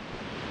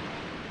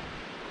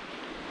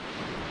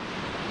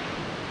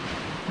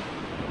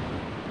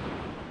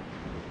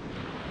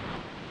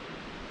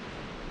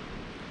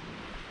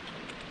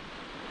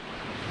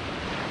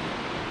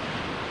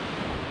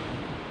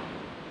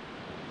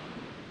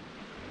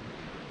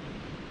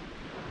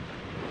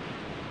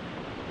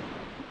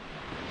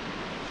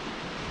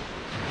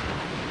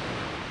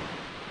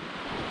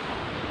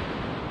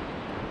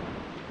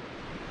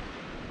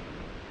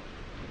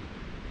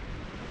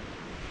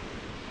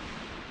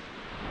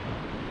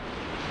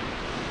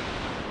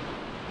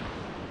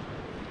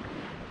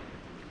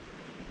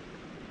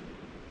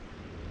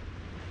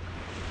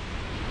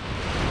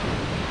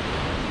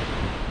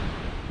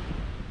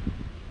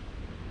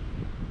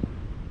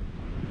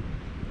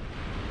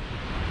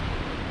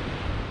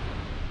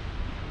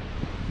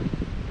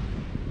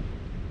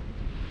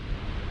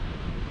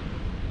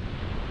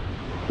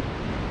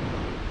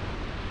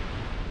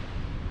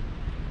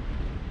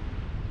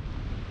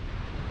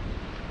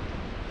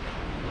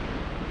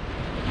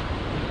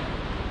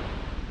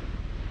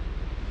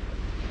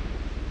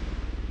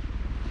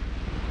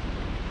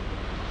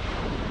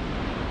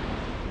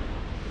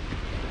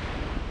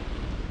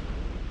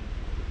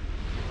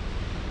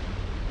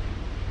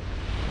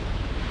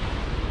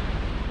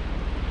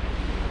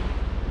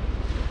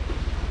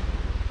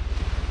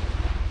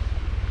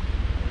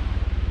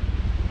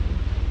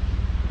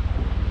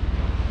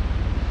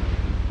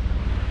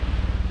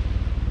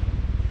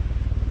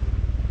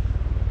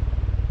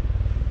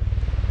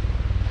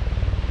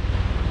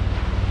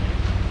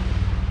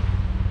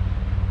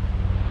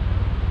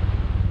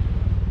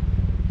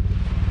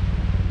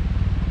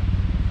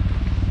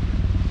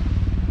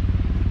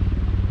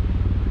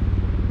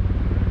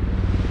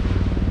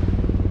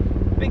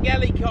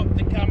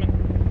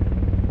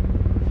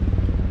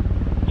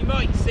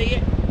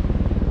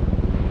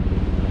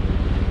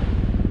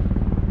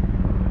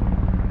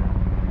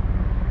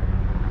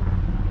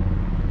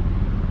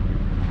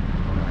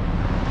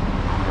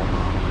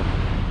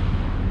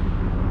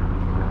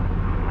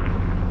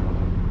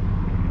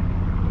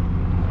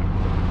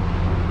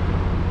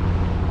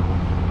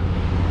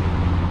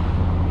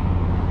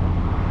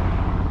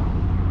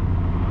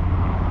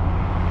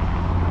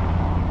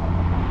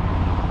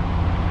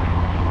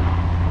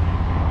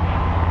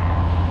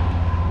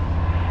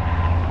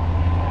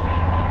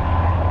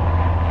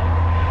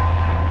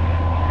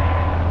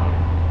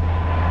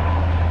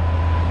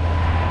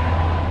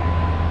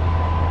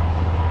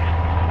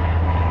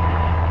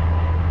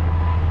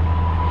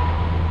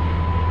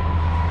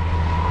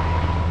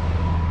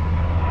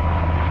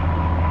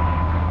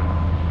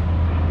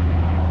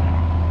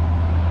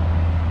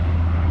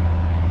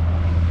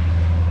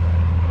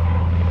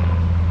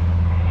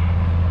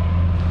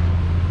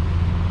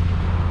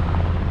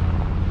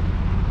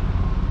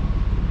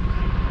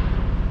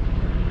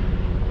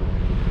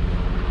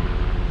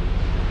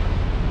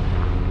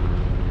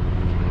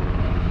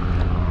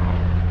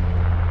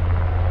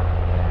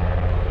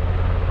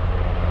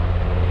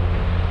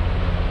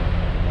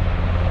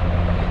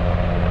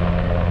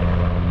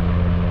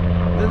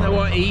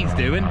 what he's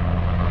doing.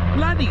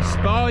 Bloody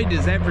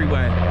spiders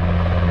everywhere.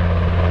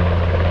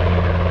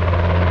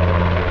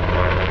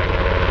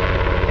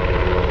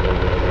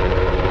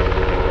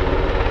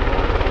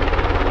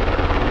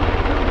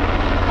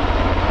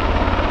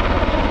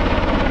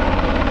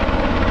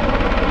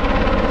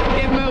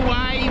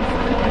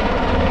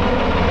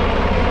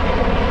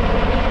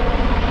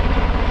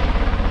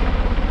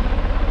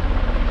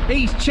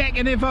 He's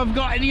checking if I've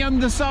got any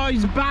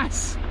undersized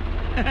bass.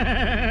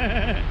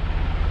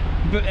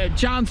 But a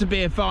chance would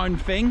be a fine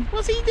thing.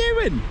 What's he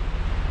doing?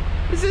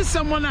 Is there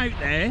someone out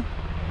there?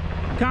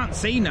 I can't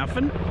see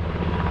nothing.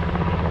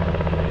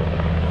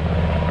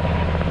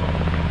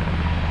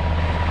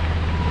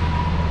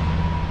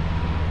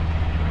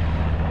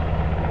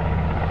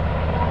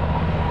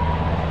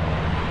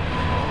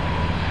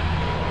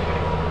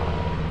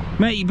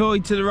 Matey boy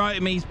to the right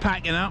of me is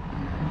packing up.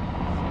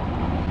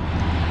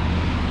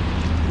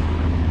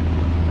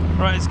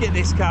 Right, let's get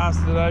this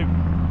casted out.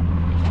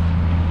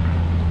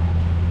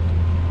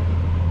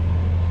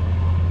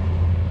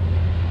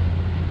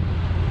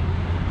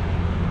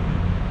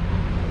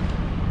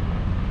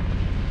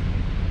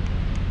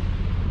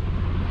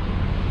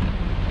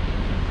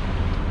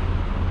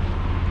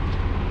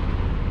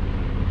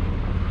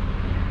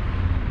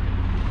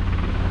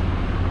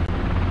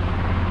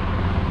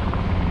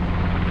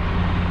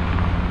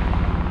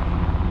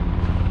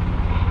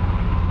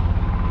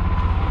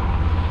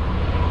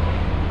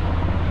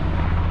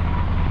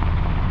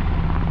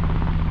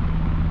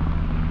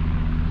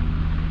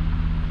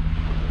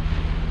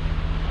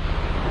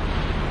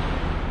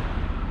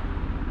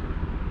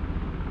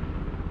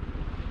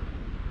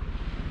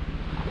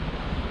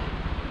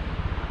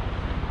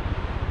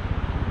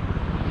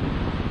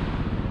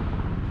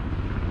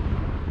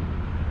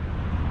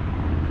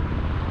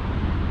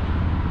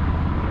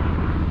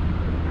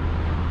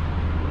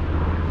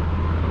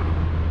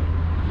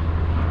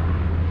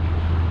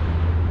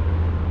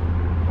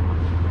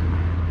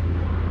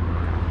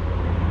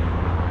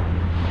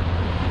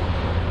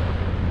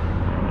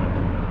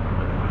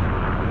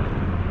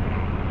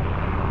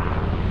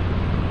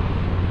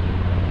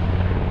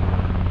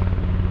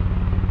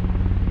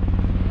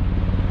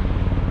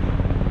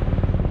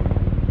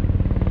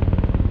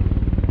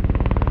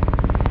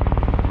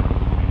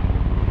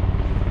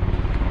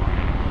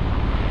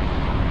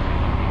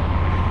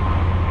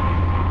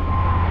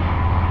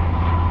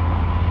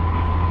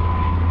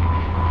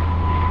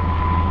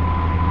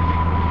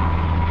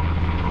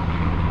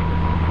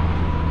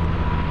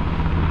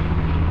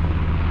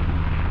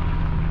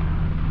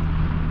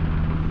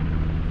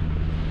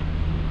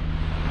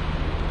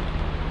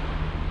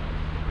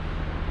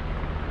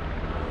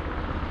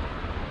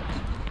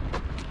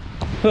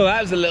 Well,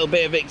 that was a little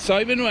bit of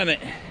excitement, wasn't it?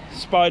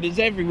 Spiders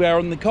everywhere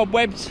on the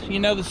cobwebs,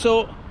 you know the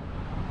sort.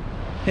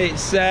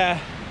 It's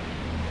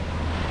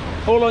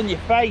all on your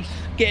face,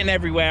 getting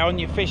everywhere on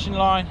your fishing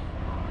line.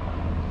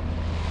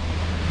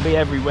 Be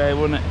everywhere,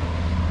 wouldn't it?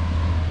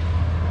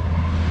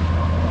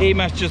 He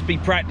must just be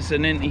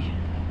practicing, isn't he?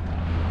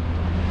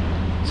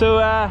 So,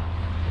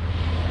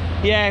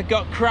 yeah,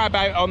 got crab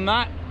out on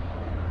that.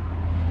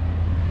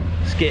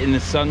 Let's get in the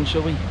sun,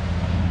 shall we?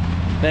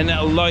 Then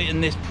it'll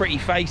lighten this pretty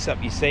face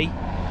up, you see.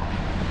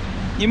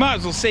 You might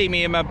as well see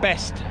me in my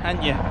best,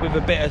 hadn't you, with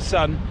a bit of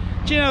sun.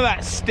 Do you know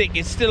that stick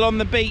is still on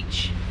the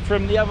beach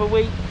from the other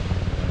week?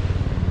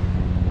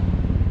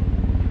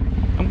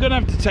 I'm gonna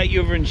have to take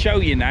you over and show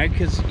you now,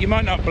 because you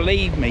might not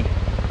believe me.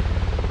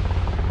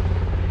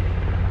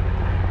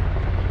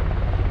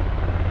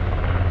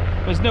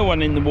 There's no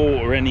one in the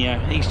water anyhow.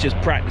 He's just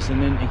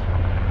practicing, isn't he?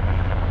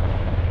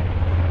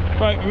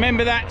 Right,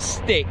 remember that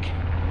stick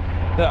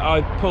that I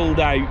pulled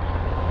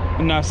out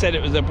and I said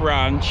it was a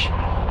branch,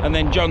 and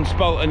then John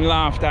Spalton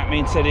laughed at me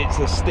and said it's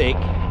a stick?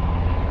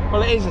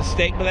 Well, it is a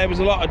stick, but there was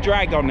a lot of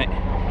drag on it.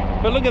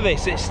 But look at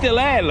this, it's still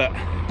there, look.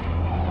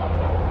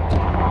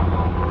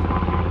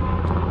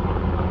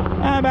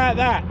 How about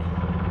that?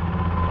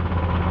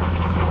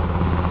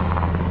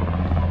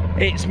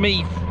 It's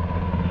me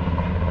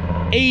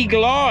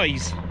eagle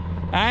eyes,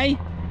 eh?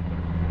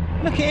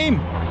 Look at him.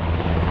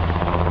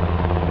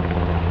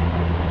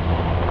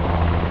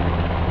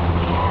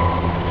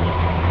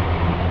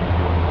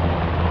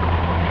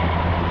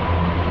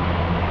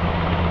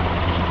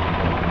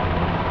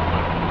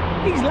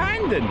 He's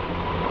landing.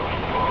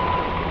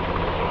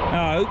 Oh,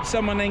 I hope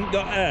someone ain't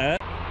got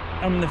hurt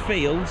on the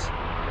fields,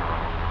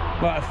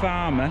 like a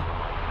farmer.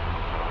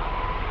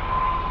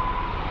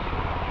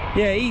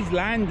 Yeah, he's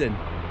landing.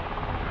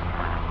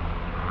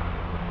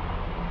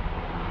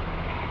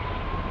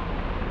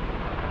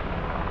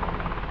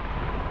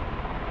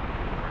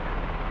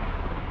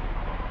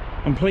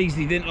 I'm pleased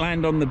he didn't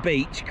land on the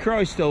beach.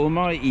 Christ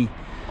almighty.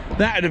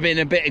 That would have been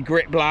a bit of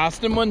grit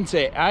blasting, wouldn't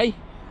it, eh?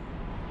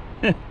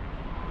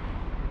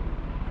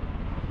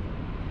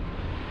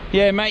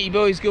 Yeah, matey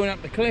boy's going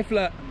up the cliff,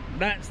 look.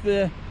 That's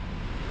the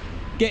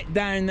get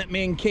down that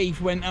me and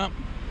Keith went up.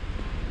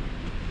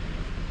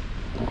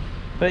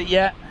 But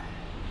yeah.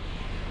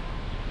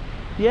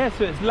 Yeah,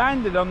 so it's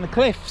landed on the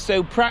cliff.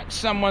 So perhaps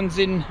someone's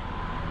in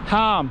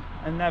harm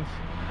and they've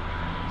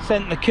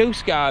sent the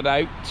Coast Guard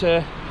out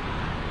to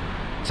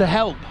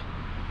help.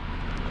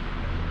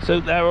 So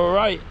they're all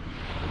right.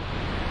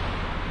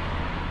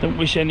 Don't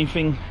wish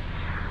anything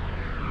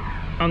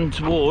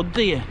untoward,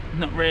 do you?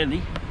 Not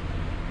really.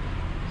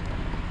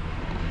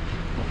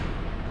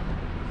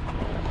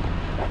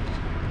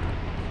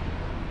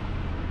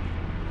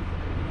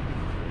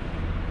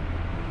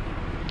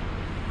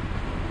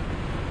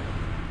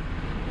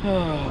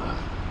 Oh,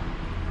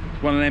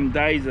 it's one of them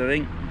days, I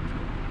think.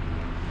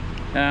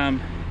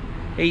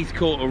 He's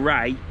caught a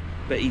ray,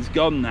 but he's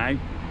gone now.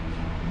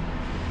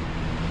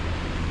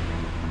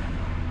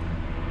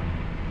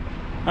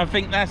 I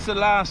think that's the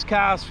last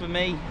cast for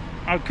me.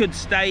 I could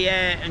stay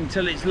here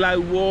until it's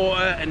low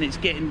water and it's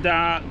getting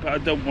dark, but I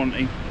don't want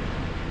to.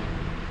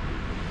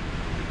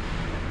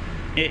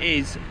 It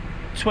is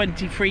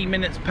 23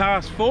 minutes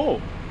past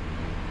 4.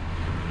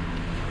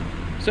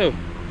 So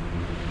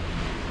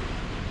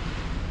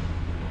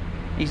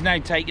he's now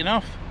taken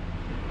off.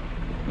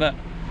 Look.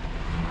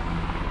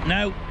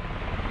 No.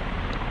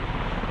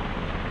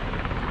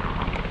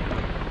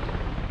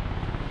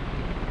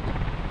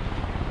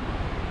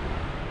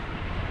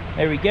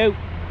 There we go.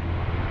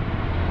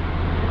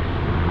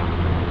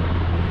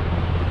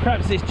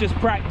 Perhaps it's just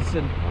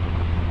practicing.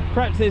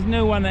 Perhaps there's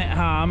no one at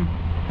harm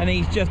and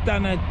he's just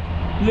done a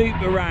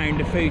loop around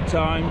a few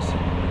times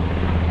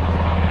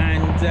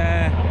and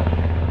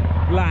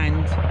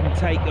land and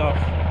take off.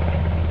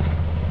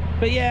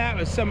 But yeah, that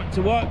was something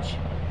to watch.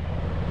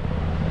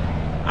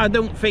 I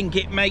don't think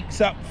it makes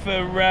up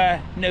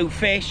for no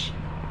fish.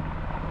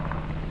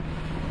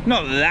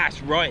 Not that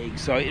that's right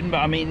exciting, but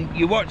I mean,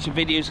 you watch the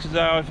videos because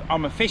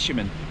I'm a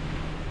fisherman.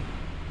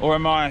 Or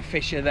am I a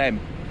fisher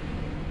them?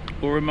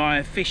 Or am I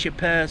a fisher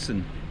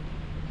person?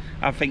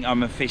 I think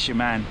I'm a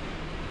fisherman.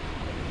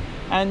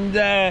 And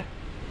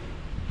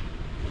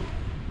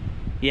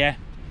yeah,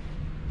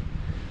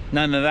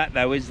 none of that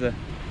though, is there?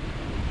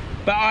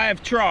 But I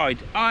have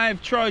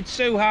tried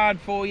so hard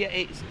for you,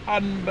 it's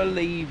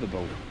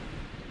unbelievable.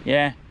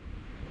 Yeah,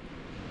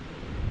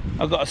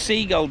 I've got a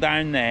seagull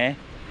down there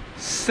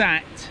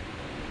sat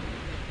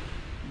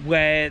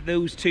where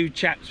those two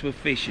chaps were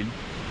fishing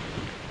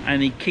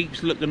and he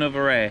keeps looking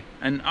over there,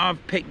 and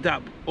I've picked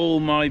up all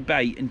my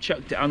bait and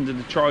chucked it under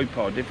the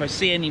tripod. If I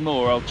see any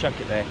more, I'll chuck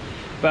it there,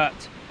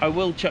 but I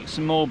will chuck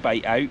some more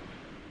bait out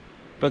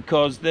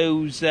because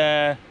those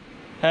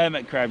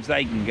hermit crabs,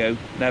 they can go.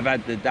 They've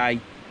had the day.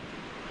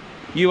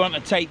 You want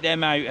to take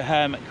them out, a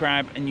hermit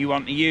crab, and you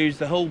want to use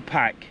the whole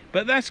pack,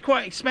 but that's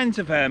quite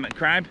expensive, hermit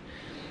crab.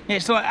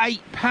 It's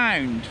like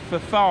 £8 for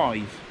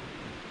 5.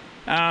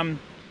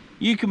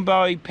 You can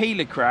buy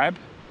peeler crab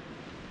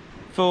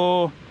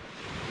for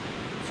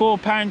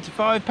 £4 to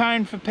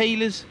 £5 for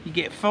peelers. You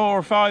get 4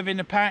 or 5 in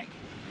a pack.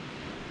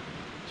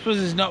 I suppose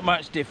there's not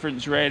much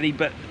difference really,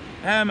 but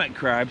hermit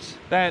crabs,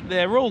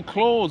 they're all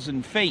claws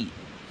and feet.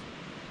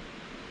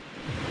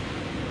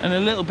 And a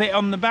little bit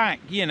on the back,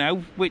 you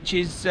know, which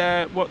is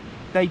what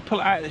they pull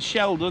out of the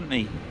shell, don't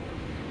they?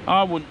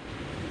 I wouldn't,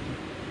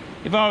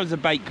 if I was a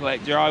bait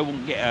collector, I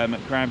wouldn't get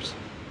hermit crabs.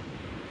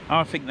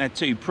 I think they're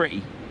too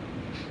pretty.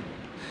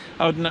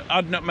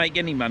 I'd not make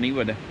any money,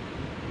 would I?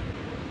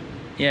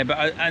 Yeah, but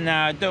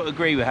I don't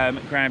agree with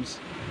hermit crabs.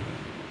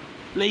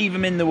 Leave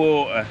them in the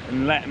water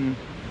and let them...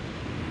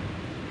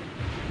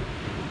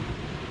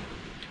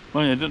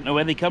 Well, I don't know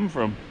where they come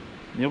from.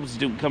 They obviously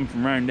don't come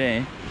from around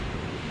here.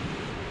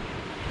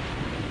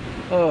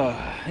 Oh,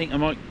 I think I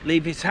might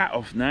leave his hat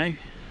off now.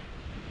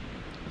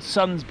 The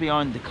sun's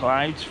behind the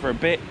clouds for a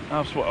bit.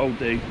 That's what I'll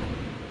do.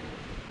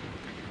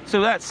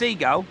 So that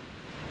seagull,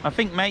 I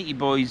think matey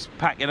boy's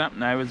packing up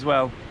now as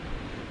well.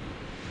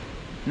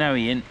 No,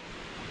 he ain't.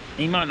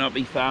 He might not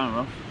be far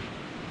off.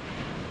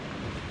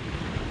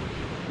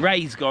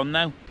 Ray's gone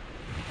though.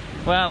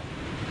 Well,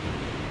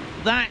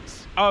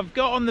 that's... I've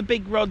got on the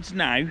big rods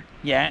now.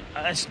 Yeah,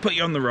 let's put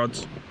you on the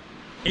rods.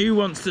 Who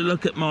wants to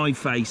look at my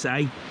face,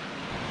 eh?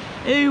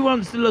 Who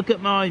wants to look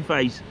at my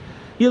face?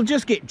 You'll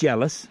just get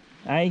jealous,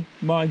 eh?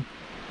 My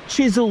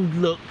chiselled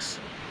looks,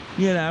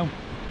 you know.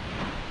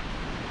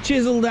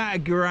 Chiselled out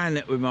of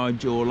granite with my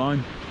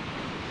jawline.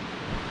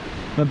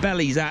 My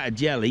belly's out of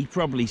jelly,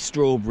 probably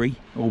strawberry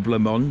or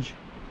blancmange.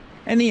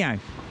 Anyhow,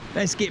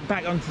 let's get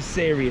back onto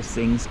serious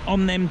things.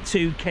 On them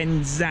two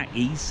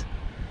Kenzakis,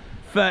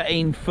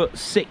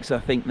 13'6" I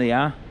think they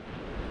are.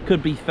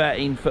 Could be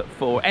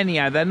 13'4".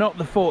 Anyhow, they're not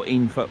the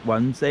 14-foot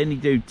ones, they only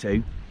do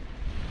 2.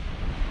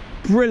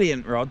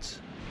 Brilliant rods.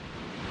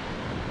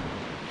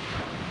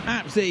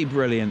 Absolutely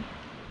brilliant.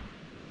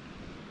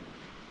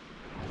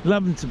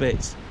 Love them to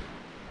bits.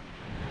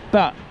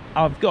 But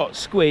I've got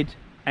squid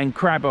and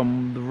crab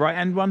on the right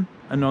hand one,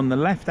 and on the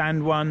left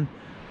hand one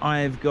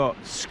I've got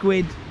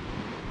squid,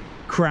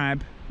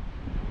 crab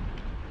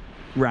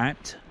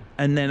wrapped,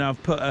 and then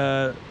I've put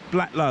a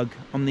black lug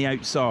on the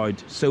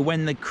outside, so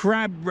when the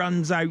crab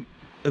runs out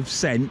of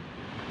scent,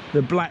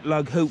 the black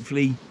lug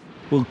hopefully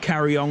will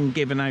carry on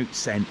giving out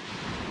scent.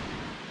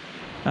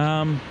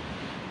 And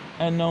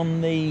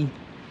on the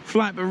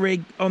flapper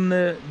rig, on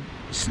the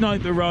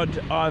sniper rod,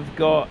 I've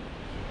got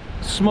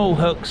small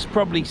hooks,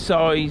 probably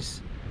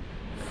size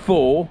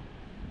 4,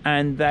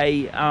 and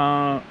they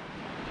are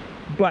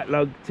black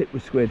lug tipped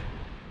with squid.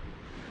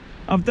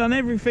 I've done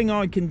everything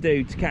I can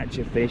do to catch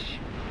a fish,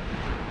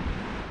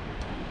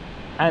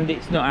 and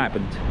it's not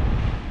happened.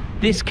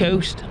 This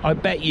coast, I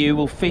bet you,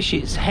 will fish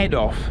its head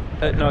off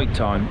at night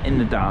time in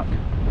the dark.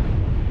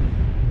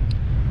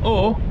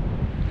 Or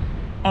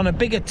on a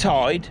bigger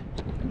tide.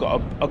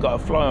 I've got a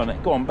fly on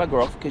it. Go on,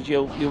 bugger off, because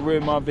you'll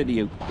ruin my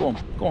video. Go on,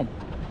 go on.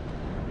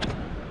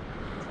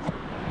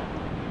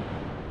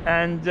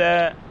 And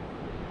I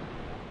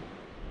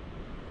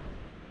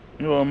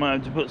might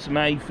have to put some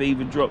hay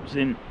fever drops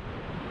in.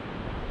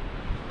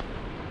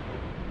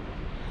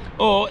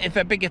 Or if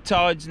they're bigger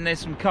tides and there's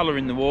some colour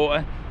in the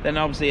water, then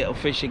obviously it'll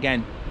fish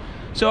again.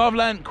 So I've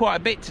learned quite a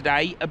bit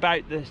today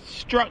about the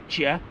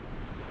structure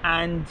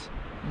and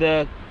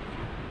the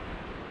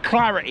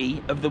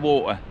clarity of the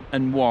water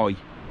and why,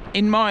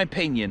 in my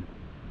opinion.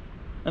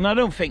 And I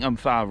don't think I'm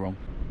far wrong.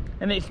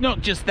 And it's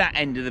not just that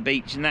end of the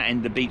beach and that end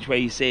of the beach where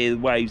you see the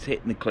waves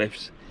hitting the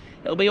cliffs.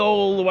 It'll be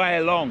all the way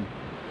along.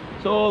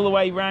 So all the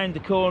way round the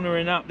corner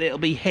and up, it'll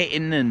be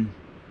hitting. And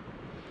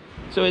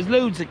so there's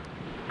loads of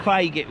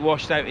clay get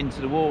washed out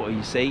into the water,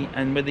 you see,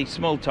 and with these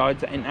small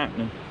tides that ain't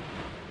happening.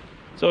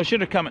 So I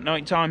should have come at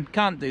night time.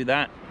 Can't do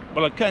that.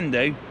 Well, I can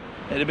do.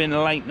 It'd have been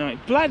a late night.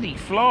 Bloody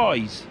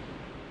flies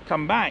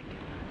come back.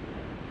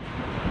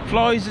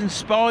 Flies and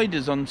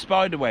spiders on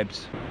spider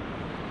webs.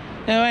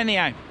 Now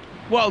anyhow,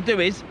 what I'll do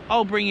is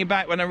I'll bring you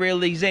back when I reel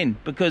these in,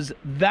 because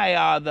they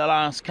are the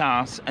last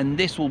cast, and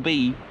this will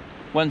be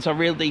once I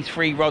reel these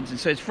 3 rods in.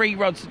 So there's 3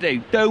 rods to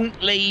do.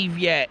 Don't leave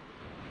yet.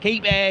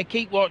 Keep there,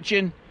 keep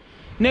watching.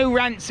 No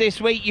rants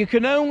this week. You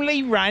can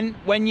only rant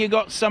when you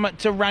got something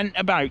to rant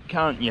about,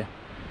 can't you?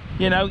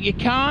 You know, you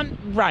can't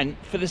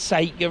rant for the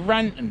sake of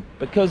ranting,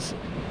 because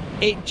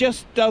it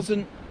just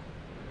doesn't,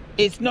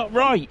 it's not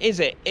right, is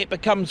it? It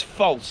becomes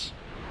false.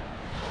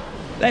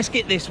 Let's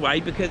get this way,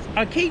 because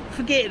I keep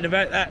forgetting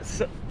about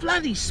that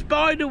bloody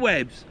spider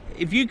webs.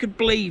 If you could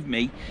believe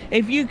me,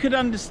 if you could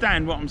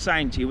understand what I'm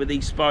saying to you with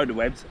these spider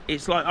webs,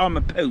 it's like I'm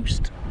a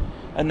post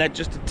and they're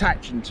just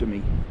attaching to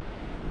me.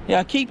 Yeah,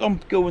 I keep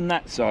on going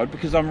that side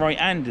because I'm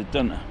right-handed,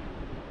 don't I?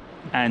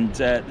 And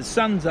the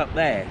sun's up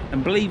there,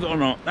 and believe it or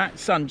not, that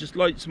sun just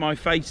lights my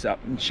face up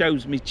and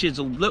shows me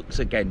chiseled looks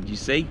again, do you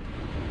see?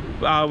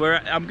 Well,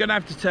 I'm going to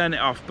have to turn it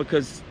off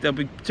because there'll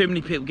be too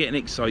many people getting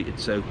excited,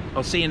 so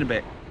I'll see you in a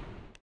bit.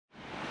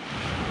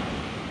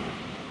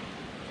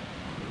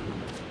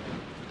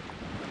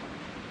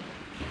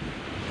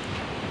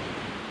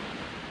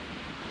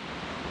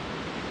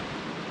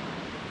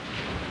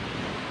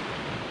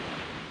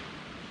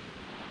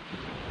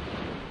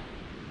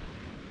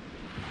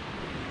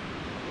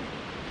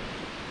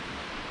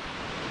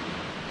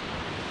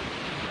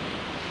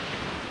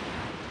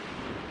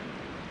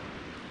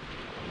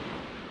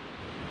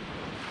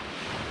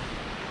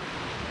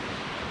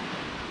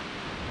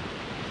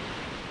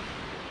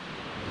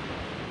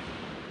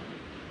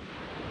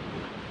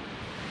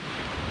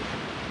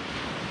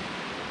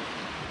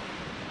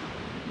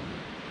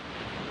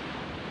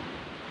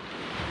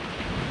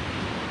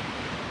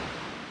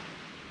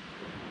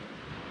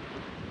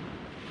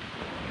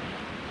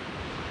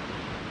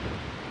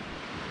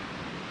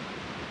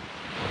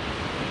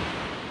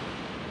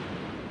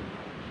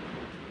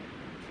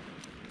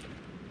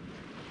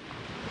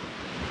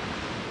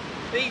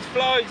 These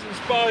flies and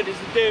spiders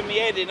are doing me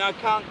head in. I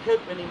can't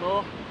cope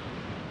anymore.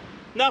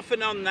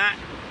 Nothing on that.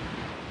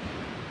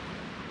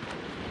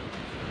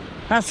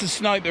 That's the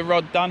sniper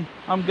rod done.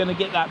 I'm going to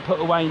get that put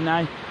away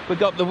now. We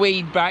got the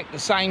weed back, the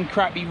same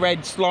crappy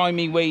red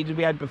slimy weed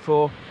we had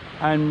before,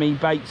 and me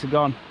baits are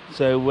gone.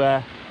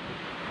 So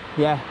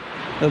yeah,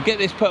 we'll get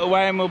this put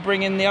away and we'll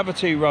bring in the other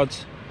 2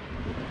 rods.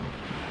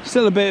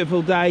 Still a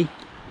beautiful day.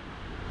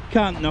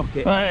 Can't knock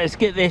it. Right, let's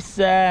get this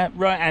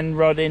right hand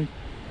rod in,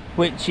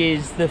 which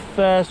is the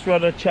first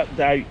rod I chucked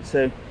out.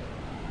 So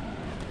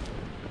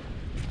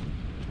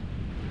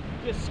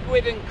just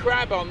squid and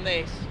crab on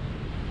this.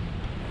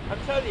 I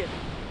tell you,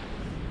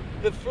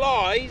 the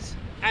flies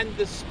and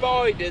the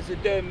spiders are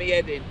doing me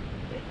head in.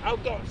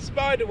 I've got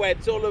spider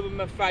webs all over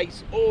my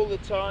face all the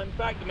time,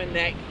 back of my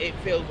neck. It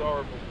feels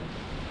horrible.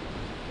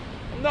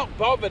 I'm not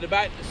bothered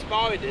about the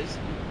spiders,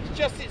 it's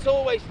just it's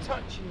always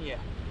touching you.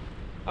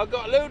 I've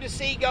got a load of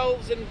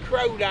seagulls and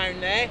crow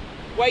down there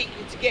waiting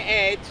to get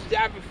heads to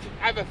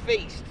have a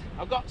feast.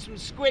 I've got some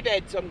squid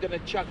heads I'm going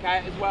to chuck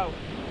out as well.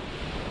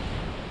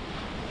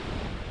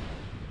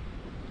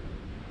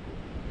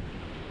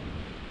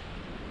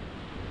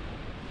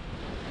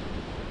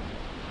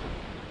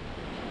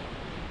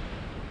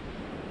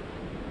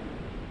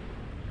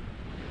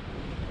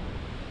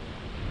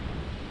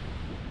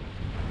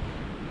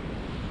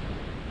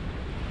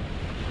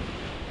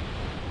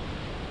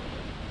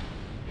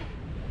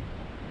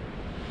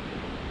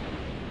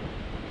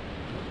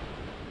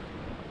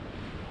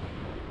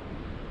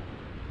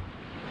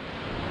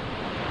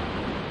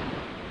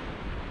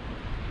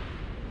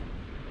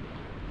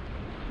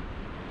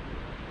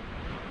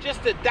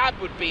 Just a dab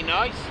would be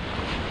nice.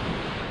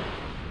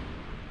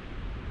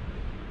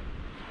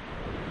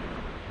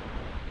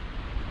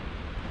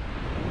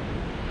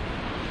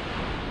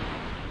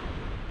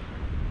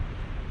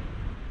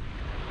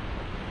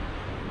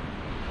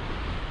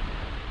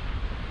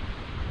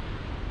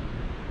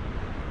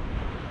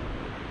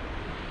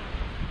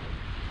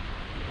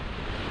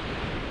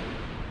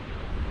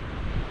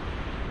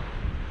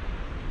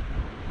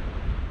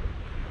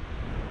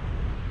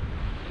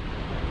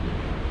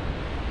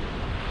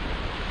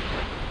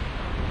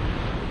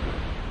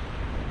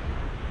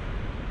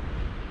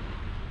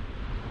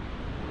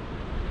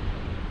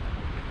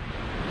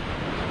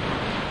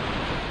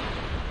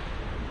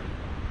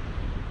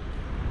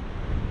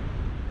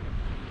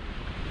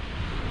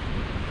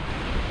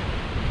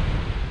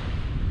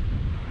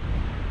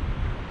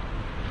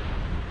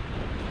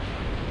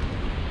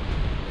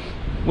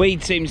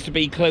 Weed seems to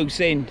be close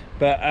in,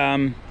 but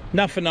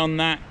nothing on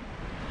that.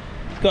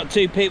 Got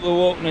 2 people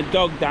walking a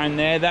dog down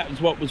there. That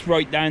was what was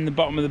right down the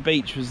bottom of the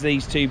beach, was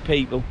these 2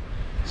 people.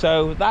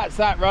 So that's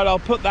that rod. I'll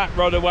put that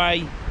rod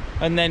away,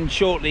 and then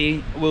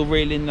shortly we'll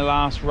reel in the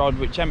last rod,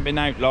 which hasn't been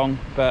out long,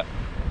 but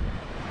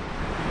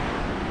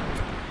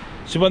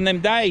it's one of them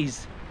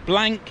days.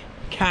 Blank,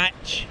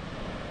 catch,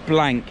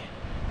 blank.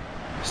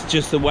 It's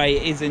just the way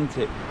it is, isn't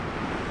it?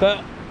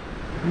 But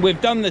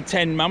we've done the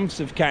 10 months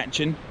of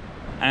catching,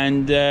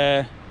 and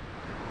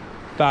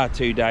bar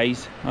 2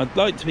 days. I'd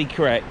like to be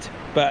correct,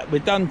 but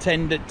we've done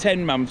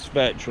 10 months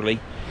virtually.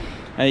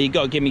 You've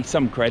got to give me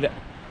some credit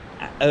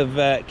of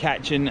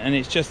catching, and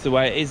it's just the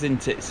way it is,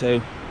 isn't it?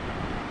 So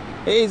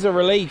it is a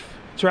relief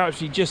to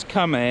actually just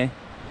come here,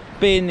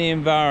 be in the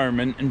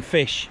environment and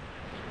fish,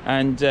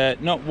 and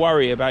not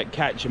worry about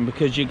catching,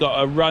 because you've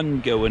got a run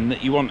going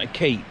that you want to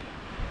keep.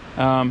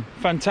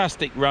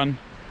 Fantastic run.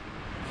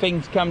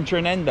 Things come to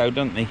an end though,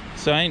 don't they?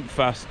 So I ain't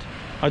fussed.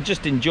 I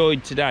just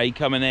enjoyed today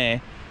coming here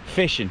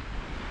fishing,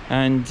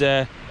 and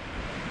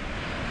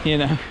you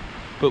know,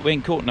 but we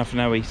ain't caught nothing,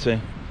 have we? So,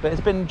 but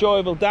it's been an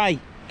enjoyable day.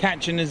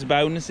 Catching is a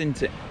bonus,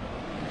 isn't it?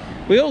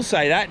 We all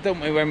say that,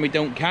 don't we, when we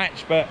don't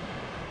catch, but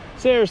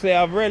seriously,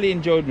 I've really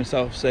enjoyed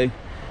myself. So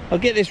I'll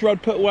get this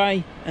rod put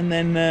away, and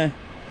then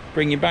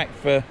bring you back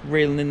for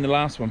reeling in the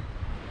last one.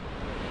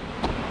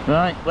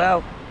 Right,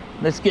 well,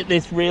 let's get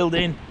this reeled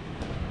in.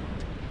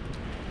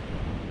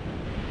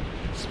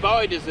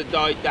 Spiders have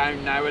died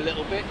down now a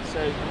little bit,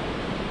 so,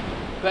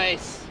 but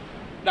it's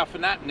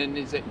nothing happening,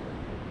 is it?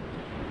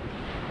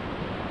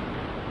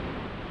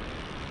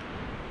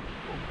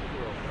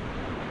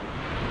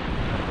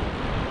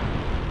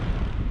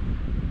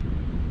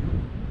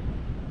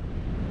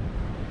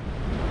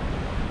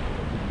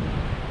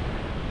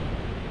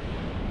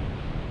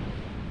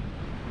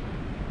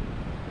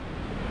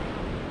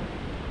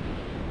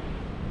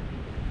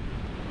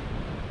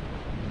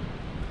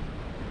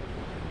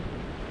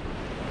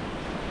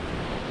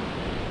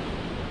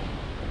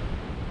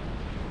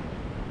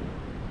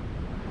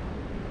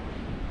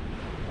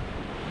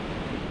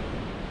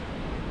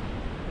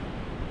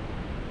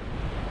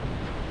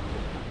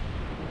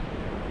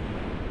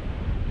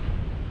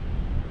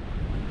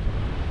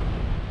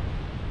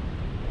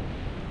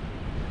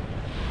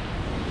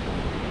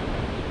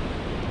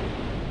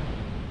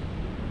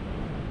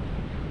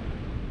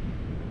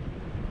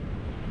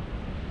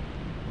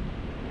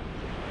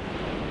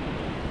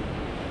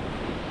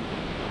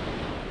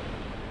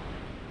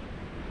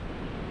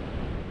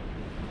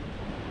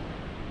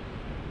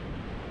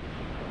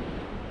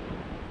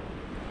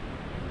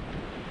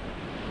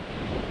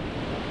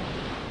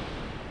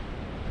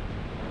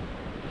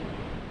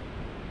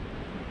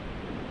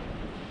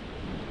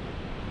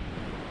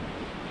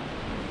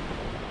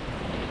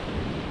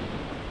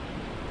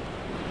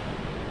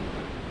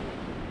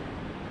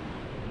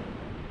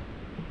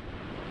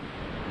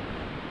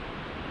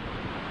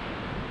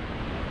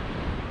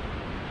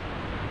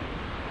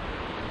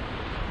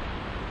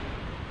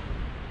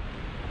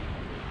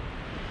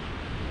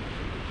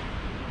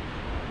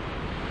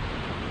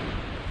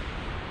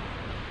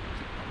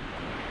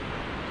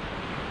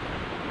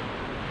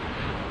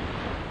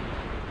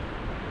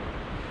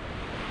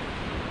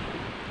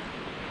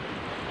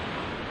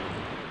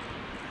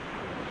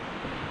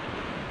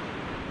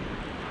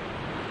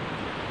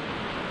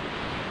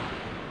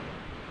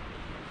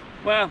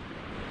 Well,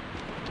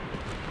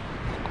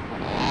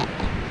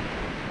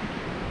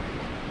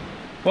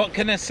 what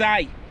can I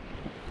say?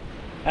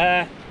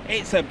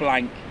 It's a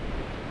blank.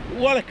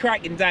 What a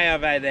cracking day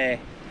I've had there.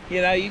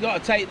 You know, you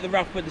got to take the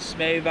rough with the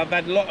smooth. I've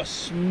had a lot of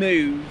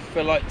smooth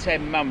for like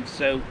 10 months,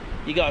 so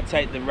you got to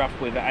take the rough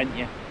with it, ain't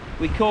you?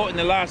 We caught in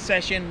the last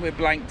session, we're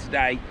blank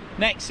today.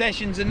 Next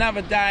session's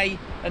another day,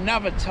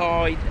 another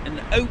tide, and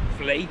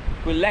hopefully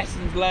with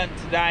lessons learnt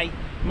today,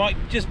 might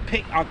just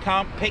pick, I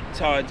can't pick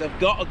tides, I've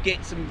got to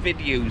get some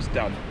videos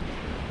done.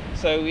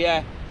 So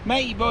yeah,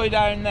 matey boy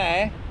down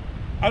there,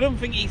 I don't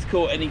think he's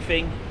caught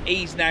anything.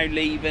 He's now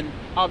leaving.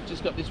 I've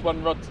just got this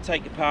one rod to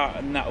take apart,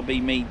 and that'll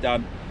be me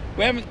done.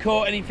 We haven't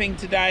caught anything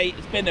today,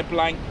 it's been a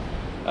blank.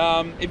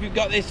 If you've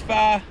got this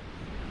far,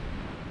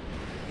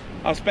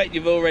 I expect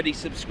you've already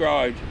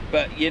subscribed,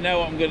 but you know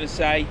what I'm going to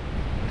say.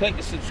 Click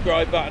the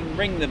subscribe button,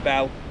 ring the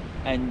bell,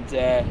 and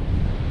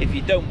if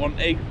you don't want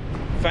to,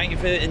 thank you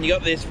for it, and you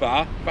got this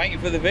far, thank you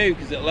for the view,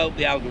 because it'll help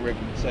the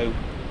algorithm. So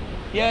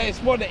yeah, it's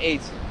what it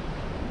is.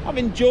 I've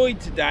enjoyed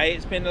today,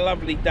 it's been a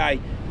lovely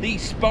day.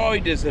 These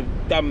spiders have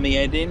done me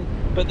head in,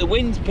 but the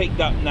wind's picked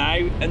up now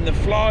and the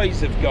flies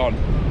have gone.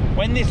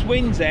 When this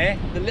wind's there,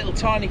 the little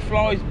tiny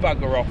flies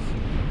bugger off.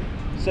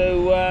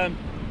 So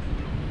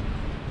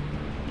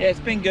yeah, it's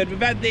been good. We've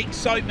had the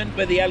excitement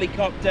with the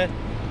helicopter.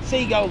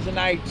 Seagulls are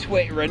now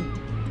twittering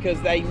because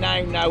they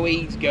now know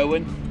he's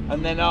going,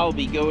 and then I'll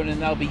be going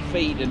and they'll be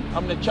feeding.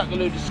 I'm going to chuck a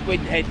load of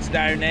squid heads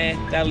down there,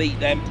 they'll eat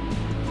them.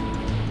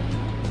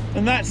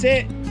 And that's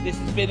it. This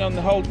has been on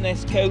the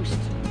Holderness coast.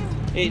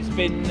 It's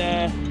been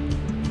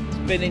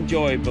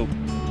enjoyable.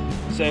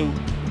 So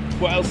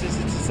what else is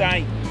there to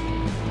say?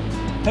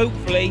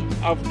 Hopefully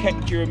I've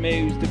kept you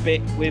amused a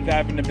bit with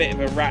having a bit of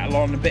a rattle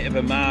on, a bit of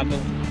a marble.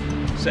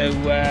 So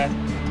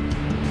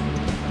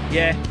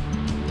yeah,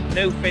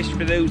 no fish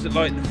for those that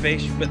like the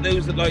fish, but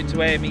those that like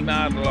to hear me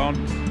marble on,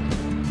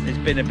 there's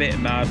been a bit of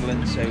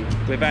marbling, so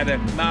we've had a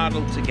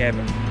marble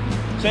together.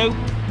 So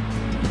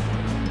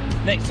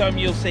next time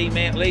you'll see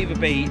me, it'll either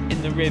be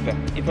in the river.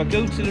 If I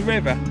go to the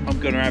river, I'm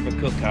going to have a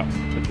cook up,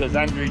 because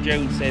Andrew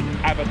Jones said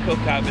have a cook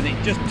up, and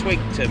it just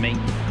twigged to me,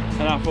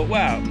 and I thought,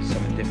 well, it'll be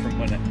something different,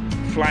 wouldn't it?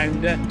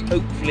 Flounder,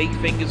 hopefully,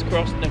 fingers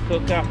crossed, in a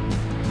cook up,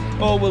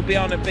 or we'll be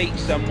on a beach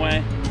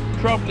somewhere,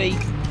 probably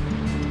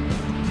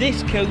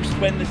this coast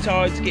when the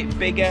tides get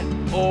bigger,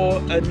 or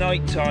a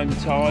nighttime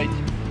tide.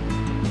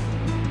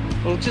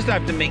 We'll just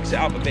have to mix it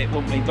up a bit,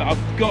 won't we? But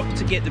I've got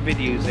to get the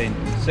videos in.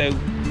 So,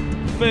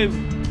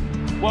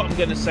 what I'm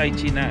going to say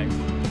to you now,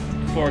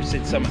 before I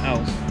said something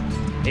else,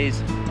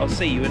 is I'll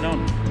see you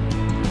anon.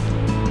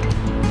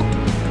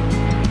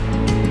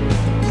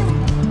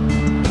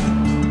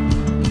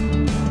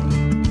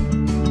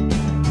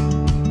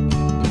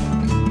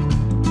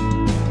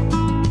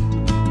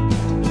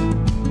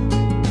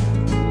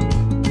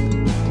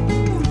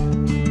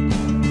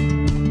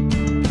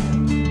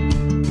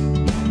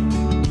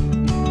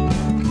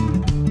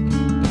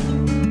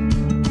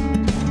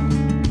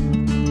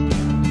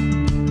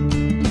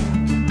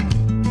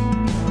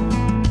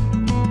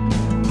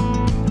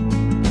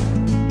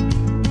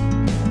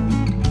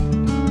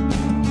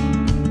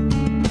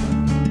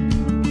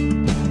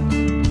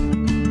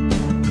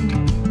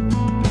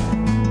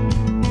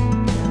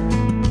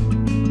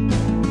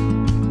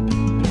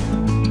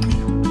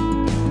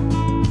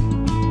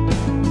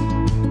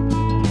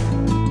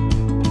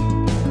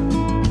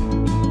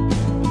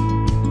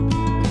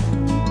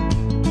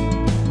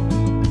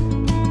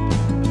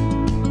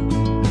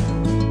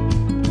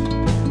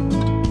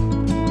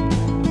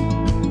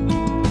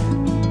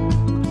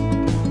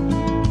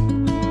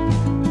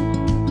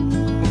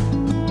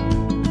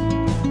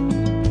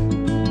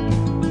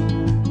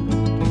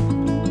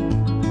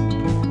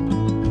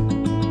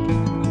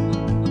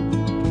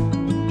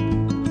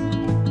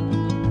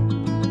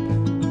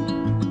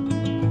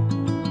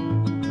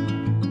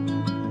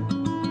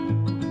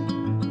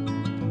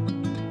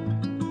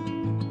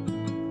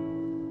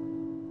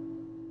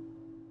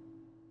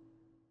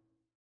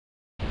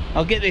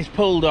 I'll get this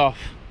pulled off,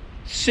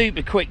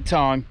 super quick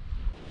time.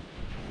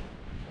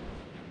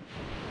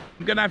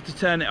 I'm gonna have to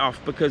turn it off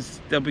because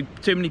there'll be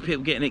too many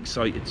people getting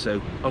excited, so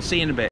I'll see you in a bit.